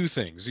do two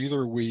things.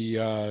 Either we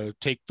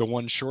take the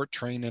one short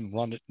train and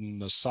run it in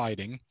the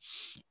siding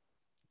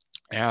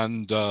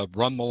and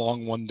run the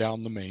long one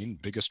down the main,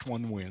 biggest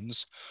one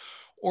wins.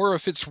 Or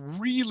if it's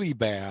really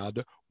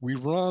bad, we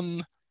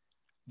run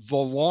the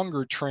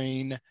longer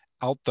train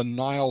out the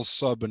Nile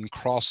sub and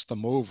cross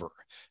them over.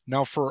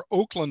 Now for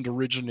Oakland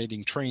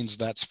originating trains,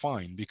 that's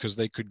fine because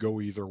they could go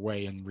either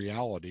way in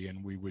reality,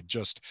 and we would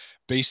just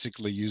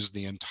basically use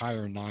the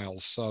entire Nile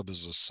sub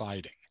as a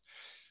siding.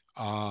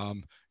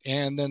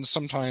 And then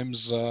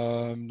sometimes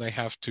they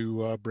have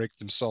to break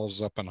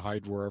themselves up and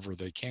hide wherever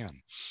they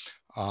can.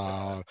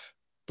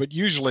 But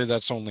usually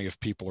that's only if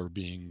people are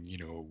being,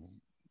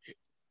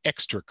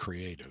 extra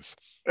creative.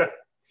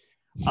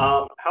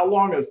 How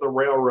long is the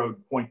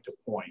railroad point to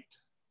point?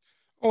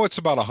 Oh, it's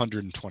about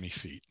 120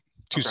 feet,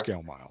 2 Okay.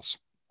 scale miles.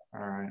 All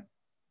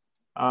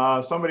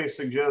right. Somebody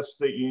suggests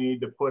that you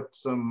need to put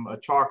a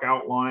chalk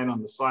outline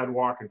on the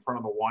sidewalk in front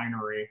of the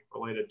winery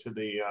related to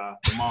the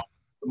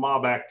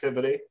mob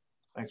activity.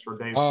 Thanks for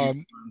Dave.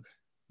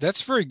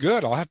 That's very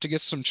good. I'll have to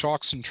get some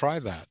chalks and try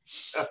that.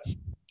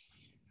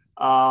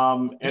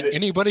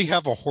 Anybody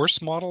have a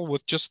horse model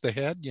with just the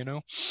head, Don't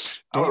need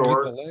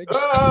the legs.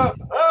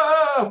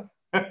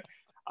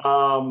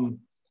 I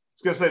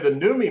was going to say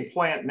the NUMMI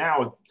plant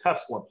now is the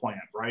Tesla plant,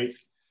 right?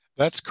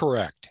 That's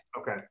correct.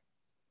 Okay.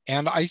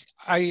 And I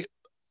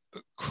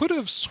could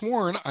have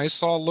sworn I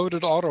saw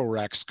loaded auto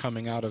racks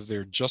coming out of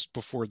there just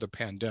before the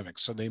pandemic.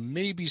 So they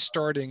may be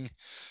starting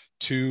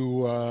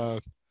to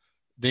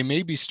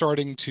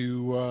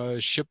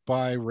ship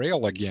by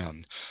rail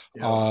again.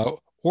 Yeah.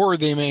 Or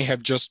they may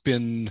have just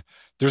been,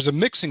 there's a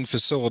mixing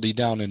facility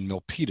down in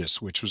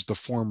Milpitas, which was the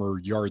former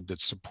yard that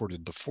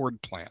supported the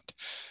Ford plant.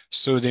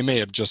 So they may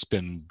have just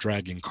been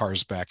dragging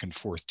cars back and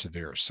forth to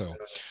there. So,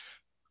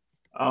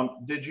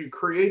 did you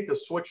create the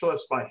switch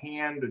list by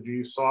hand? Did you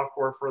use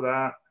software for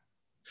that?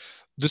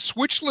 The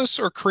switch lists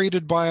are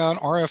created by an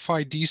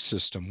RFID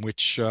system,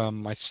 which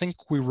I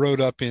think we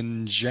wrote up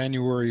in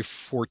January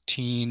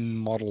 14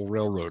 model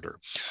railroader.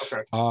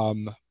 Okay.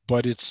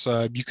 But it's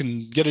you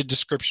can get a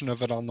description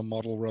of it on the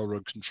model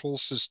railroad control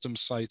system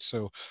site.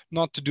 So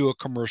not to do a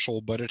commercial,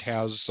 but it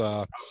has.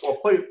 Well,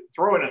 please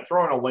throw in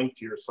a link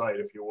to your site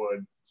if you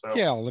would. So.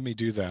 Yeah, let me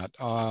do that.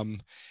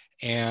 Hang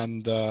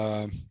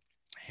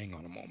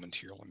on a moment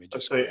here. Let me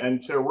just say.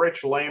 And to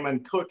Rich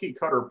Layman, cookie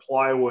cutter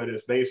plywood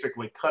is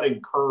basically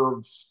cutting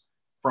curves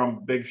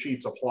from big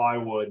sheets of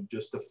plywood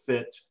just to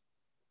fit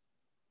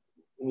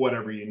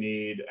whatever you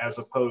need, as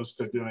opposed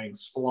to doing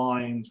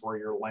splines where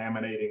you're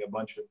laminating a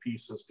bunch of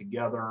pieces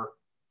together.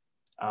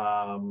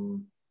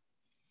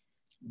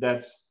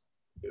 That's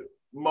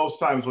most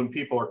times when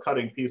people are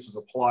cutting pieces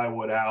of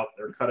plywood out,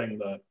 they're cutting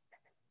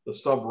the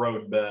sub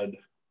road bed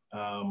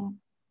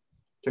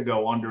to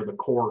go under the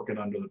cork and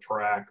under the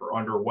track or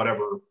under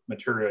whatever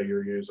material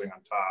you're using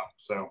on top.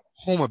 So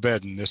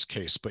HomaBed in this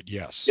case, but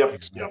yes, yep,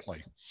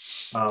 exactly.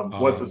 Yep.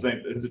 What's his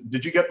name?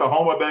 Did you get the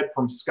HomaBed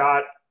from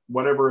Scott,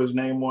 whatever his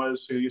name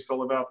was, who used to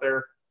live out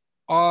there?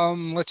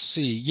 Let's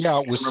see. Yeah,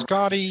 it was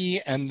Scotty,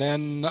 and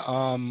then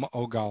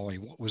oh golly,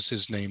 what was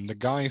his name? The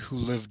guy who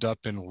lived up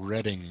in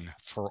Reading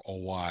for a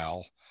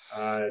while.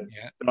 I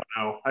don't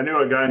know. I knew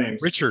a guy named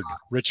Richard. Scott.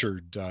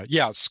 Richard.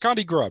 Yeah,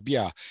 Scotty Grubb.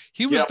 Yeah,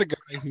 he was the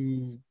guy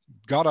who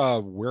got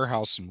a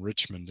warehouse in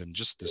Richmond in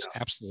just this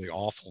absolutely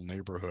awful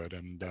neighborhood,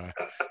 and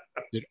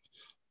did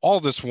all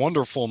this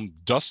wonderful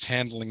dust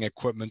handling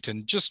equipment,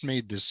 and just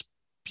made this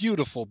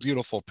beautiful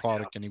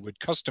product. And he would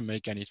custom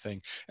make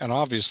anything, and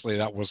obviously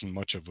that wasn't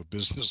much of a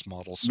business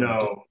model, so it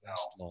didn't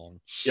last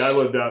long. Yeah,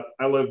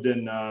 I lived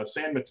in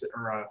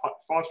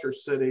Foster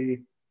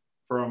City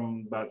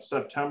from about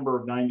September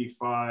of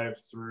 '95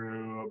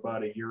 through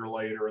about a year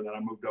later, and then I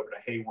moved over to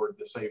Hayward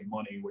to save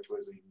money, which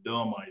was a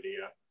dumb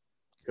idea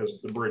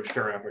because the bridge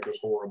traffic was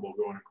horrible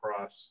going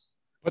across.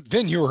 But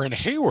then you were in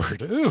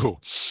Hayward. Ooh.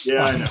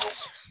 Yeah, I know.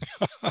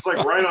 It's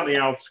like right on the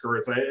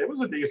outskirts. It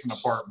was a decent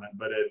apartment,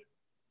 but it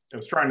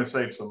was trying to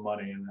save some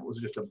money, and it was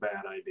just a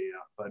bad idea.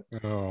 But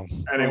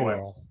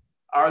anyway,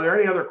 Are there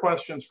any other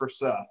questions for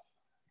Seth?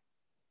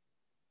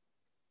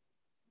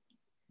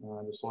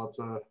 Just lots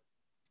of.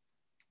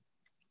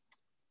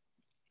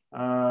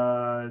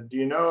 Do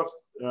you know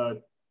if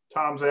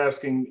Tom's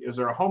asking, is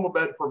there a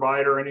HomaBed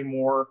provider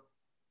anymore?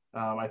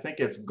 I think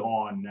it's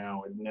gone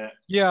now, isn't it?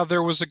 Yeah,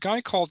 there was a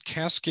guy called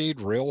Cascade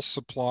Rail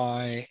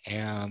Supply,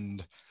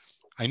 and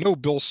I know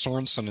Bill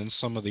Sorensen and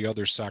some of the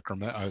other Seattle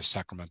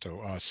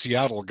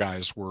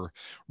guys were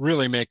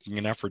really making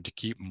an effort to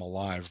keep him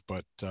alive,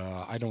 but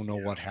I don't know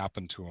what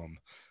happened to him.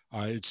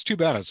 It's too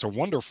bad. It's a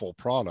wonderful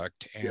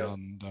product,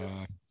 and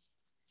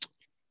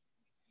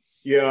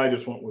yeah, I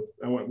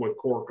went with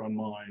cork on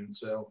mine,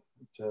 so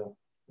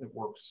it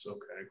works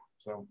okay.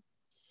 So,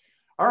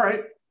 all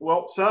right.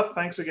 Well, Seth,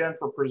 thanks again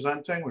for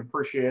presenting. We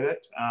appreciate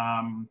it.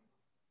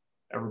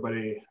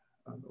 Everybody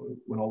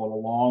went a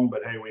little long,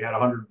 but hey, we had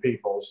 100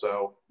 people,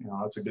 so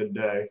that's a good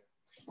day.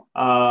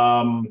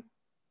 And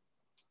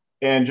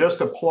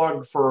just a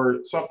plug for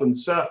something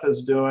Seth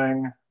is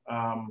doing,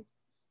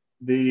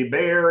 the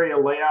Bay Area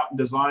Layout and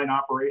Design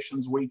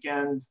Operations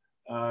Weekend.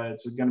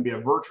 It's going to be a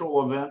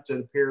virtual event, it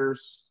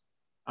appears,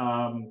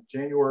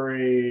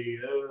 January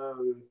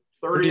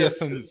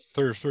 30th and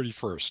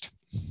 31st.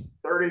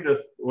 30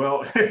 to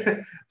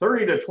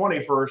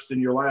 21st in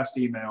your last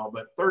email,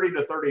 but 30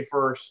 to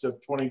 31st of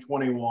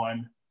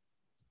 2021.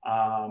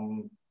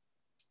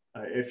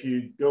 If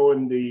you go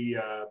in the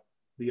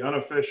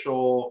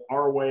unofficial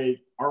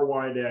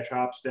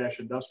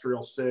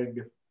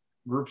ry-ops-industrial-sig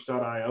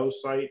groups.io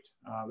site,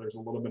 there's a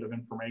little bit of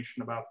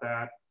information about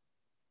that.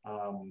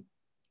 And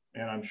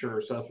I'm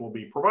sure Seth will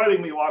be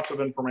providing me lots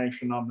of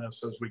information on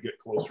this as we get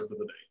closer to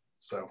the date.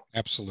 So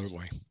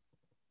absolutely.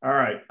 All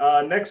right,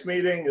 next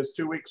meeting is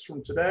 2 weeks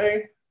from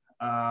today.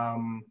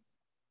 And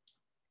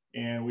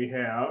we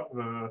have,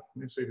 let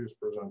me see who's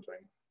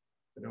presenting.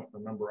 I don't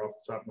remember off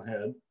the top of my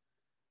head.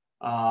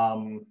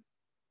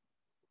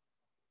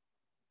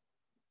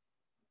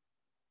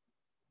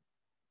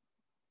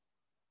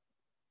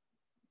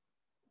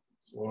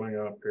 It's loading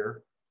up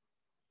here.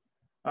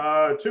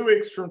 2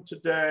 weeks from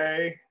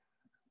today,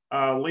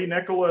 Lee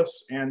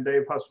Nicholas and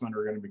Dave Hussman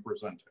are going to be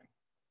presenting.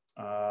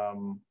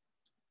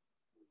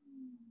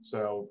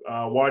 So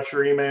watch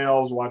your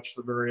emails, watch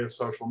the various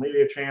social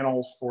media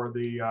channels for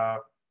the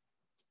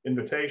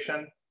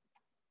invitation,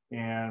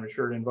 and be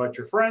sure to invite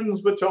your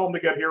friends, but tell them to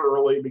get here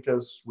early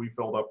because we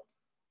filled up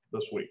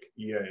this week.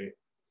 Yay.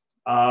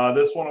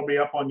 This one will be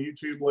up on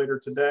YouTube later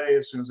today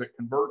as soon as it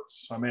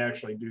converts. I may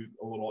actually do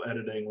a little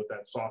editing with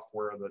that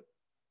software that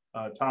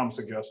Tom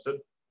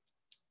suggested,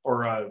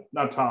 or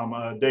not Tom,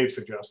 Dave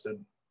suggested.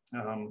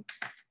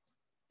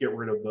 Get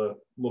rid of the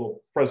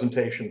little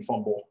presentation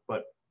fumble,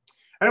 but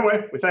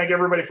anyway, we thank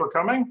everybody for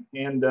coming,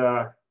 and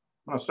I'm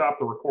going to stop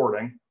the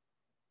recording.